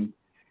team.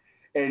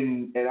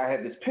 And I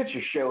had this picture,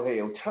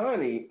 Shohei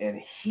Ohtani,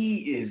 and he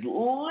is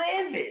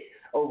livid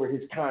over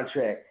his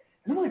contract.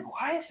 And I'm like,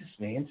 why is this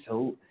man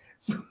so?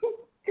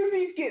 Because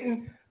he's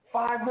getting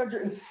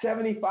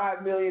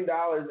 $575 million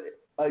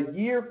a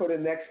year for the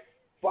next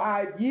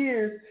 5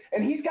 years,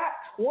 and he's got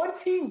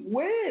 20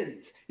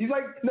 wins. He's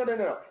like,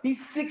 no. He's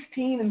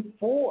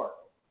 16-4.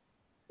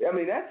 I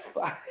mean, that's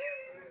fine.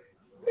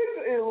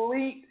 It's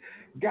elite.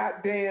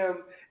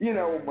 Goddamn,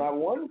 my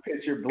one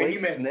pitcher, Blake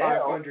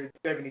Snell.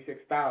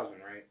 576,000,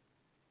 right?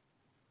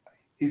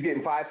 He's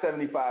getting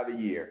 $575 a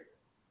year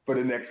for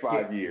the next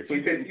 5 years. So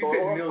you said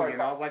million.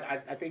 I was like,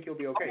 I think he'll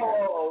be okay.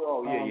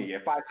 Yeah.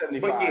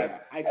 $575. Yeah,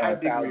 I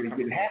dig where you're he's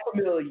getting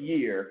 $500,000 a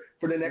year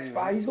for the next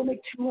 5. He's gonna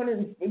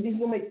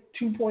make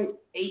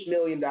 $2.8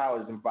 million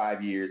in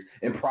 5 years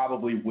and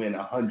probably win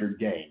 100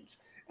 games.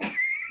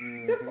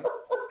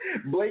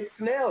 Blake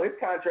Snell, his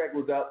contract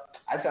was up.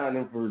 I signed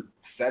him for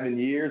 7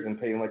 years and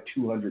paid him like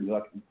 $200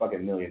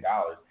 million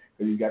because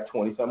he's got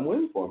 20-something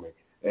wins for me.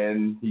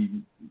 And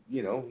he,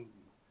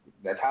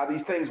 that's how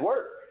these things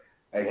work.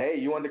 Like, hey,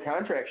 you want the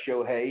contract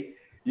show? Hey,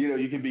 you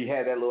can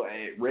have that little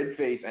red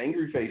face,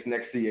 angry face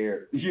next to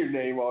your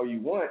name all you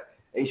want.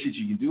 Ain't shit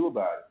you can do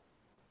about it.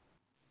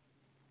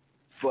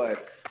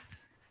 But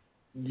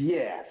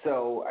yeah,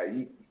 so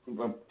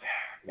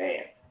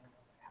man.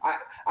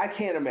 I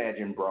can't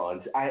imagine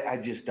Braun. I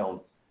just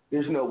don't.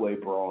 There's no way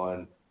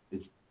Braun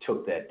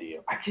took that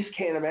deal. I just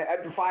can't imagine.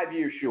 After 5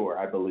 years, sure,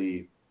 I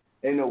believe.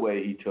 Ain't no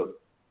way he took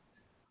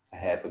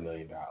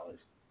 $500,000.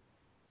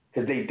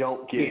 Because they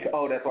don't get.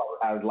 Oh, that's why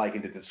I was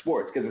likened it to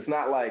sports. Because it's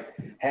not like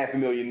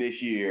 $500,000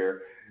 this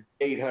year,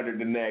 $800,000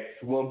 the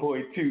next,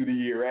 1.2 the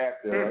year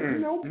after.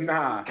 Like,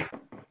 Nah.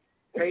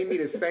 Pay me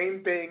the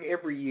same thing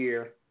every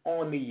year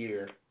on the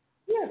year.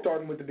 Yeah,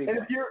 starting with the big. And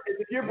if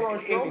you're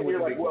Braun Strowman, you're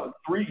like, well,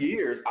 3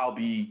 years, I'll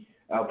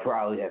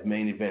probably have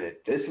main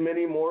evented this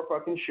many more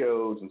fucking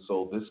shows and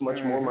sold this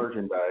much more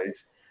merchandise.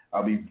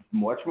 I'll be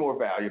much more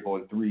valuable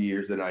in 3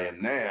 years than I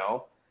am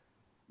now.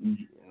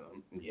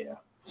 Yeah.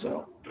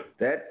 So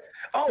that.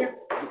 Oh,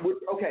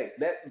 okay.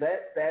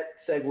 That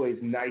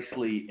segues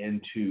nicely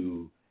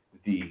into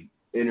the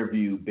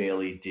interview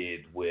Bailey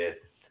did with.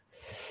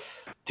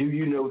 Do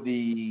you know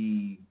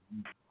the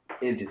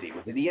entity?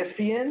 Was it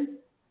ESPN?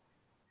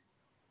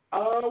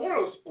 One of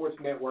those sports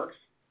networks.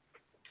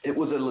 It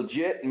was a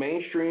legit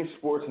mainstream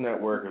sports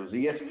network. It was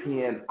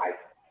ESPN, I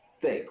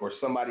think, or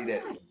somebody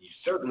that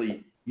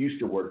certainly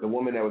used to work. The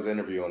woman that was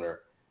interviewing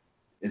her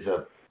is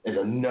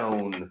a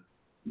known,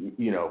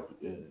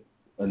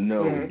 a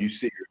known. You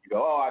see her, you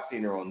go, oh, I've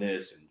seen her on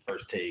this and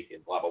First Take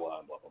and blah blah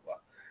blah blah blah blah.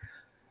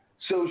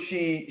 So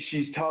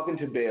she's talking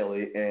to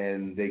Bailey,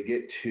 and they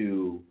get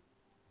to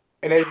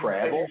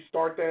travel. As you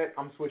start that,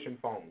 I'm switching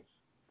phones.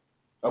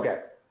 Okay.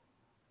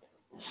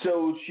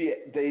 So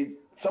they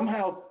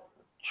somehow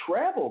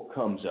travel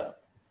comes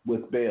up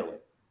with Bailey,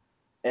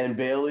 and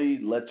Bailey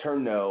lets her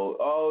know,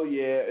 oh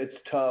yeah, it's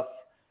tough,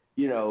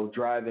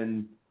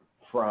 driving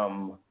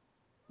from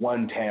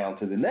one town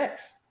to the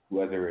next,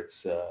 whether it's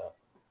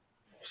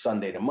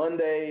Sunday to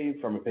Monday,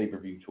 from a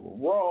pay-per-view to a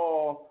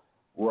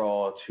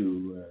Raw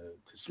to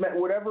Smack,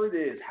 whatever it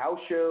is, house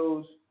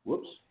shows.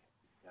 Whoops.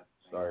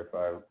 Sorry if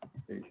I.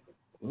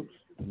 Whoops.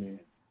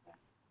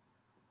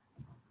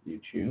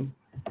 YouTube.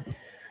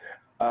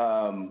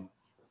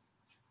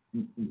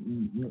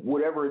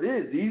 Whatever it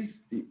is,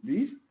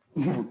 these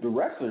the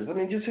wrestlers. I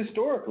mean, just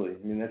historically.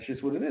 I mean, that's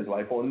just what it is.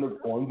 Life on the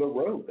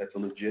road. That's a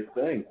legit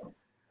thing.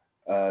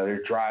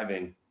 They're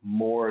driving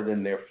more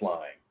than they're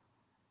flying.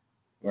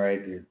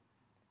 Right?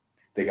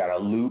 They got a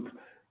loop.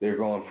 They're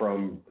going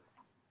from,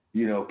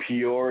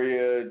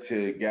 Peoria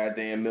to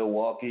goddamn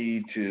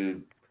Milwaukee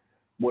to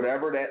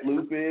whatever that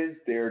loop is.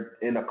 They're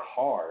in a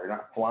car. They're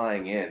not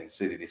flying in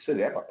city to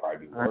city. That might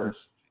probably be worse.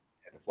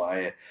 They had to fly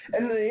in.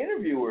 And the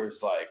interviewer's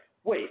like,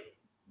 wait,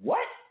 what?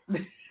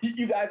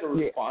 You guys are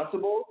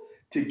responsible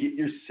to get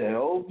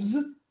yourselves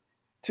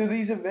to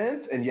these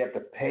events, and you have to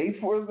pay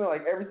for them?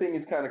 Like, everything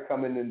is kind of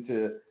coming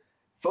into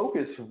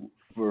focus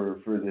for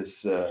this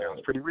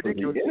Sounds pretty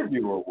ridiculous. For the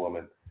interviewer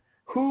woman,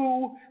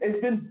 who has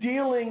been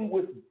dealing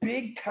with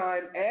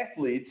big-time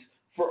athletes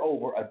for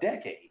over a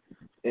decade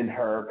in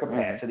her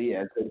capacity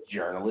as a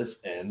journalist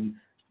and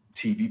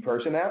TV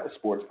personality,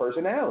 sports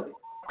personality.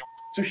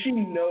 So she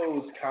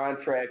knows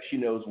contracts, she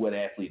knows what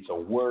athletes are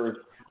worth,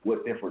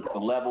 what different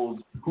levels,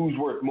 who's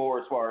worth more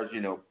as far as,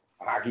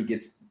 hockey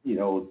gets,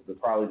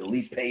 probably the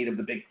least paid of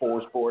the big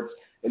four sports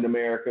in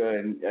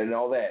America and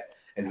all that,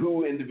 and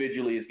who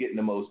individually is getting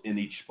the most in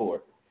each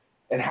sport,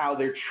 and how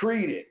they're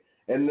treated.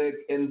 And the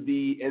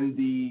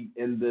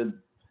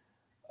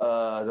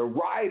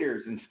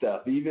writers and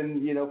stuff,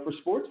 even, for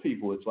sports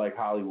people, it's like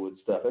Hollywood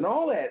stuff and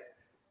all that.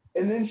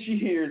 And then she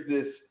hears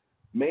this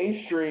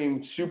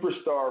mainstream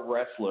superstar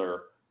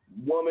wrestler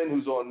woman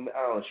who's on,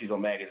 I don't know if she's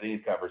on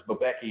magazine covers, but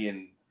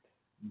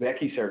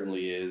Becky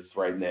certainly is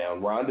right now.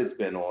 Ronda's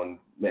been on,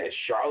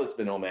 Charlotte's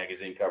been on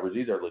magazine covers.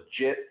 These are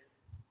legit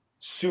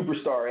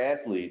superstar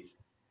athletes.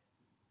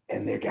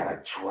 And they got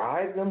to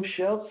drive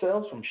themselves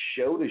from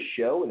show to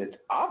show, and it's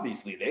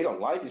obviously they don't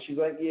like it. She's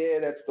like, yeah,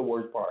 that's the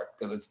worst part,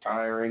 because it's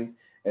tiring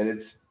and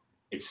it's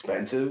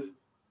expensive,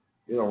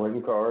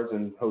 renting cars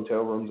and hotel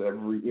rooms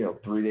every,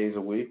 3 days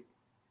a week,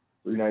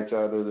 3 nights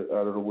out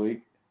of the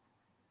week.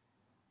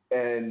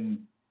 And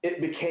it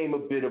became a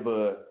bit of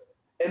a,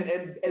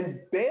 and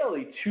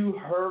Bailey, to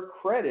her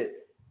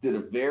credit, did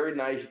a very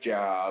nice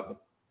job,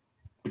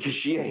 because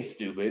she ain't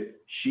stupid.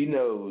 She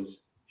knows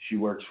she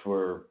works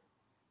for,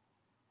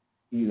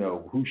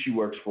 who she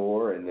works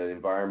for and the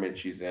environment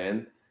she's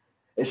in.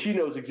 And she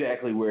knows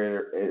exactly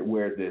where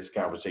this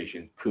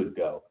conversation could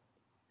go.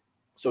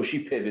 So she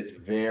pivots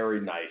very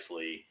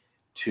nicely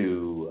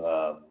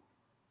to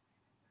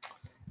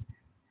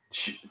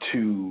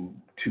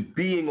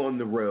being on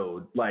the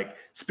road, like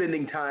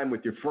spending time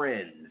with your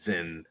friends.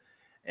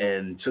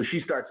 And so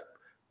she starts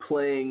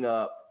playing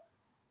up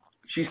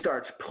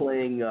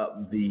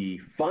the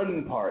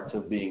fun parts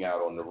of being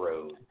out on the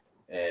road.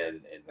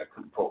 And the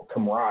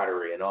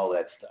camaraderie and all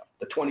that stuff.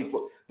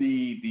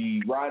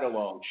 The ride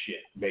along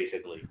shit,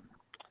 basically.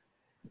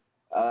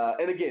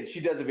 And again, she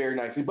does it very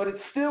nicely, but it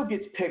still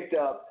gets picked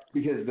up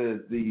because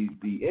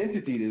the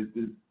entity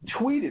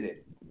tweeted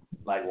it,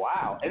 like,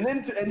 wow, and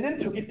then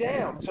took it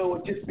down. So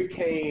it just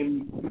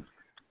became,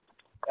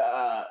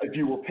 if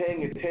you were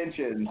paying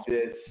attention,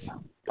 this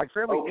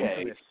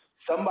infamous.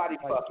 Somebody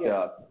fucked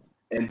up,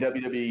 and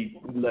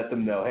WWE let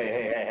them know,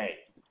 hey,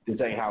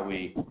 this ain't how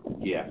we,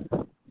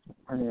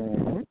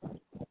 Mm-hmm.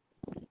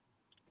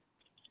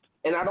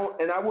 And I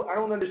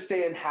don't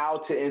understand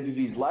how to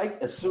entities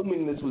like,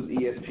 assuming this was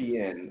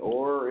ESPN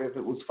or if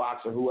it was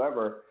Fox or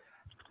whoever,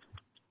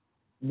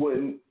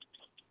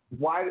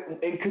 why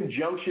in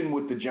conjunction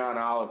with the John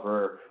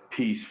Oliver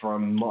piece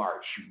from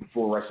March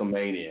before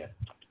WrestleMania,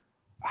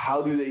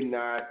 how do they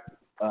not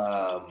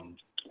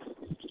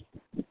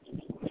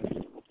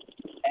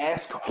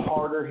ask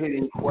harder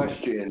hitting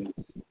questions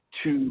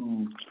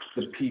to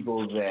the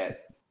people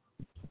that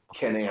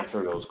can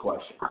answer those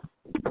questions?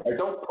 Or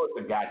don't put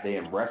the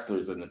goddamn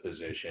wrestlers in the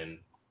position.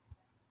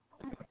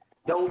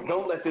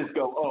 Don't let this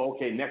go, oh,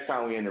 okay, next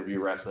time we interview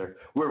a wrestler,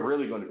 we're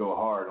really going to go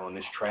hard on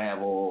this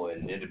travel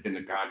and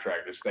independent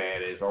contractor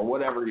status or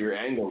whatever your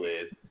angle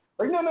is.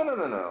 Like,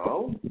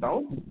 no.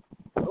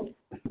 Don't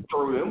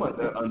throw them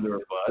under a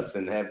bus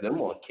and have them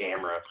on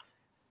camera,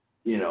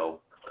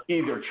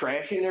 either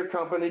trashing their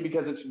company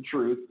because it's the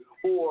truth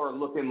or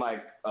looking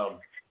like a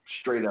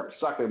straight up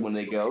sucker when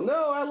they go,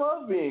 no, I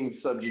love being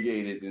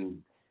subjugated,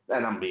 and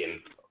I'm being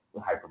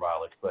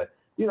hyperbolic, but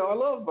I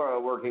love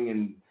working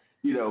and,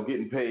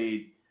 getting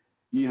paid,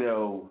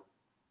 9%.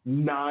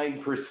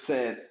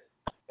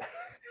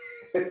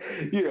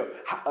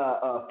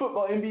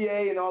 Football,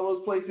 NBA, and all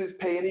those places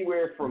pay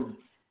anywhere from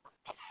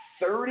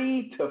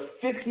 30 to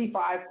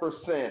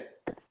 55%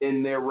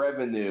 in their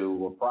revenue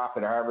or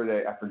profit,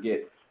 however I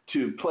forget,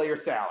 to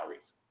player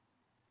salaries.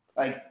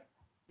 Like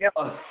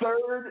a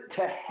third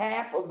to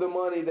half of the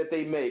money that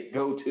they make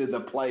go to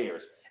the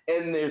players,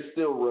 and there's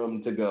still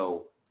room to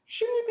go.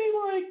 Shouldn't it be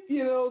like,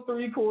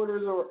 3/4 or,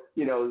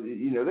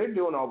 they're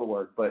doing all the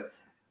work, but.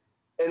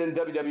 And in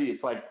WWE,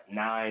 it's like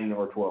 9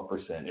 or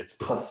 12%. It's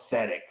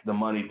pathetic, the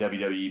money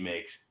WWE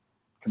makes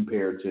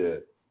compared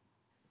to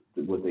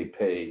what they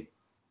pay,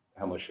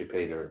 how much they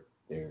pay their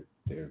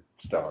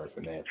stars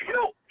and that.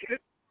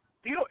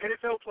 Do you know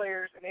NFL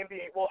players and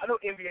NBA? Well, I know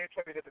NBA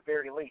players at the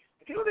very least.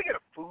 Do you know they get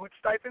a food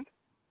stipend?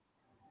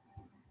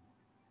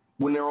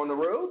 When they're on the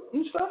road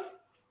and stuff?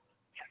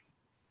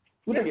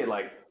 What do they get,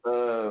 like,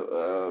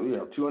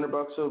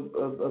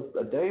 $200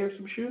 a day or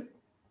some shit?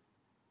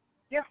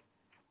 Yeah.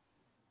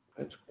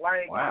 That's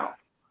like, wow.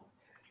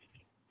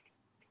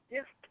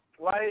 Yeah.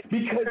 Like,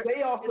 because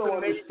they also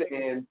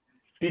understand,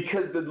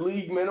 because the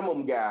league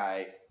minimum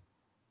guy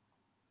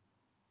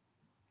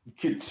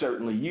could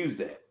certainly use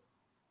that.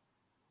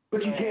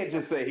 But you can't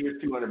just say,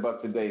 here's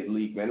 $200 a day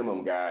league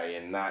minimum guy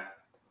and not,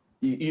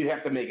 you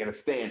have to make it a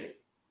standard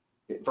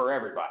for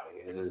everybody.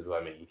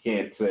 You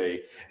can't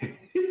say,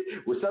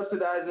 we're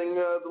subsidizing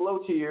the low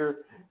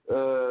tier,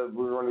 we're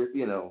going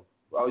to,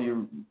 all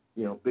you,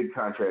 big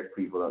contract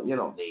people, you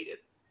don't need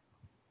it.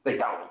 They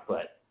don't,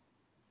 but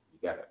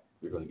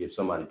you're going to give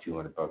somebody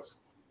 $200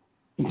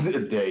 a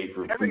day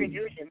for having food. a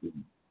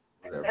union.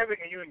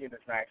 Having a union is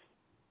nice.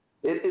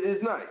 It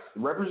is nice.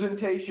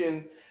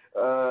 Representation,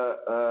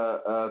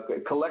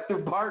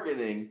 collective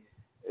bargaining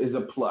is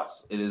a plus.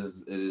 It is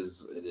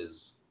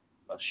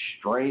a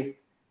strength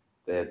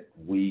that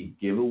we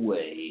give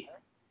away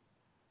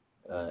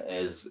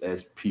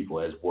as people,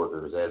 as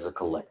workers, as a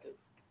collective.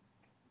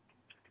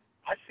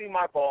 I see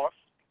my boss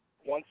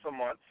once a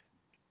month.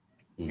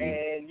 Mm-hmm.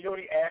 And you know what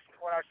he asks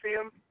when I see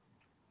him?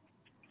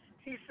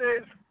 He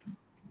says,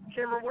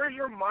 Cameron, where's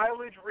your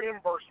mileage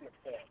reimbursement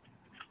form?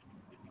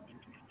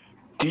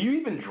 Do you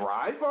even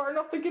drive far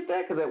enough to get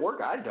that? Because at work,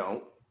 I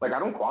don't. I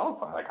don't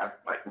qualify. I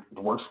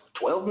work's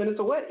 12 minutes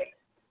away.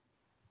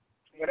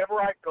 Whenever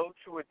I go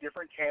to a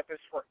different campus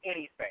for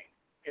anything,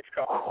 it's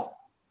covered.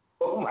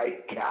 Oh my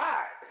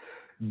God.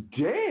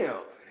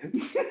 Damn.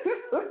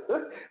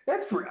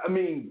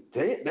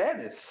 That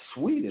is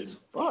sweet as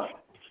fuck.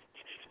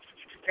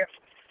 Yeah.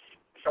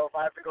 So if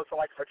I have to go to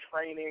a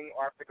training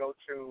or I have to go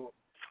to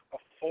a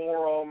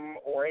forum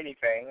or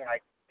anything, I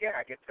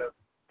get to,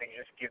 they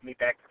just give me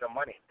back the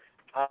money.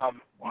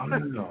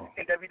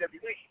 In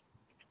WWE,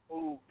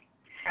 who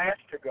has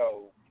to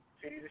go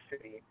city to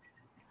city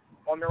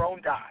on their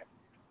own dime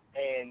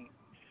and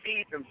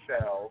feed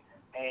themselves,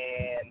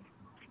 and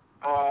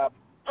I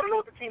don't know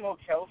what the team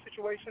hotel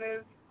situation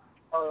is,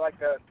 or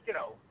because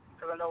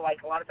I know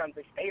a lot of times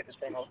they stay at the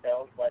same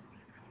hotels, but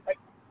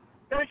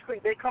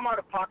basically they come out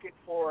of pocket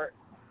for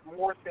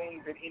more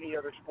things than any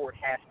other sport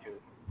has to,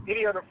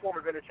 any other form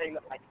of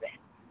entertainment like that,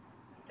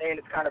 and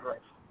it's kind of gross.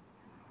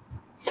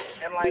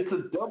 And it's a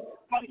double.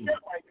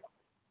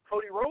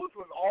 Cody Rhodes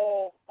was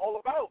all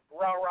about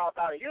rah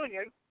about a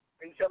union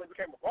until he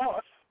became a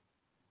boss,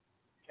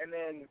 and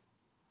then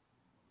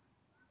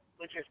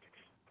logistics.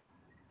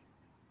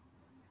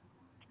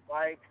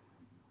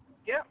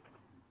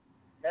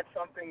 That's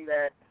something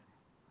that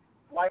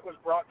light was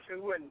brought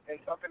to, and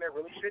something that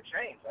really should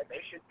change.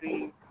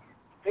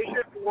 They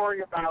should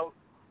worry about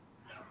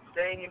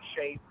staying in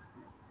shape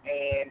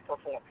and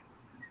performing,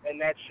 and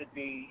that should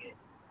be it.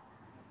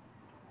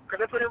 Because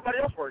that's what everybody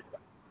else worries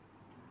about.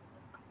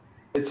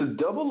 It's a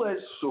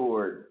double-edged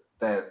sword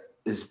that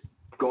is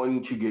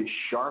going to get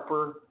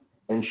sharper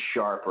and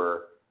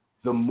sharper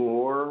the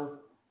more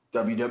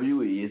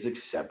WWE is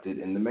accepted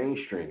in the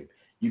mainstream.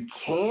 You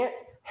can't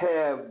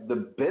have the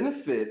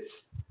benefits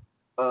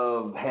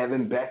of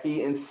having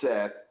Becky and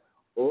Seth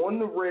on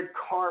the red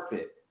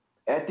carpet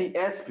at the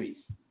ESPYs,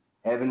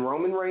 having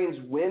Roman Reigns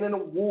win an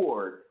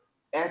award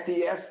at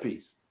the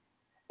ESPYs,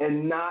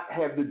 and not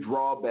have the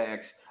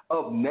drawbacks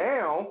of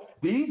now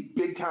these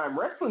big-time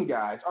wrestling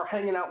guys are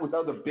hanging out with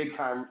other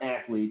big-time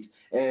athletes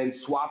and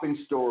swapping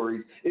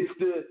stories. It's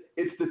the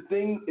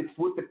thing. It's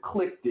what the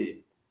Click did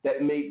that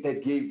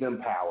gave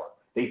them power.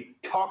 They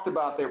talked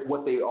about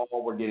what they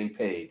all were getting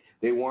paid.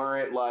 They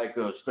weren't like,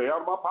 stay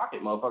out of my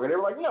pocket, motherfucker. They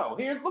were like, no,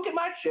 look at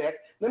my check.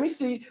 Let me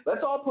see.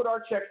 Let's all put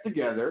our checks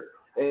together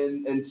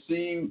and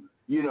see,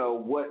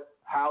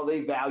 how they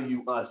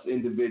value us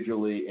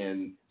individually.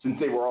 And since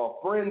they were all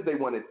friends, they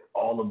wanted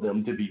all of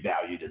them to be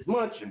valued as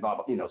much and blah,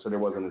 blah, so there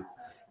wasn't.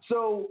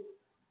 So,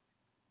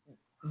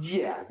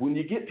 yeah, when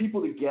you get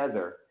people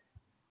together,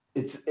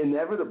 it's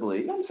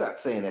inevitably, I'm not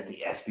saying that the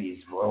ESPYs,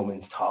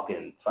 Roman's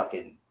talking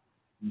fucking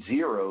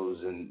zeros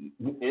and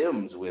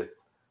M's with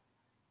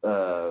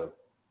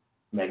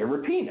Megan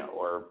Rapinoe,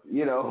 or,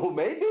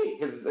 maybe,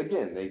 because,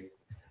 again, they,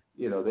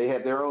 they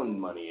have their own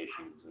money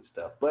issues and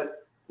stuff.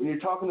 But when you're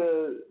talking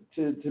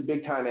to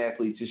big time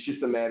athletes, it's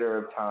just a matter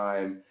of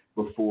time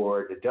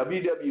before the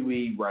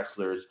WWE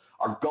wrestlers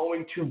are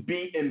going to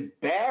be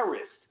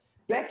embarrassed.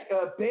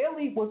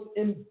 Bayley was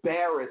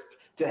embarrassed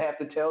to have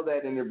to tell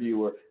that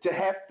interviewer,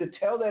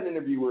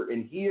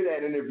 and hear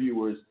that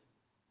interviewer's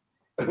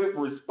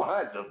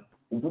response of,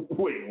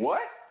 wait,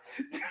 what?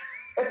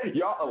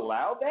 Y'all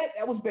allowed that?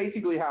 That was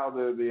basically how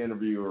the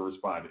interviewer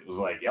responded. It was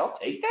like, y'all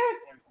take that?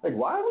 Like,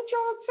 why would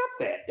y'all accept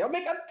that? Y'all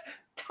make a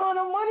ton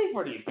of money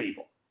for these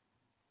people.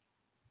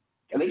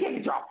 And they can't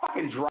get y'all a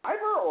fucking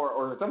driver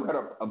or some kind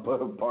of a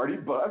party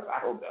bus.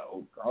 I don't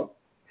know.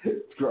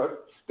 Drug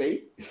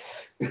state.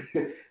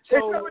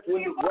 So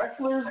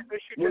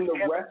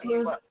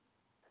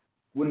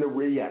when the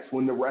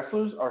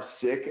wrestlers are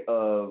sick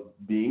of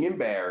being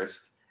embarrassed,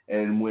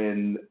 and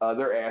when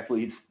other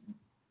athletes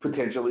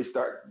potentially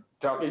start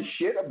talking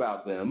shit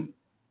about them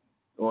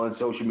on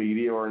social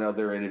media or in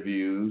other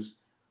interviews,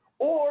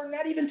 or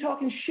not even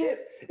talking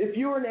shit. If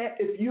you're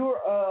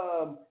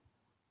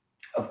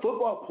a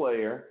football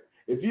player,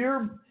 if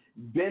you're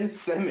Ben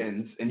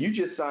Simmons and you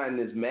just signed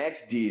this max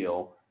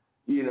deal,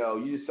 you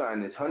just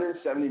signed this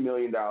 $170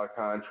 million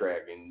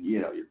contract, and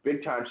you're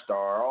big time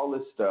star, all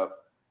this stuff,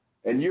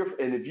 and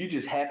if you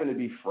just happen to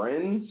be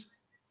friends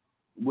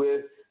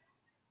with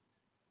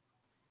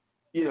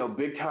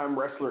big time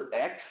wrestler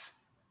X,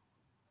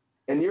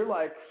 and you're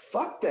like,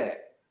 fuck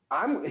that.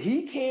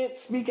 He can't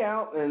speak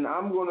out, and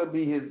I'm going to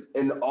be his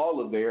and all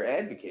of their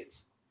advocates.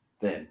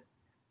 Then,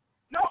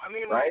 no, I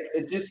mean, right?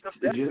 Like, it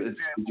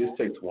just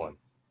takes one.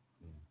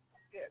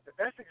 Yeah, the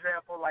best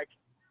example, like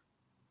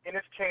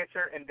Enes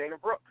Kanter and Dana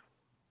Brooke.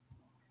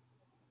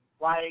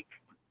 Like,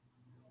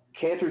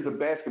 Kanter's a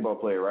basketball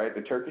player, right?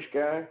 The Turkish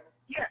guy.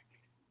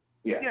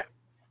 Yeah.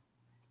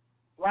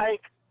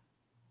 Like,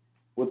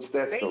 what's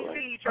that story? They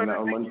see each other.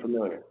 I'm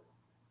unfamiliar.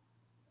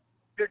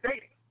 They're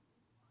dating.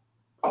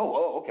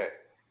 Oh, okay.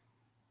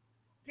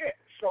 Yeah,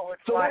 so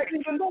it's so like, that's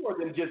even more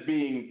than just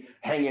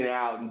hanging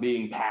out and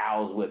being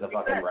pals with a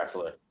fucking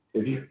wrestler.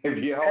 If you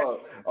all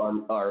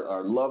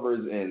are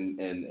lovers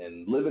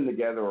and living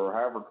together or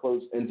however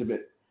close,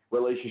 intimate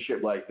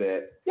relationship like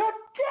that, you're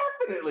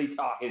definitely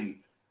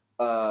talking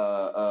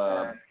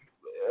about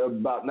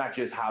not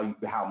just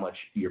how much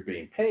you're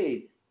being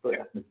paid,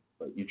 but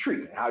your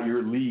treatment, how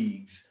your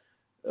leagues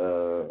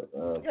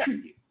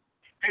treat you.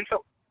 And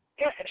so.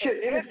 Yeah,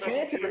 shit, Enes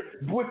Kanter.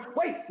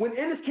 When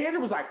Enes Kanter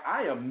was like,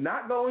 I am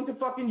not going to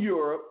fucking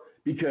Europe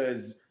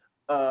because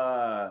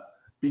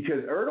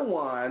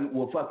Erdogan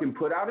will fucking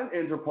put out an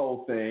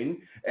Interpol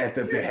thing at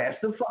the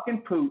behest of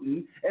fucking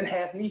Putin and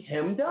have me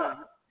hemmed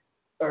up.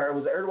 Or it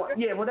was Erdogan.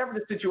 Yeah, whatever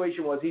the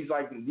situation was, he's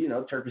like,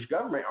 Turkish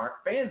government aren't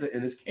fans of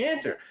Enes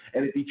Kanter,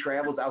 and if he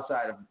travels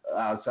outside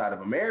of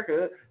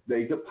America,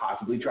 they could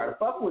possibly try to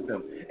fuck with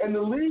him. And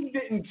the league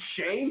didn't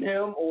shame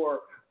him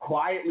or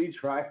quietly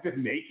tried to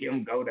make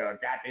him go to a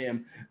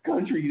goddamn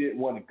country he didn't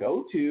want to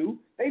go to.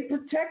 They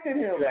protected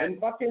him and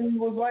fucking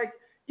was like,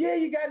 yeah,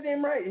 you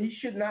goddamn right. He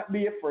should not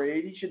be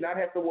afraid. He should not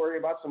have to worry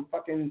about some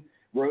fucking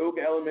rogue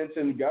elements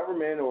in the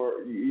government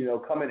or,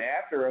 coming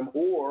after him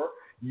or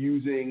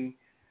using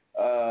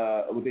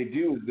what they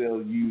do is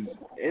they'll use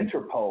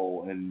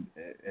Interpol and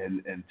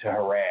to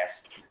harass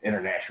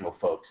international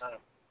folks.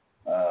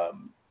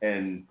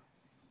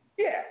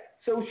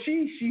 So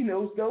she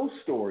knows those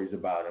stories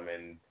about him,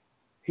 and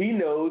he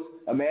knows.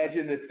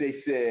 Imagine if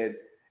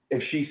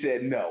she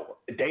said no.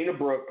 Dana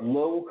Brooke,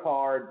 low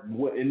card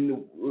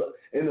in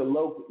the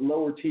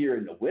lower tier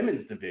in the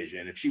women's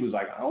division. If she was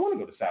like, I want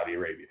to go to Saudi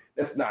Arabia,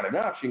 that's not an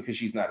option because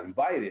she's not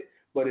invited.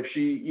 But if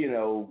she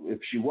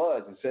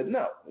was and said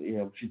no,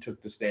 she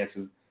took the stance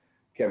of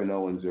Kevin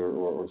Owens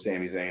or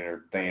Sami Zayn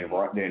or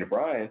Dana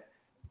Bryan,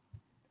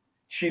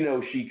 she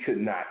knows she could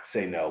not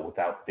say no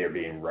without there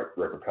being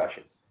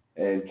repercussions.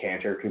 And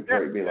Kanter could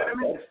probably be like,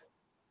 that's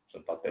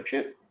some fucked up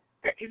shit.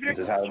 If you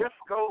just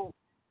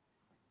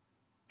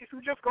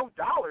go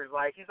dollars,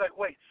 like, he's like,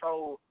 wait,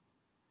 so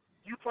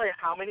you play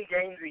how many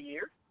games a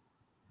year?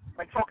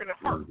 Like, talking to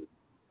her.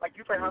 Like,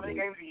 you play how many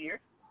games a year?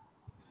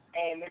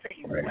 And they say,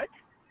 what?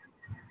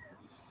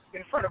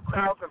 In front of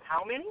crowds of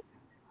how many?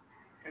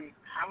 And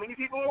how many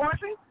people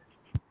watching?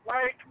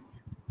 Like,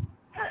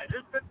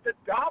 just the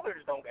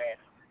dollars don't add.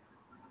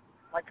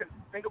 Like, cause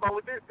think about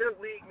what their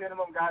league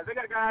minimum guys. They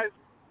got guys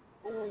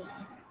who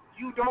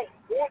you don't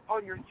want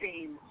on your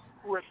team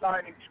who are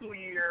signing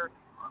 2-year,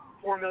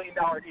 $4 million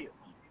deals.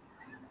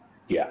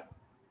 Yeah.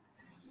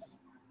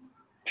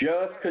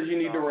 Just because you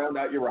need to round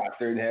out your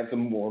roster and have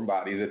some warm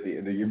bodies at the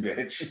end of your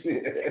bench.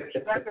 You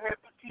have to have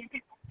 15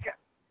 people. Yeah.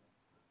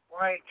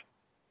 Like,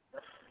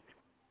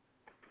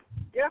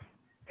 yeah,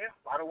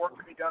 a lot of work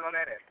to be done on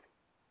that end.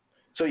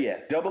 So, yeah,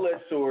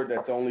 double-edged sword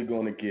that's only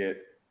going to get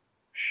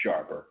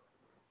sharper.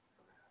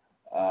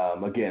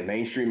 Again,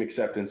 mainstream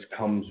acceptance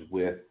comes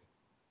with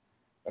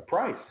a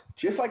price,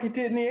 just like it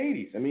did in the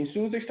 80s. I mean, as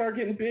soon as they start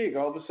getting big,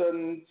 all of a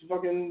sudden,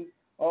 fucking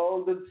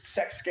all the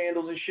sex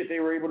scandals and shit they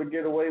were able to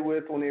get away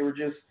with when they were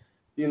just,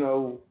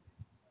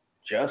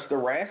 just a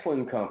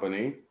wrestling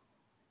company.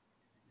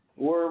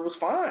 where it was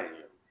fine.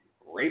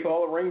 Rape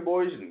all the ring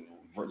boys and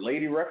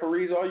lady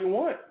referees all you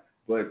want,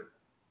 but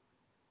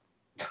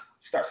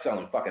start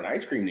selling fucking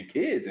ice cream to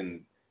kids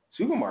in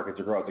supermarkets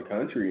across the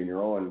country, and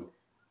you're on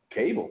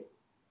cable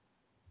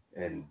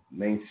and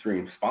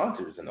mainstream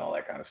sponsors and all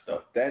that kind of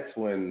stuff. That's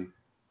when,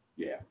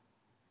 yeah,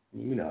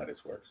 you know how this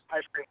works.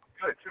 Ice cream is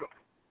good too.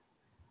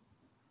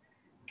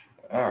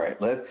 All right,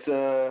 let's.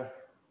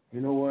 You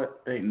know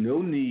what? Ain't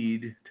no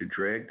need to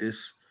drag this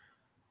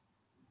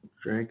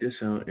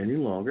out any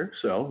longer.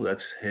 So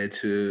let's head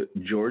to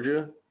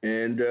Georgia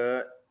and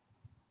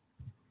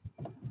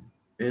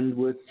end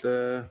with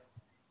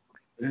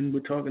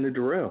talking to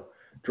Darrell.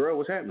 Darrell,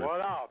 what's happening?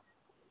 What up?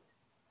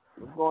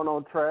 What's going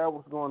on, Trav?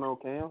 What's going on,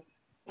 Cam?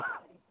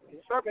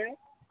 What's up, man?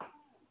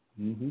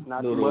 Mm-hmm.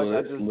 Not little too much.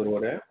 of this, a little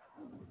of that.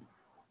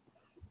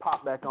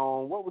 Pop back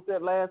on. What was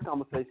that last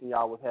conversation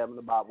y'all was having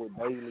about with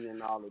Bailey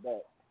and all of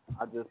that?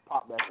 I just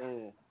popped back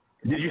in.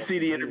 Did you see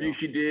the interview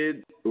she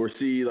did, or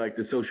see like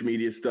the social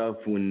media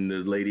stuff when the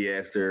lady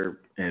asked her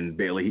and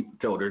Bailey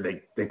told her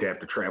they have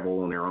to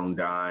travel on their own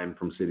dime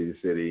from city to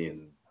city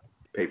and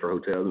pay for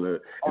hotels,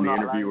 and the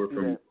interviewer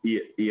from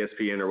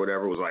ESPN or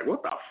whatever was like,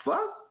 "What the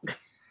fuck?"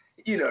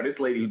 You know, this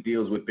lady who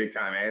deals with big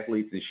time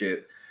athletes and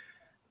shit,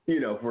 you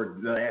know, for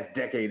the last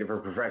decade of her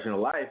professional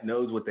life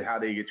knows how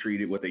they get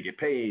treated, what they get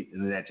paid,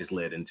 and then that just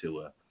led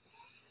into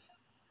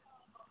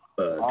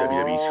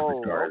WWE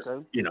superstars.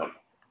 Okay. You know,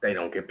 they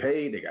don't get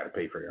paid, they got to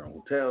pay for their own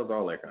hotels,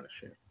 all that kind of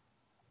shit.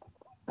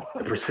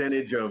 The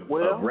percentage of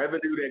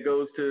revenue that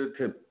goes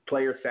to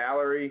player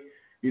salary,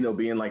 you know,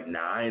 being like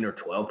 9 or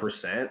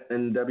 12%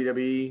 in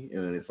WWE,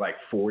 and it's like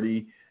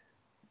 40,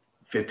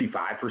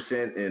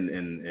 55%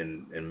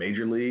 in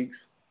major leagues.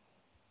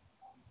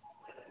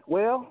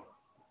 Well,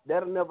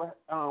 that'll never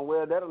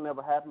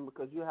happen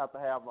because you have to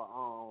have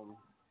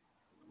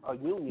a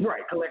union.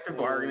 Right, collective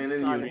bargaining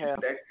and union.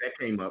 That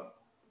came up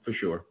for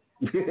sure.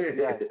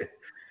 Yeah.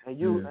 And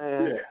your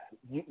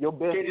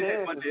best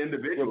chance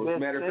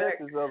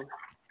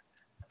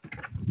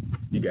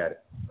you got it.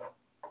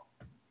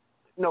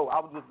 No, I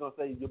was just gonna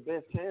say your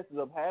best chances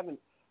of having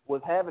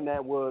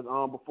that was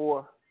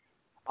before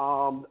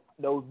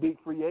those big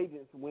free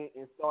agents went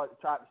and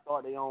tried to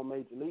start their own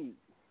major league.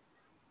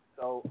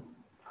 So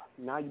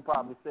now you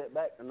probably set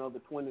back another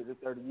 20 to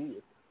 30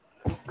 years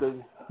because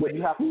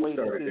you have to wait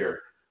until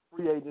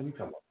free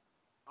agents.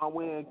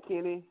 When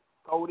Kenny,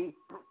 Cody,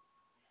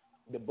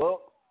 the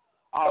Bucks.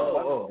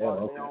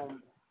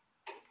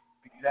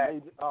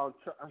 Exactly.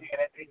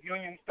 The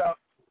union stuff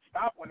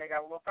stopped when they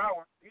got a little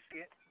power. You see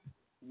it.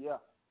 Yeah.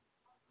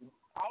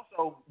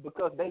 Also,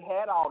 because they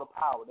had all the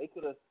power, they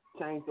could have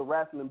changed the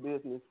wrestling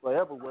business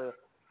forever, where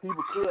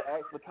people could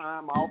ask for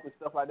time off and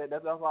stuff like that.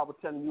 That's what I was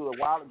telling you a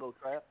while ago,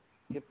 Trav.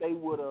 If they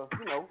would have,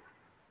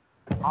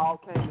 all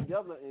came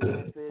together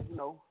and said,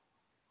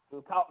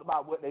 talked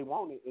about what they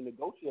wanted and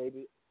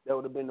negotiated, that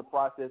would have been the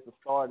process of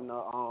starting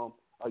a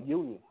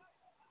union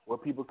where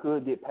people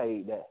could get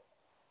paid that.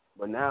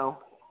 But now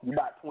you're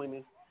about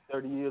 20,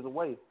 30 years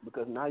away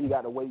because now you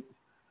got to wait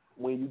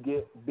when you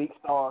get big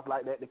stars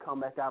like that to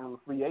come back out on the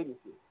free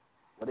agency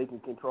where they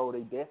can control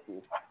their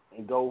destiny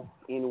and go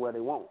anywhere they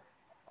want.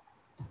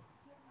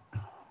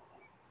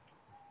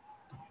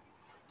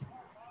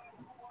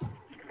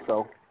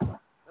 So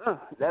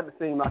that would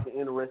seem like an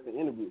interesting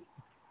interview.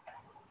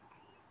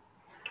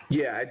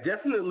 Yeah, I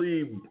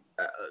definitely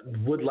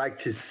would like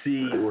to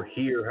see or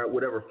hear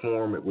whatever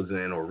form it was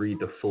in, or read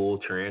the full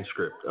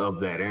transcript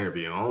of that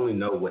interview. I only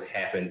know what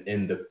happened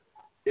in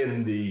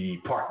the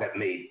part that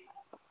made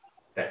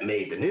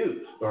the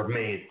news or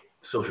made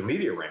social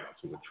media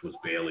rounds, which was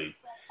Bailey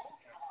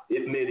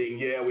admitting,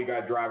 yeah, we got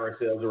to drive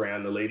ourselves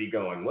around. The lady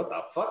going, what the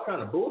fuck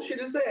kind of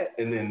bullshit is that?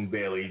 And then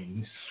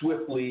Bailey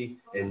swiftly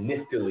and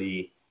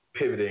niftily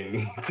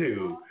pivoting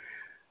to,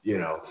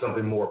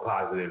 something more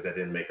positive that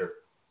didn't make her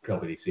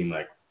company seem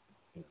like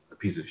a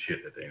piece of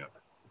shit that they know.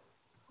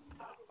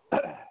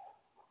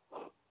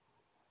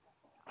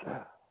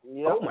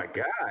 Yep. Oh my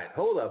God!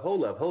 Hold up!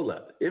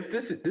 If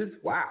this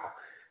wow.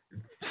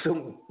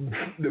 So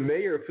the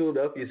mayor of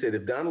Philadelphia said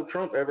if Donald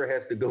Trump ever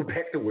has to go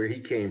back to where he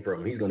came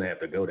from, he's gonna have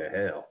to go to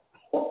hell.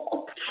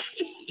 Oh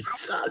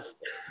Jesus!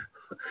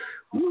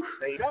 Oof.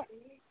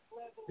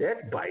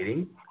 That's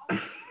biting.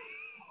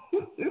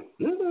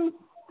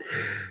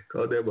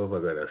 Called that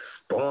motherfucker a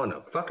spawn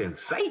of fucking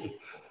Satan.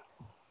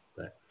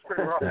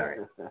 All right.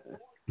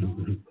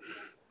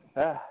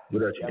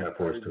 What else you got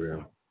for us,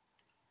 Terrell?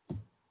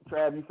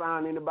 Trav, you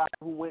found anybody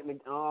who went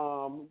and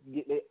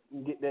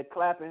get that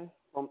clapping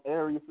from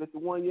Area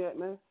 51 yet,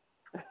 man?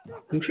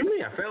 What you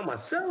mean? I found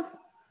myself.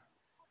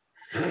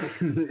 Yeah,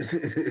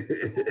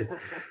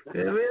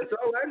 man, that's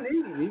all I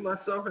need. Me,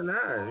 myself, and I.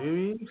 You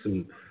mean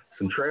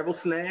some travel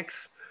snacks,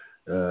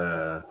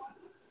 a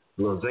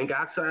little zinc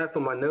oxide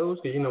for my nose,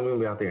 because we're gonna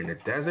be out there in the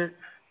desert.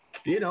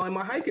 And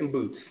my hiking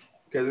boots.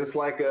 Because it's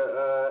like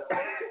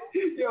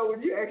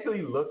when you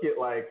actually look at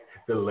like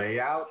the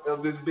layout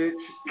of this bitch,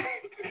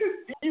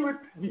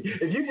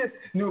 if you just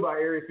knew about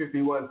Area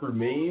 51 through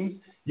memes,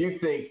 you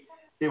think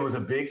it was a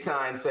big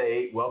sign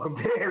say, "Welcome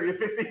to Area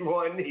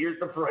 51. Here's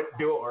the front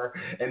door,"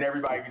 and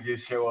everybody could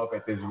just show up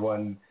at this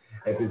one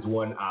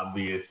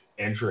obvious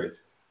entrance.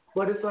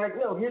 But it's like,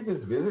 no, here's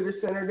this visitor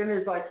center. Then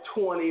there's like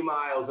 20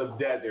 miles of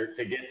desert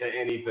to get to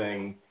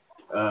anything,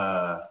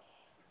 of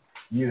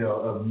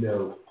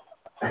note.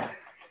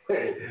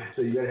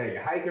 So you better have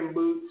your hiking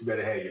boots. You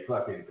better have your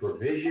fucking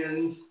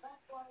provisions.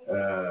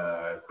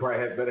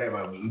 Better have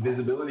a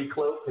invisibility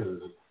cloak,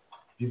 because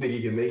you think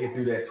you can make it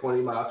through that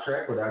 20-mile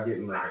trek without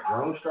getting like a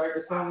drone strike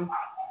or something?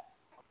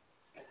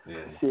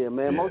 Yeah,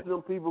 man. Most of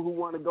them people who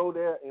want to go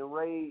there and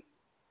raid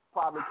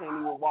probably can't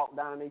even walk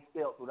down their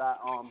steps without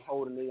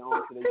holding their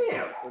arms to their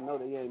steps. They know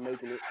they ain't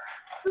making it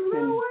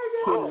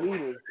 10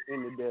 meters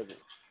in the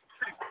desert.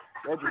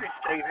 That's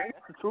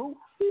the truth.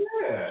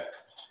 Yeah.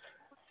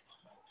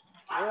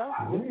 Yeah,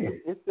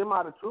 it's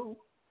semi the truth.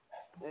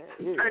 I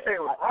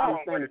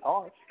understand it's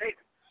hard.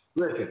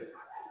 Listen,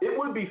 it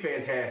would be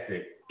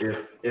fantastic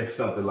if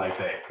something like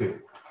that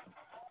could,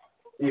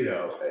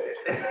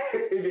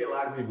 it'd be a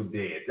lot of people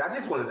dead.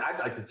 I'd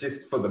like to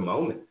just for the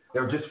moment,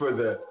 or just for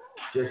the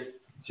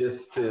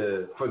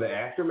for the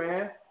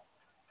aftermath.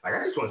 Like,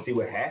 I just want to see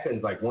what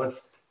happens. Like, once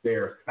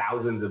there are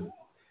thousands of,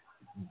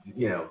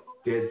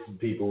 dead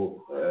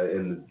people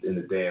in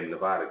the damn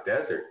Nevada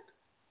desert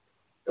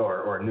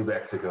or New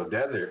Mexico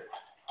desert,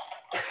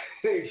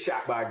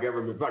 shot by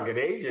government fucking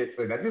agents,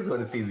 and I just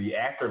want to see the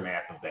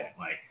aftermath of that.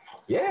 Like,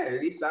 yeah,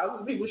 these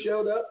thousands of people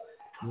showed up.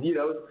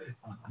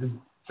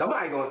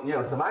 Somebody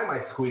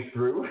might squeak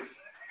through.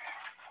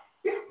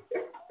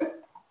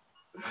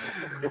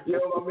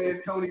 My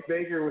man Tony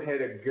Baker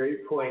had a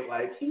great point.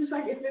 Like, he was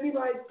like, if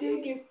anybody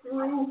did get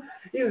through,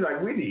 he was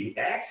like, we need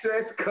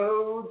access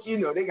codes.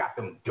 They got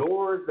them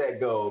doors that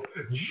go.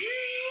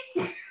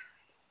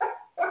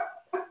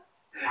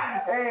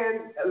 And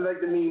like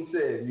the meme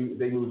said,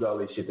 they moved all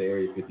this shit to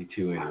Area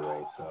 52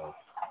 anyway. So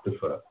the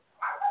fuck.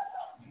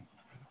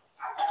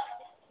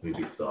 We'd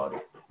be salty.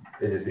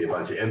 It'd just be a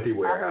bunch of empty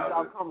warehouses.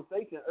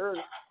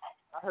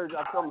 I heard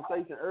y'all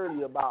conversation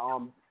earlier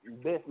about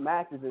best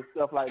matches and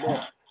stuff like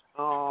that. I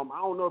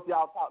don't know if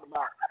y'all talked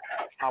about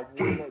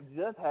one that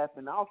just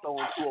happened also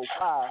on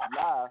 205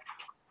 Live.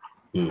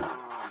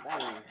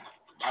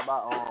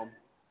 About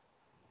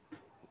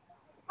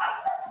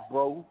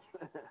bro,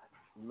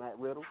 Matt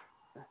Riddle.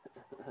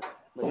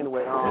 But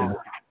anyway,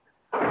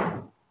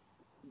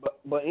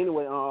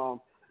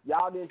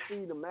 y'all didn't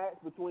see the match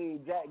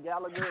between Jack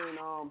Gallagher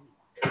and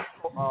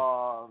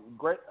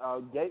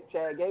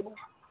Chad Gable?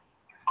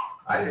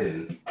 I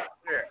didn't.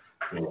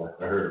 Yeah,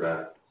 I heard about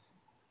it.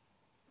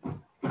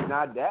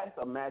 Now that's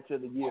a match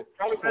of the year.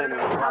 Right there.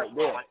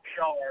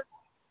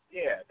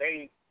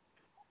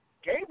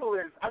 Gable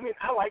is. I mean,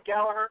 I like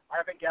Gallagher.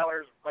 I think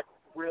Gallagher's like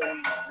really,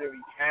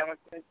 really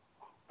talented.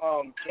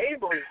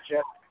 Gable is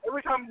just,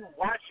 every time you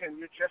watch him,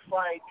 you're just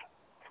like,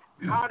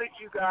 how did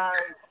you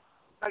guys,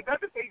 like,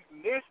 not that they've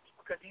missed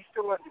because he's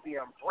still under the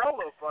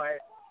umbrella, but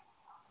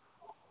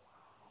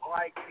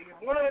like,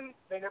 one,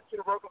 they never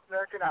should have broke up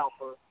American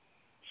Alpha.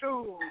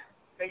 Two,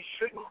 they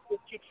shouldn't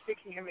keep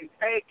sticking him in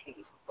tag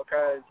team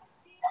because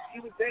he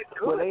was that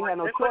good. Well, they had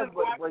no choice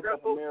but to break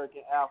up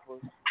American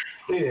Alpha.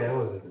 Yeah, it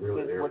wasn't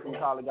really there. What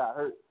Colin got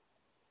hurt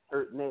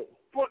neck.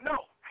 Well,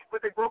 no,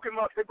 but they broke him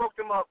up. They broke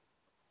him up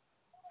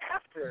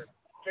after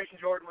Jason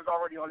Jordan was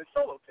already on his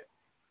solo tip.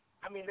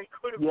 I mean, they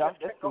could have just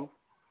kept going.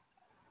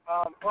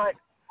 But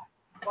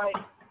like,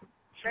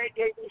 Chad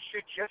Gable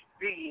should just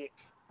be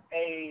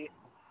an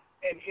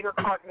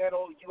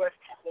intercontinental U.S.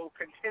 title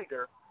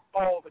contender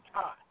all the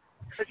time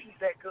because he's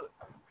that good.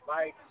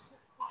 Like,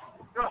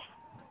 no,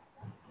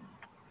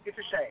 it's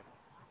a shame.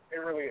 It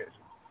really is.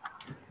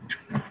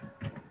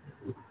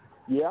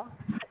 Yeah.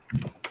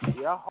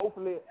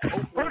 Hopefully they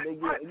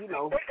get, They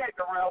had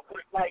the route,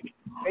 like,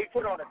 they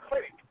put on a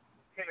clinic,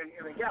 him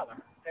and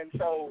Gallagher. And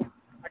so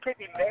I can't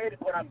be mad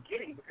at what I'm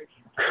getting because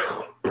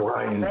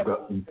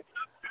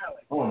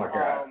oh my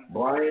God.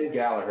 Brian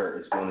Gallagher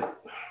is going to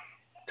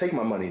take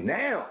my money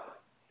now.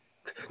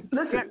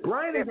 Listen,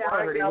 Brian and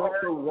Gallagher, they won't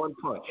throw one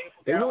punch.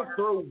 They won't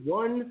throw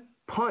one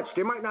punch.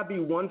 There might not be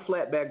one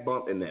flat back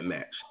bump in that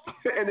match,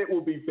 and it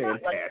will be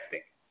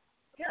fantastic.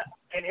 Yeah,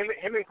 and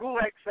him and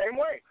Gulak same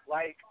way.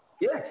 Like,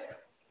 yes.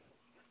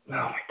 Oh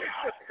my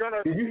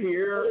God! Did you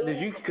hear?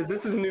 Because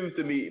this is news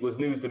to me. It was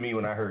news to me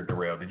when I heard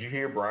Darrell. Did you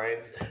hear Brian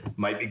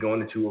might be going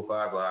to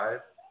 205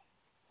 Live?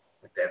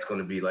 Like, that's going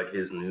to be like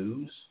his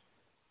news.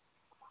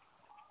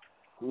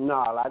 No,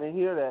 I didn't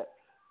hear that.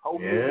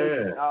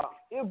 Hopefully,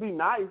 it'll be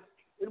nice.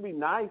 It'll be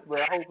nice, but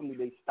hopefully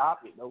they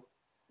stop it though,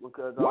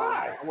 because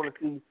why? I want to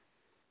see.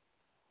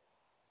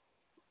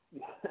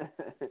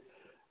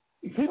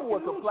 People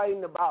were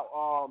complaining about.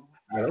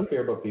 I don't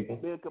care about people.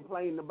 They're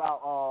complaining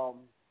about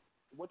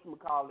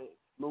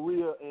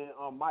Maria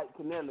and Mike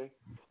Kanelli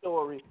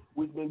story,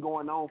 which been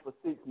going on for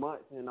 6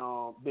 months and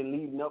been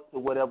leading up to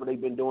whatever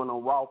they've been doing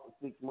on Raw for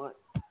 6 months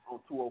on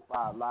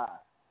 205 Live.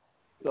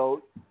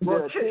 So,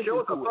 show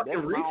us a fucking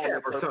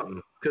recap or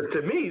something. Because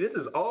to me, this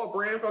is all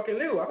brand fucking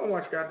new. I don't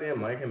watch goddamn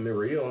Mike and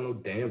Maria on no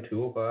damn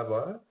 205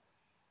 Live.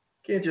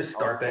 Can't just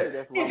start Okay, that.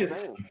 that's what Can't I'm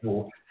just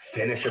saying.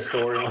 finish a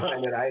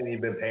storyline that I ain't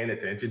even been paying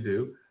attention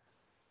to.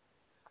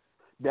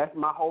 That's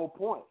my whole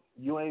point.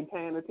 You ain't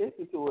paying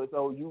attention to it,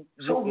 so you.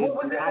 So it's what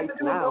would that have nice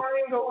to do with now.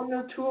 Brian going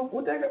to two?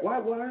 What that? Why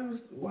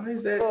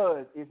is that?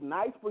 Because it's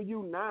nice for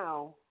you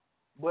now,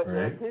 but the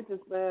Right. attention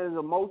spans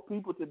of most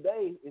people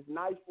today is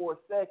nice for a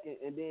second,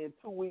 and then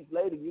 2 weeks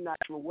later you're not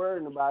even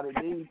worrying about it.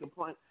 Then you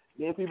complain.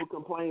 Then people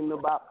complaining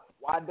about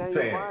why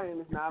Daniel Sam. Bryan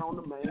is not on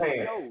the main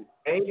Sam. show.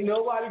 Ain't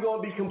nobody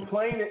gonna be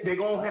complaining. They're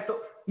gonna have to.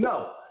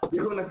 No,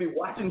 they're gonna be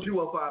watching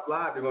 205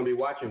 Live. They're gonna be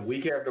watching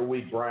week after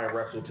week Brian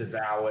wrestle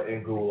Tozawa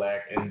and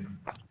Gulak and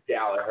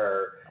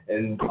Gallagher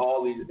and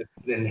all these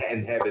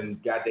and having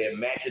goddamn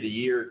match of the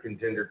year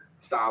contender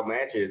style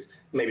matches.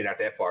 Maybe not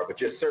that far, but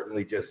just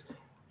certainly just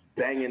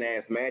banging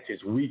ass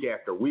matches week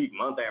after week,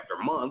 month after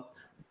month.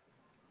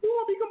 You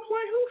won't be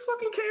complaining. Who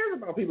fucking cares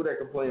about people that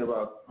complain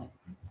about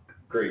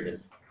greatness?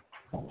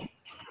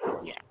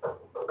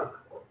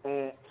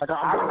 And Like, I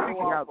I'm don't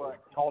thinking know, out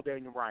but all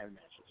Daniel Bryan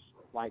matches.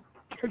 Like,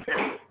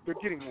 they're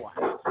getting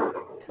wild.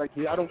 Like,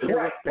 I don't care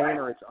what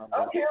banner it's under. I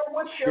don't care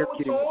what show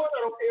it's on.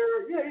 I don't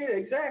care. Yeah,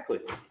 exactly.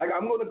 Like,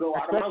 I'm going to go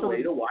out of my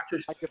way to watch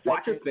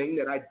a thing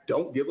that I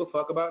don't give a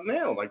fuck about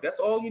now. Like, that's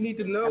all you need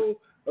to know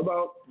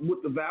about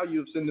what the value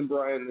of sending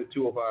Brian to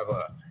 205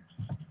 Live.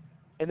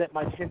 And that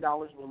my $10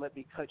 will let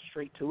me cut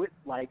straight to it.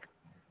 Like,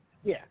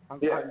 I'm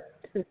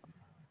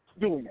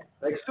doing that.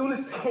 Like, as soon as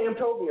Cam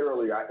told me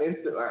earlier, I'm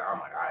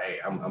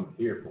like, I'm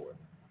here for it.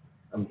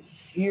 I'm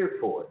here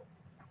for it.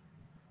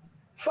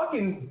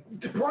 Fucking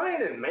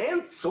Brian and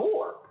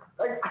Mansoor.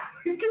 Like, I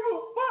don't give a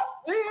fuck,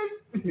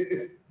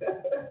 man.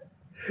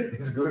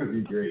 It's going to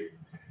be great.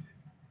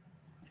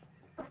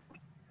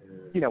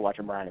 You know,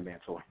 watching Bryan and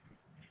Mansoor.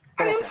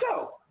 I am so.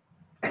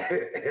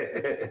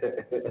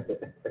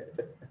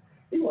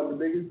 He one of the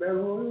biggest battle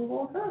royals of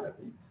all time.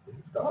 He's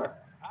a star.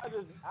 I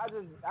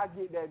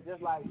get that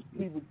just like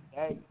people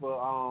ask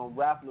for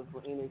wrestlers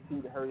for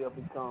NXT to hurry up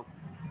and come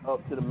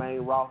up to the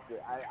main roster.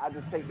 I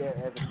just take that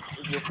as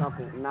it's just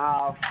something.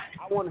 Now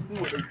I want to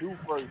see what they do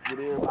first with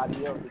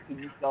everybody else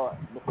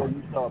before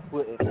you start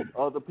putting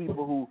other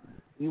people who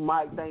you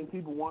might think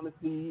people want to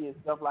see and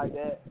stuff like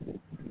that.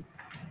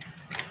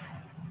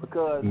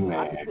 Because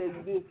I can tell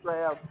you this,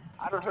 Trav,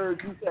 I done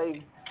heard you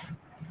say,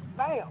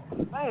 bam,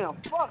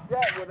 fuck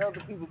that what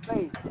other people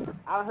say.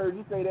 I done heard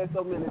you say that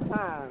so many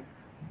times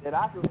that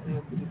I could,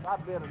 if I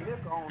bet a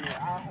nickel on it,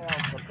 I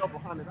have a couple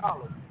 $100,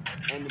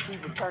 and the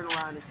people turn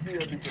around and still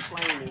be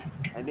complaining,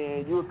 and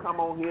then you'll come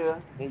on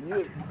here and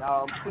you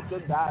put your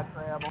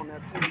diatribe on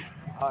there too,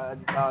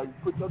 you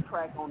put your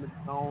track on the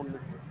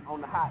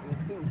hotness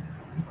too.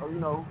 So, you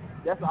know,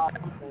 that's all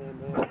I'm saying,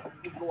 man.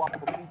 Just go off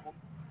of people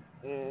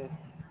and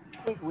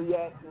quick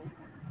reaction,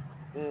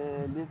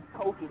 and this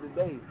culture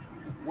today,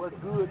 what's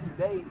good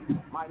today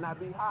might not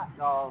be hot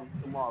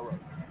tomorrow.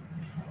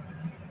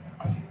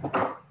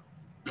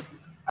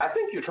 I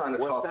think you're trying to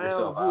talk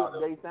yourself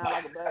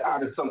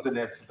out of something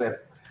that's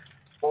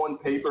on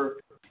paper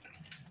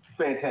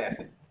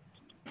fantastic,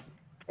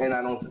 and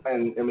I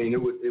mean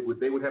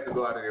they would have to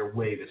go out of their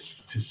way to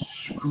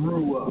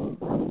screw up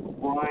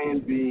Brian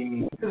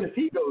being, because if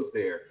he goes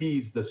there,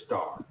 he's the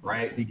star,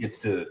 right? He gets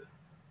to,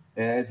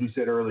 as we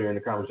said earlier in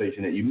the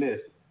conversation that you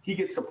missed, he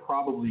gets to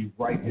probably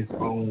write his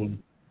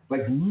own,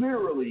 like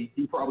literally,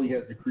 he probably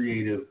has the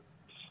creative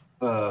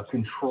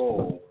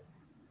control.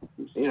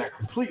 Not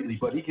completely,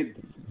 but he could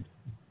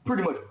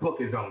pretty much book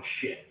his own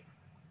shit.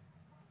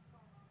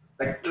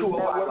 Like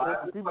 205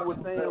 Live. People were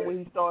saying when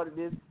he started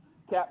this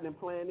Captain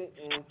Planet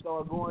and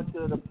started going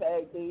to the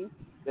tag team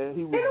that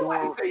he was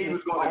doing. Say he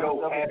was going to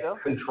go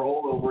have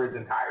control over his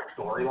entire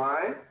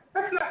storyline.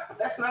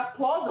 That's not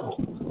plausible.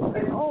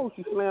 Like,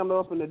 she slammed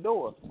up in the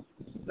door.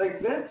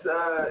 Like Vince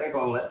ain't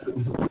gonna let,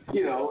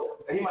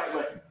 he might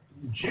let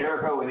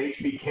Jericho and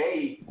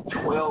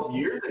HBK 12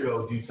 years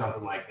ago do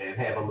something like that,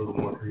 have a little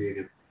more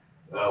creative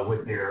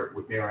with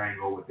their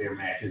angle, with their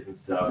matches and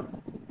stuff.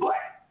 But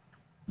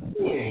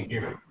he ain't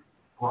giving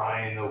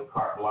Brian no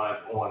carte blanche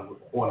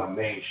on a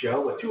main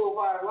show. But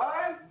 205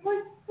 Live,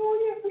 like, oh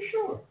yeah, for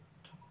sure.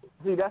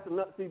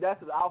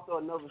 That's also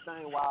another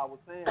thing why I was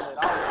saying that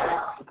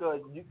also,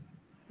 because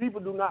people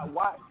do not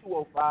watch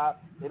 205.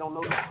 They don't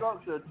know the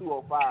structure of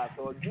 205.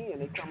 So again,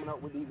 they're coming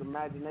up with these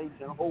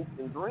imagination, hopes,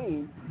 and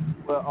dreams.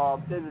 But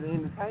Cedric the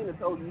Entertainer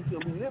told you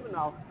shouldn't be living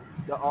off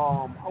the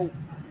hope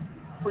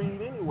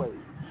creed anyway.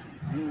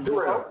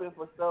 You're hoping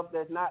for stuff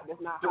that's not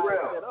how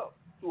it's set up.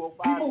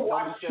 205. People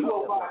watch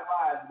 205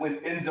 Live when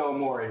Enzo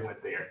Amore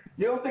went there.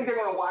 You don't think they're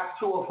gonna watch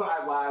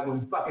 205 Live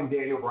when fucking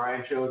Daniel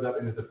Bryan shows up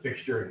and is a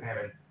fixture and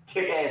having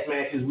kick-ass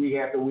matches week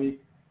after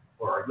week,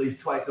 or at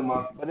least twice a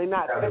month? But they're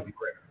not.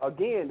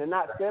 Again, they're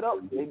not set up.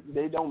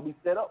 They don't be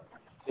set up.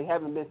 They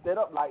haven't been set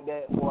up like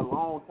that for a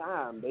long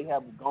time. They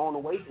have gone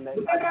away from that.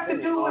 But they got to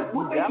do with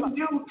what they can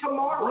do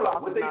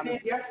tomorrow, what they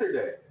did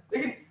yesterday.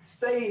 They can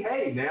say,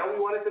 hey, now we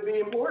want it to be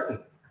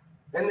important.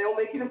 And they'll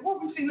make it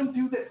important. We've seen them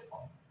do this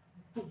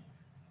for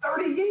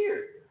 30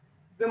 years.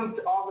 Them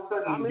all of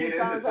a sudden get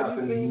into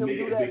something and make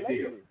it a big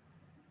deal.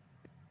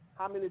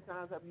 How many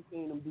times have you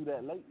seen them do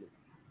that lately?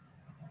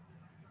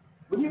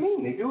 What do you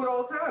mean? They do it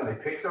all the time. They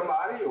pick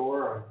somebody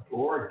or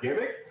a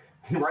gimmick.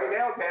 Right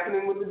now, it's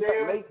happening with the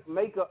damn.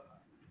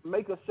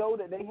 Make a show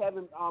that they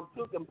haven't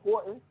took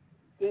important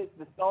since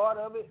the start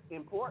of it.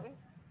 Important.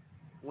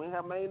 When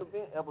have main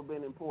event ever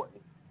been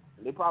important?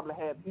 And they probably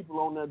had people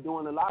on there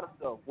doing a lot of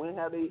stuff. When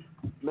have they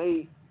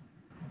made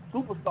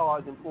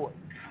superstars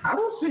important? I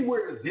don't see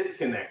where the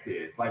disconnect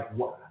is. Like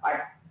what?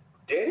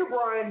 Daniel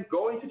Bryan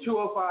going to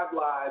 205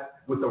 Live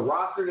with the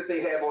roster that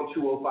they have on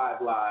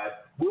 205 Live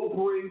will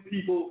bring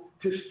people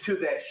to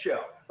that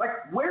show.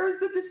 Like, where is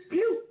the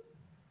dispute?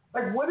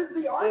 Like, what is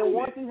the argument? And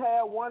once you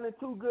have 1 or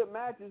 2 good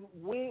matches,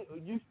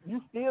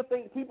 you still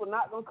think people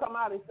not gonna come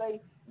out and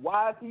say,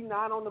 why is he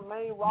not on the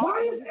main roster?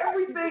 Why is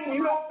everything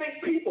you don't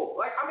think people?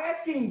 Like, I'm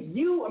asking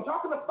you. I'm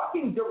talking to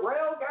fucking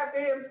Darrell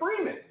goddamn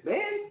Freeman,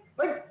 man.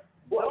 Like,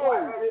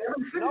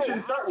 every sentence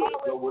should start with,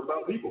 so what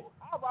about people?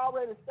 I've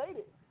already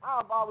stated.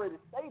 I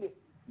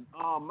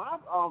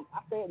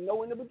said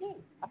no in the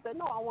beginning. I said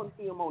no. I want to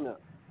see him on there.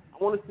 I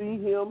want to see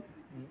him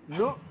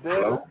look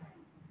better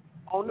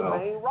on the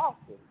main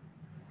roster.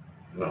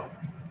 No.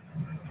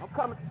 I'm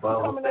coming. If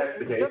that's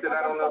the case, then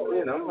I don't know.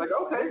 You know, like,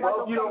 okay,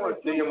 well, if you don't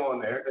want to see him on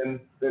there,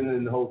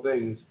 then the whole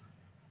thing's,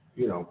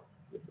 it's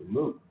a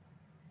moot.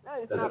 No,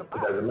 it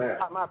doesn't matter. It's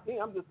not my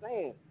opinion. I'm just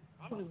saying.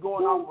 I'm just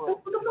going off of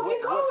what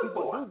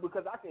people do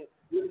because I can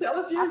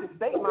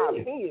state my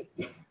opinion.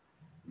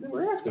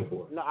 We're asking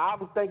for it. No, I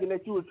was thinking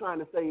that you were trying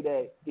to say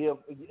that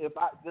if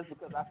I just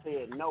because I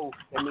said no,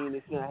 that means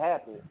it shouldn't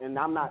happen, and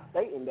I'm not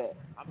stating that.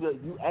 I'm just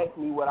you asked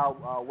me what I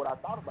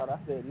thought about it. I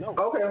said no.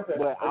 Okay.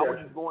 But I was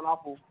just going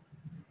off of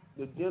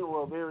the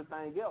general of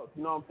everything else.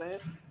 You know what I'm saying?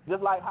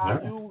 Just like how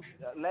you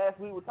last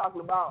week were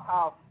talking about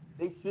how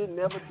they should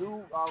never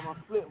do a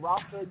split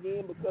roster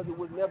again because it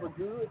was never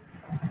good.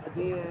 And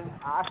then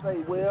I say,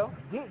 well,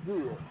 get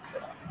good.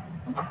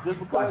 Just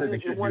because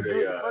it wasn't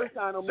good the first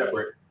time.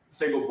 Separate.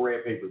 Single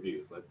brand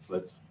pay-per-views.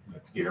 Let's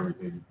get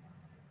everything.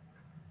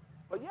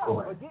 But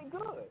get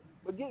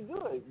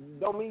good.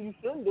 Don't mean you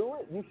shouldn't do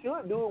it. You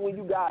should do it when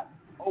you got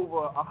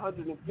over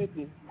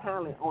 150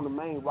 talent on the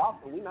main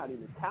roster. We're not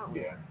even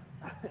counting. Yeah.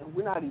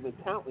 We're not even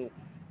counting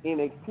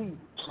NXT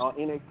or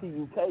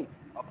NXT UK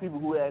or people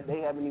who they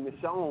haven't even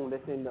shown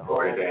that's in the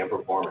or the damn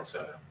performance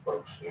center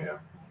folks. Yeah.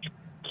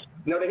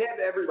 No, they have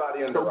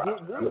everybody under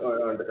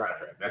the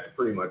contract. That's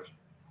pretty much.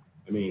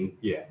 I mean,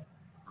 yeah.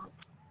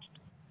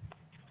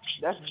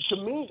 That's to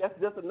me. That's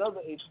just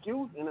another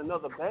excuse and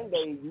another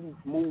band-aid. You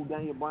move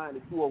Daniel Bryan to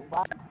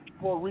 205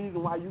 for a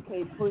reason why you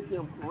can't push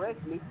him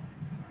correctly,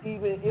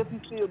 even if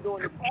he's still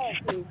doing the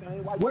tag team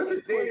thing. What if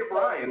it's Daniel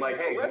Bryan? Like,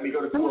 hey, let me go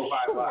to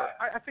 205 Live.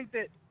 I think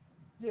that,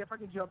 if I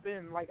can jump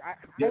in, like I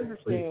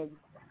understand,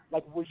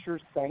 like what you're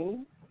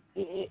saying.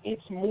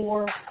 It's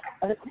more.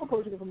 I'm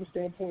approaching it from the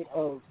standpoint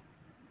of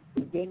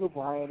Daniel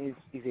Bryan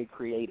is a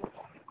creative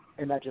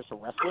and not just a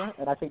wrestler,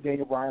 and I think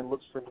Daniel Bryan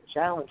looks for new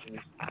challenges.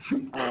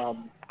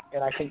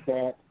 And I think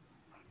that,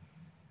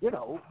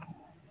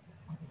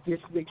 this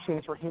makes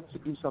sense for him to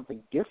do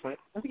something different.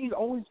 I think he's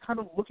always kind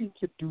of looking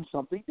to do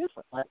something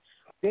different. Like,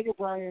 Daniel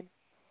Bryan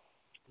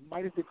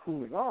might have been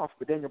cooling off,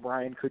 but Daniel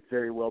Bryan could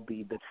very well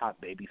be the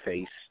top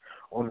babyface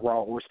on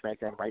Raw or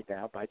SmackDown right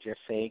now by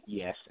just saying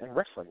yes and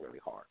wrestling really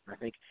hard. And I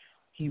think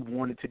he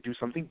wanted to do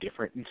something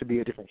different and to be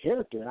a different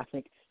character, and I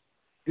think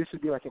this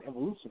would be like an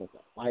evolution of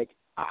that. Like,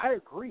 I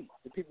agree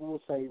that people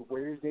will say,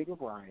 where's Daniel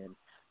Bryan?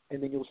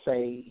 And then you'll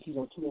say he's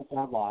on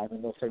 205 Live,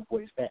 and they'll say,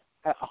 what is that?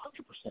 100%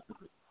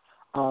 agree.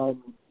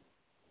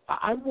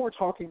 I'm more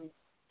talking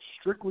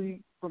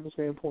strictly from the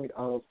standpoint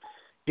of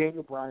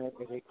Daniel Bryan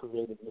as a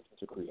creative looking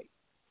to create.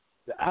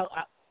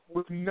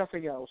 With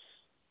nothing else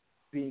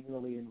being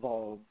really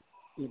involved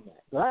in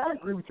that. But I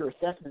agree with your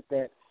assessment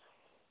that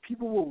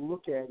people will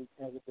look at it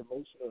as a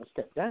demotion or a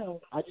step down.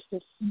 I just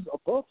think he's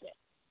above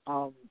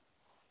that.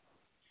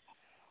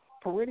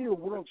 Perennial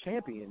world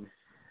champion,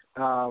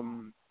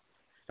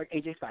 like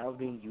AJ Styles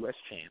being U.S.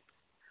 champ,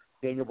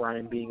 Daniel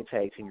Bryan being a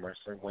tag team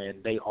wrestler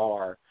when they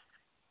are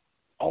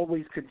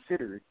always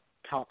considered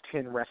top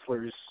 10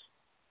 wrestlers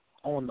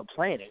on the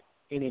planet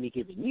in any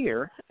given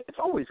year, it's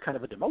always kind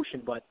of a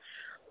demotion, but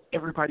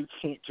everybody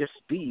can't just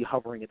be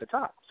hovering at the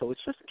top. So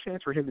it's just a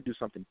chance for him to do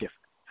something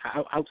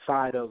different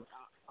outside of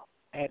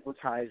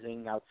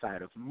advertising,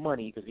 outside of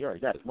money, because he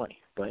already got his money.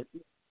 But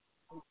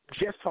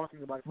just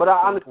talking about... But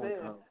I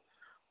understand.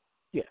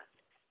 Yeah.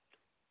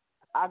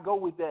 I go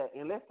with that,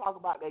 and let's talk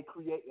about that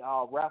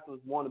wrestlers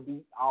want to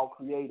be all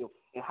creative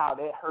and how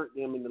that hurt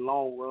them in the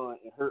long run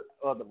and hurt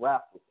other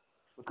wrestlers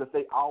because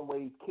they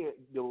always care.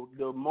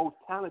 The most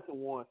talented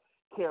ones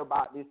care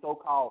about this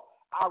so-called.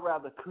 I'd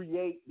rather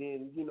create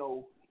than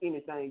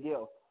anything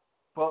else.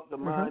 Fuck the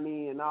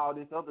money and all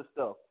this other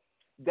stuff.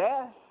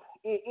 That's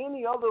in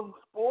any other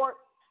sport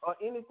or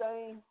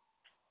anything.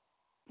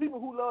 People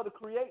who love to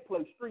create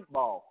play street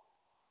ball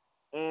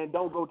and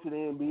don't go to the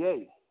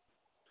NBA.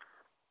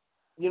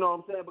 You know what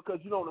I'm saying? Because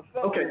you don't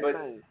affect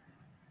anything.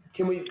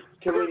 Can we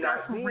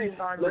not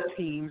re-sign with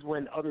teams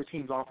when other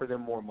teams offer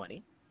them more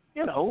money?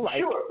 You know, like,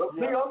 sure, but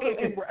we also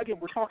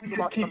we're talking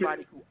about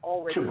somebody who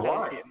already has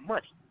that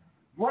money.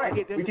 Right.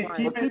 We can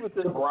keep it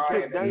to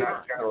Brian and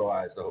not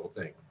generalize the whole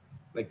thing.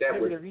 Like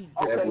that would.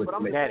 But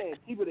I'm saying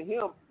keep it to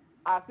him.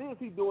 I see if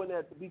he's doing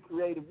that to be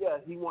creative. Yeah,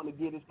 he want to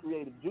get his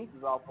creative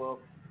juices off of.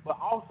 But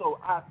also,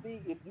 I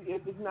see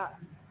if it's not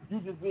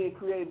you just being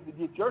creative to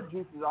get your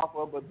juices off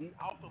of, but be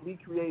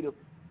creative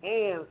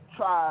and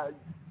try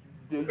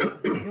to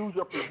use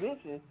your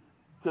position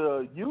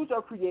to use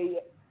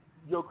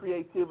your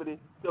creativity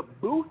to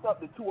boost up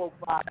the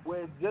 205,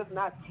 where it's just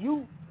not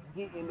you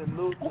getting the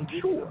look and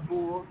getting the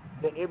full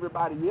that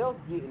everybody else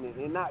getting it,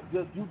 and not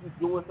just you just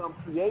doing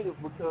something creative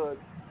because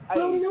they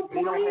don't know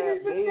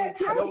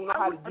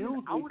how to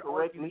use I would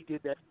argue he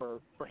did that for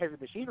heavy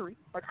machinery.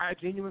 Like, I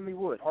genuinely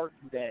would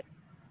argue that,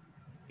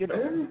 you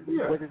know,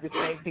 whether this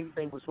same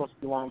thing was supposed to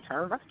be long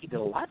term, I think he did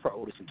a lot for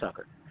Otis and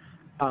Tucker.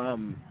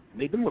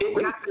 Made them look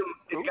great.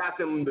 It got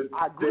them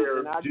I agree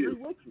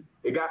with you.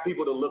 It got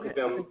people to look at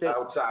them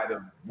outside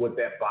of what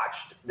their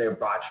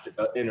botched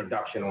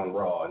introduction on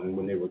Raw, and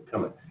when they were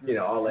coming, you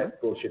know, all that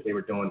bullshit they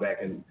were doing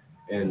back in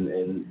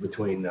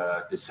between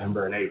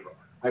December and April.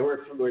 Like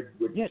we're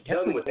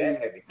done with that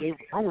heavy. Gave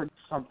Rowan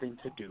something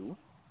to do,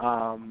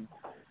 and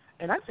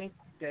I think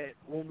that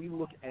when we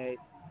look at,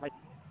 like,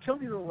 tell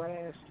me the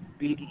last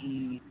Big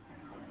E,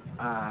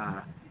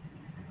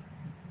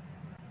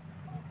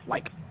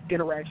 like,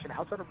 interaction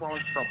outside of Braun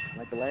Strowman,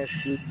 like the last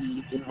Big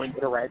E in-ring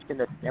interaction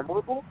that's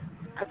memorable.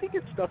 I think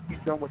it's stuff he's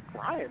done with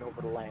Bryan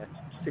over the last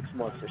 6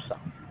 months or so.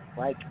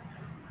 Like,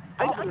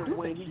 I do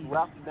when he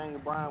rapped Daniel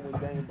Bryan when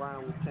Daniel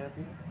Bryan was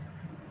champion.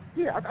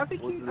 Yeah, I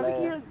think he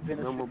has been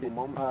a memorable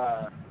moment.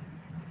 I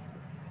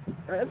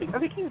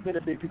think he's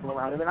benefited people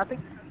around him, and I think,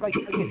 like,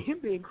 again, him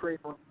being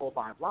creative on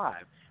 205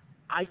 Live,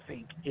 I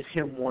think is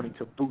him wanting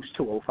to boost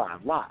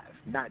 205 Live,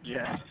 not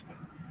just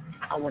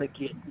I want to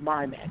get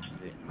my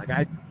matches in. Like,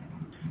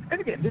 and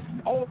again,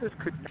 all of this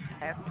could not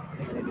happen,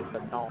 and it's a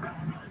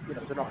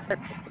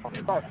non-technical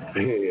thought.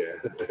 Yeah.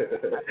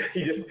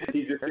 He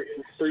just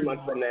 3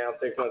 months from now,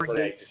 6 months from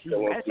now, he's just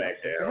still on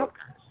SmackDown.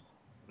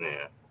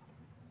 Yeah.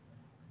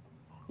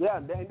 Yeah,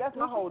 and that's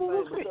my whole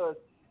thing, because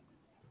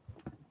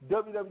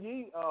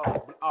WWE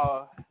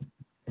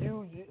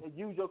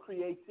use your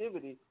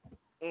creativity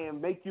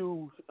and make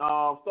you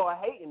start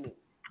hating it.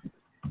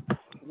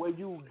 Where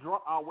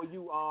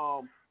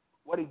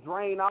they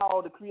drain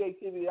all the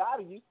creativity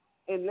out of you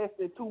in less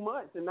than 2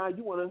 months, and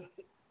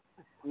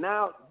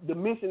now the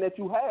mission that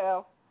you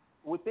have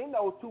within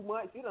those 2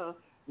 months, you know,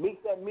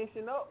 mix that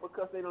mission up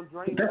because they don't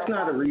drain. That's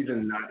not a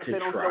reason not to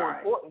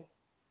try.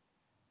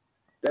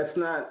 That's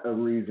not a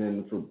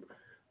reason for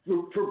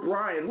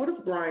Brian. What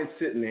if Brian's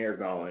sitting there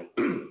going,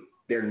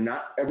 they're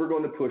not ever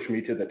going to push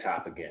me to the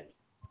top again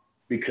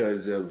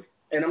because of,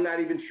 and I'm not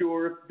even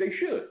sure if they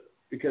should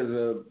because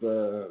of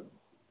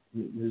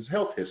his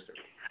health history,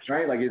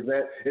 right? Like, is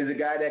a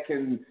guy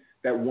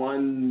that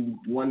one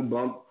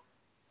bump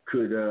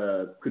could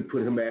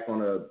put him back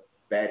on a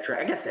bad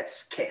track? I guess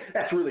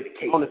that's really the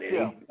case. On the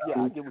field,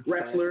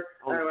 wrestler.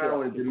 I don't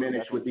want to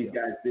diminish what these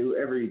guys do.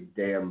 Every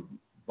damn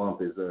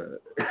bump is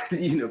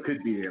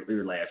could be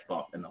their last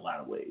bump in a lot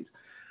of ways.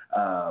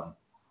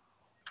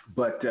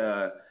 But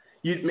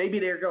maybe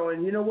they're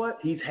going, you know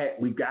what?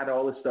 We've got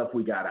all the stuff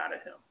we got out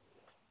of him,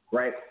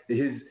 right?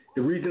 The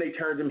reason they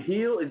turned him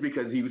heel is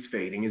because he was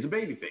fading as a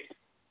babyface.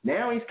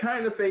 Now he's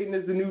kind of fading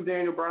as the new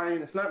Daniel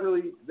Bryan. It's not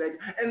really that,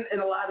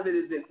 and a lot of it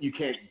is that you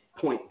can't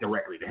point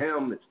directly to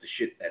him. It's the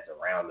shit that's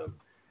around him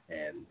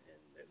and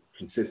the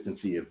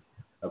consistency of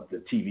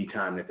the TV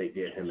time that they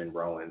did him and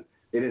Rowan.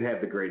 They didn't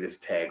have the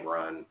greatest tag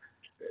run,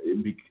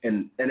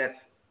 and that's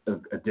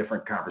a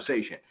different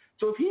conversation.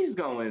 So if he's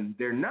going,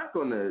 I'm not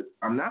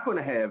going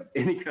to have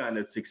any kind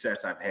of success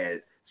I've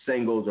had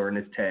singles or in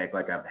this tag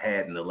like I've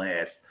had in the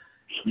last,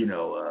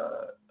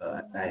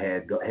 I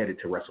had headed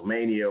to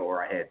WrestleMania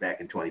or I had back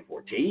in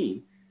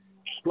 2014.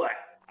 But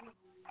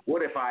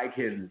what if I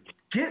can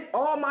get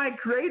all my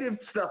creative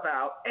stuff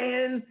out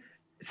and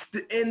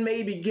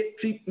maybe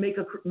make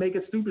a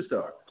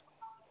superstar,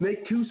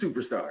 make 2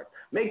 superstars,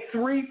 make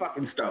 3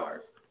 fucking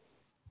stars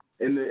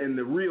in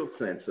the real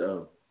sense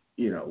of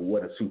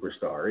what a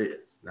superstar is,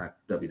 not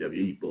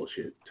WWE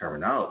bullshit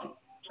terminology.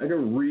 Like a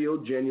real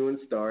genuine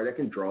star that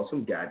can draw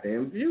some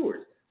goddamn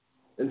viewers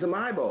and some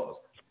eyeballs.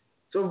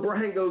 So if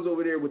Brian goes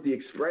over there with the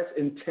express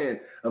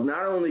intent of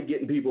not only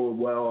getting people,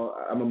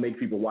 I'm going to make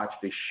people watch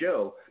this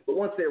show, but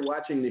once they're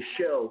watching this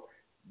show,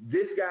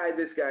 this guy,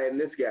 and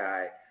this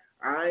guy,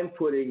 I'm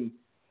putting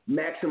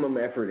maximum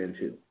effort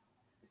into.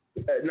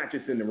 Not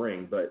just in the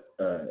ring, but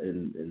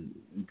in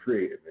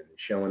creative and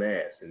showing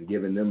ass and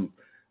giving them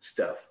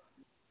stuff.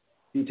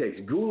 He takes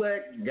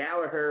Gulak,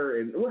 Gallagher,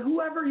 and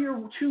whoever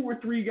your 2 or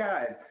 3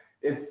 guys.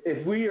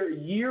 If we are a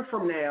year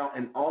from now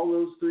and all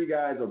those 3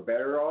 guys are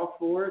better off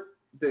for it,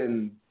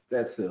 then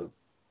that's a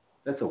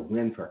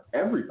win for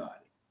everybody.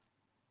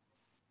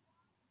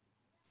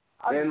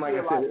 And like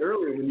I said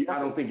earlier, I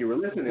don't think you were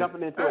listening.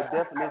 Jumping into a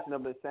definition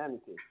of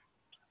insanity.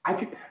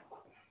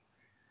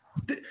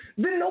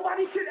 then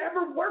nobody should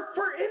ever work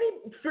for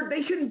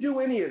they shouldn't do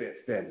any of this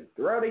then.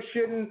 Bro, they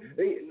shouldn't.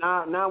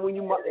 Now when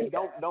you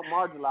don't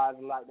marginalize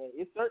it like that.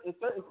 It's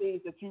certain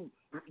things that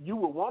you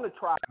would want to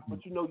try,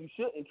 but you know you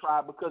shouldn't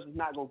try because it's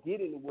not going to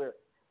get anywhere.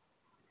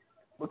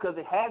 Because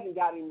it hasn't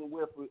got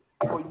anywhere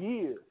for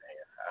years.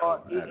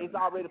 It's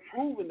already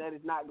proven that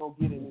it's not going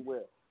to get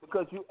anywhere.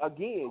 Because you're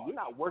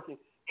not working.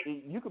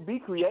 You can be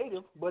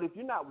creative, but if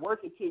you're not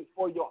working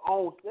for your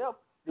own self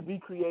to be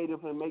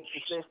creative and make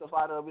success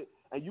out of it,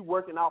 and you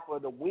working off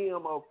of the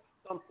whim of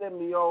some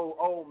 70-year-old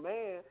old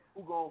man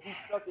who's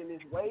stuck in his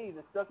ways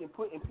and stuck in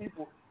putting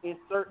people in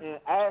certain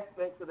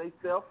aspects of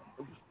themselves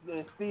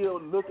and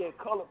still look at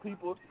colored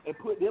people and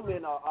put them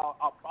in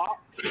a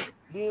box,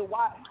 then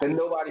why? And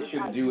nobody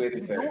should do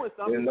anything.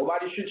 And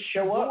nobody should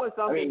show up.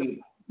 I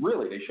mean,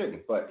 really, they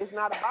shouldn't. But it's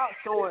not about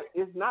showing.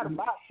 It's not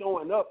about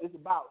showing up. It's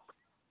about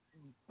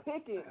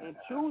picking and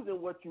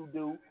choosing what you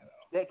do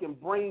that can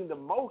bring the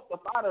most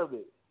up out of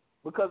it.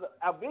 Because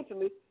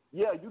eventually,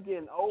 yeah, you're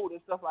getting old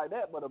and stuff like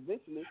that, but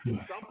eventually,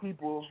 some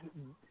people,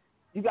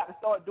 you got to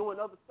start doing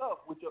other stuff.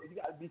 You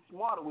got to be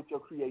smarter with your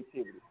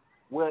creativity,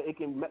 where it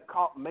can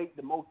make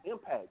the most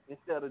impact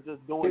instead of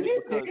just doing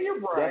it because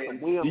that's a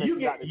whim. Do you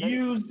get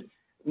used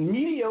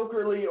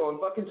mediocrely on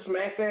fucking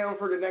SmackDown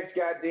for the next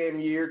goddamn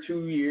year,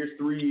 2 years,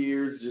 3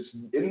 years, just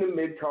in the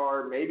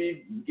mid-card,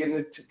 maybe getting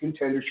a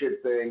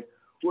contendership thing?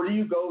 Or do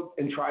you go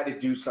and try to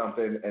do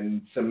something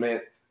and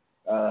cement,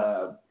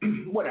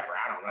 whatever,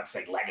 I don't know, let's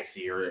say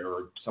legacy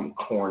or some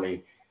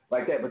corny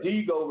like that, but do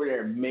you go over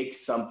there and make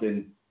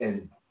something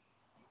count?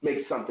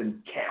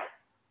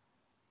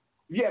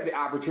 You have the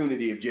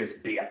opportunity of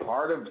just be a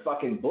part of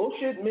fucking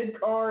bullshit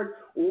mid-card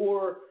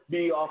or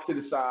be off to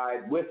the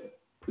side with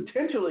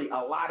potentially a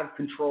lot of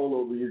control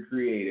over your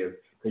creative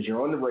because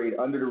you're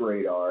under the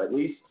radar, at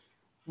least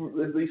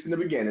in the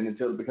beginning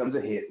until it becomes a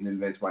hit and then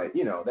Vince might,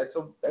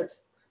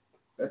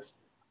 that's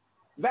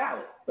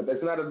valid, but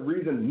that's not a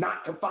reason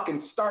not to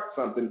fucking start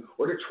something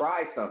or to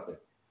try something.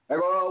 Like,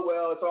 oh,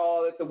 well, it's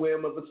all at the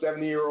whim of a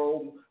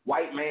 70-year-old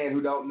white man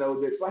who don't know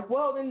this. Like,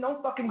 well, then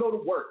don't fucking go to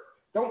work.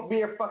 Don't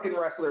be a fucking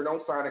wrestler.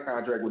 Don't sign a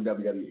contract with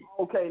WWE.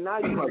 Okay, now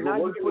you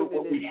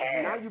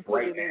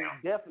put it in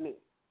definite.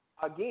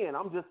 Again,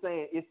 I'm just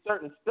saying it's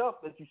certain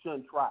stuff that you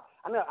shouldn't try.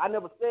 I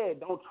never said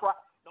don't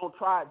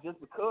try it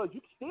just because.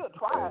 You can still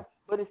try it,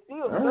 but it's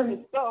still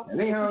certain stuff that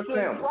you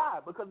shouldn't try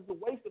because it's a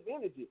waste of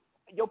energy.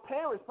 Your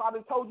parents probably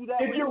told you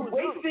that. If you're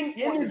wasting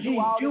energy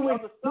doing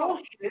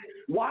bullshit,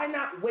 why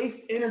not waste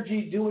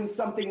energy doing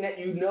something that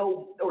you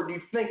know or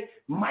you think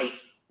might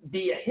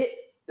be a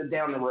hit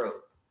down the road?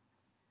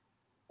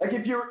 Like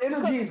if your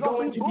energy is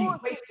going to be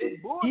wasted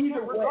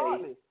either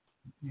way.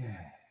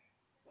 Yeah.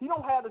 He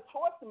don't have the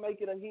choice to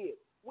make it a hit.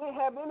 We ain't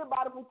have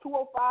anybody from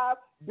 205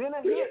 been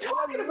a hit.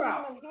 What are you talking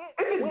about?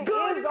 If it's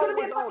good, it's going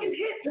to be a fucking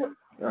hit.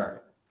 All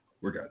right.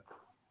 We're done.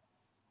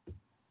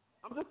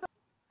 I'm just saying.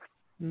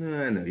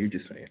 No, you're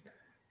just saying.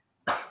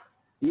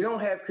 You don't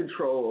have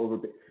control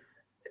over it.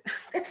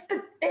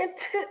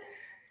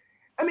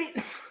 I mean,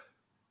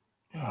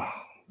 oh,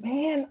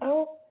 man, I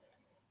don't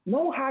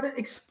know how to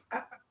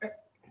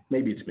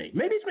maybe it's me.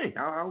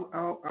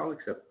 I'll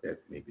accept that.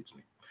 Maybe it's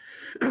me.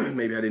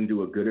 Maybe I didn't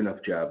do a good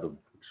enough job of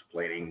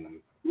explaining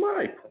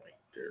my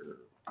point or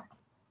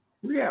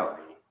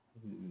reality.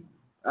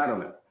 I don't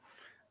know.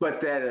 But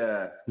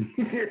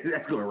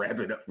that's going to wrap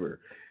it up for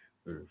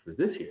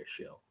this here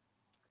show.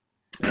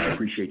 I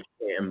appreciate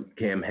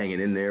Cam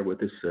hanging in there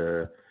with us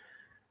to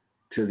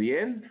the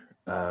end.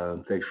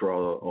 Thanks for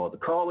all the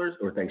callers,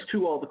 or thanks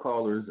to all the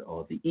callers,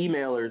 all the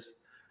emailers.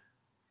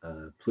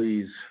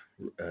 Please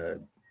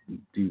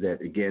do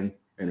that again.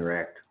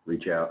 Interact,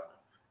 reach out,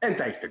 and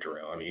thanks to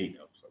Terrell. I mean,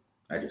 so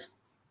I just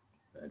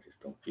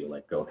don't feel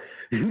like going.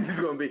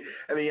 It's going to be.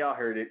 I mean, y'all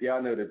heard it.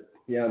 Y'all know that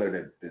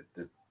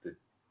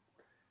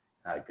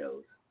how it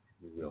goes.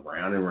 We go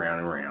round and round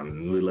and round,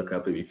 and we look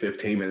up maybe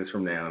 15 minutes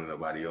from now, and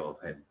nobody else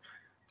had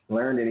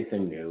learned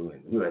anything new,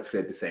 and we had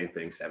said the same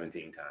thing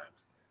 17 times.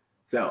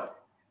 So,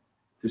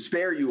 to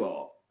spare you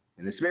all,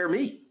 and to spare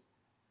me,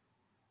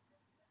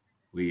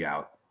 we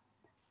out.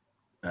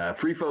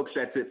 Free folks,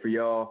 that's it for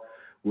y'all.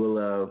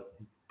 We'll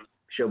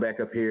show back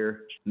up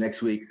here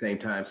next week, same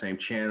time, same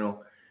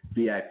channel.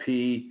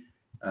 VIP,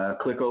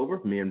 click over.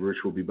 Me and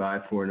Rich will be by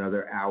for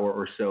another hour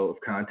or so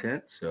of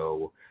content,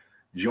 so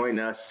join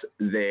us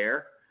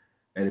there.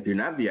 And if you're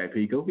not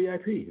VIP, go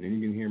VIP. And then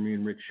you can hear me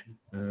and Rich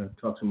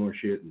talk some more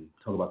shit and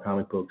talk about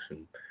comic books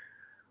and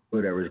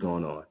whatever's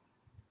going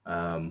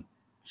on.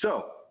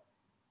 So,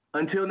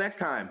 until next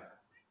time,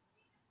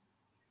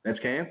 that's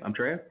Cam. I'm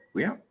Trev.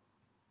 We out.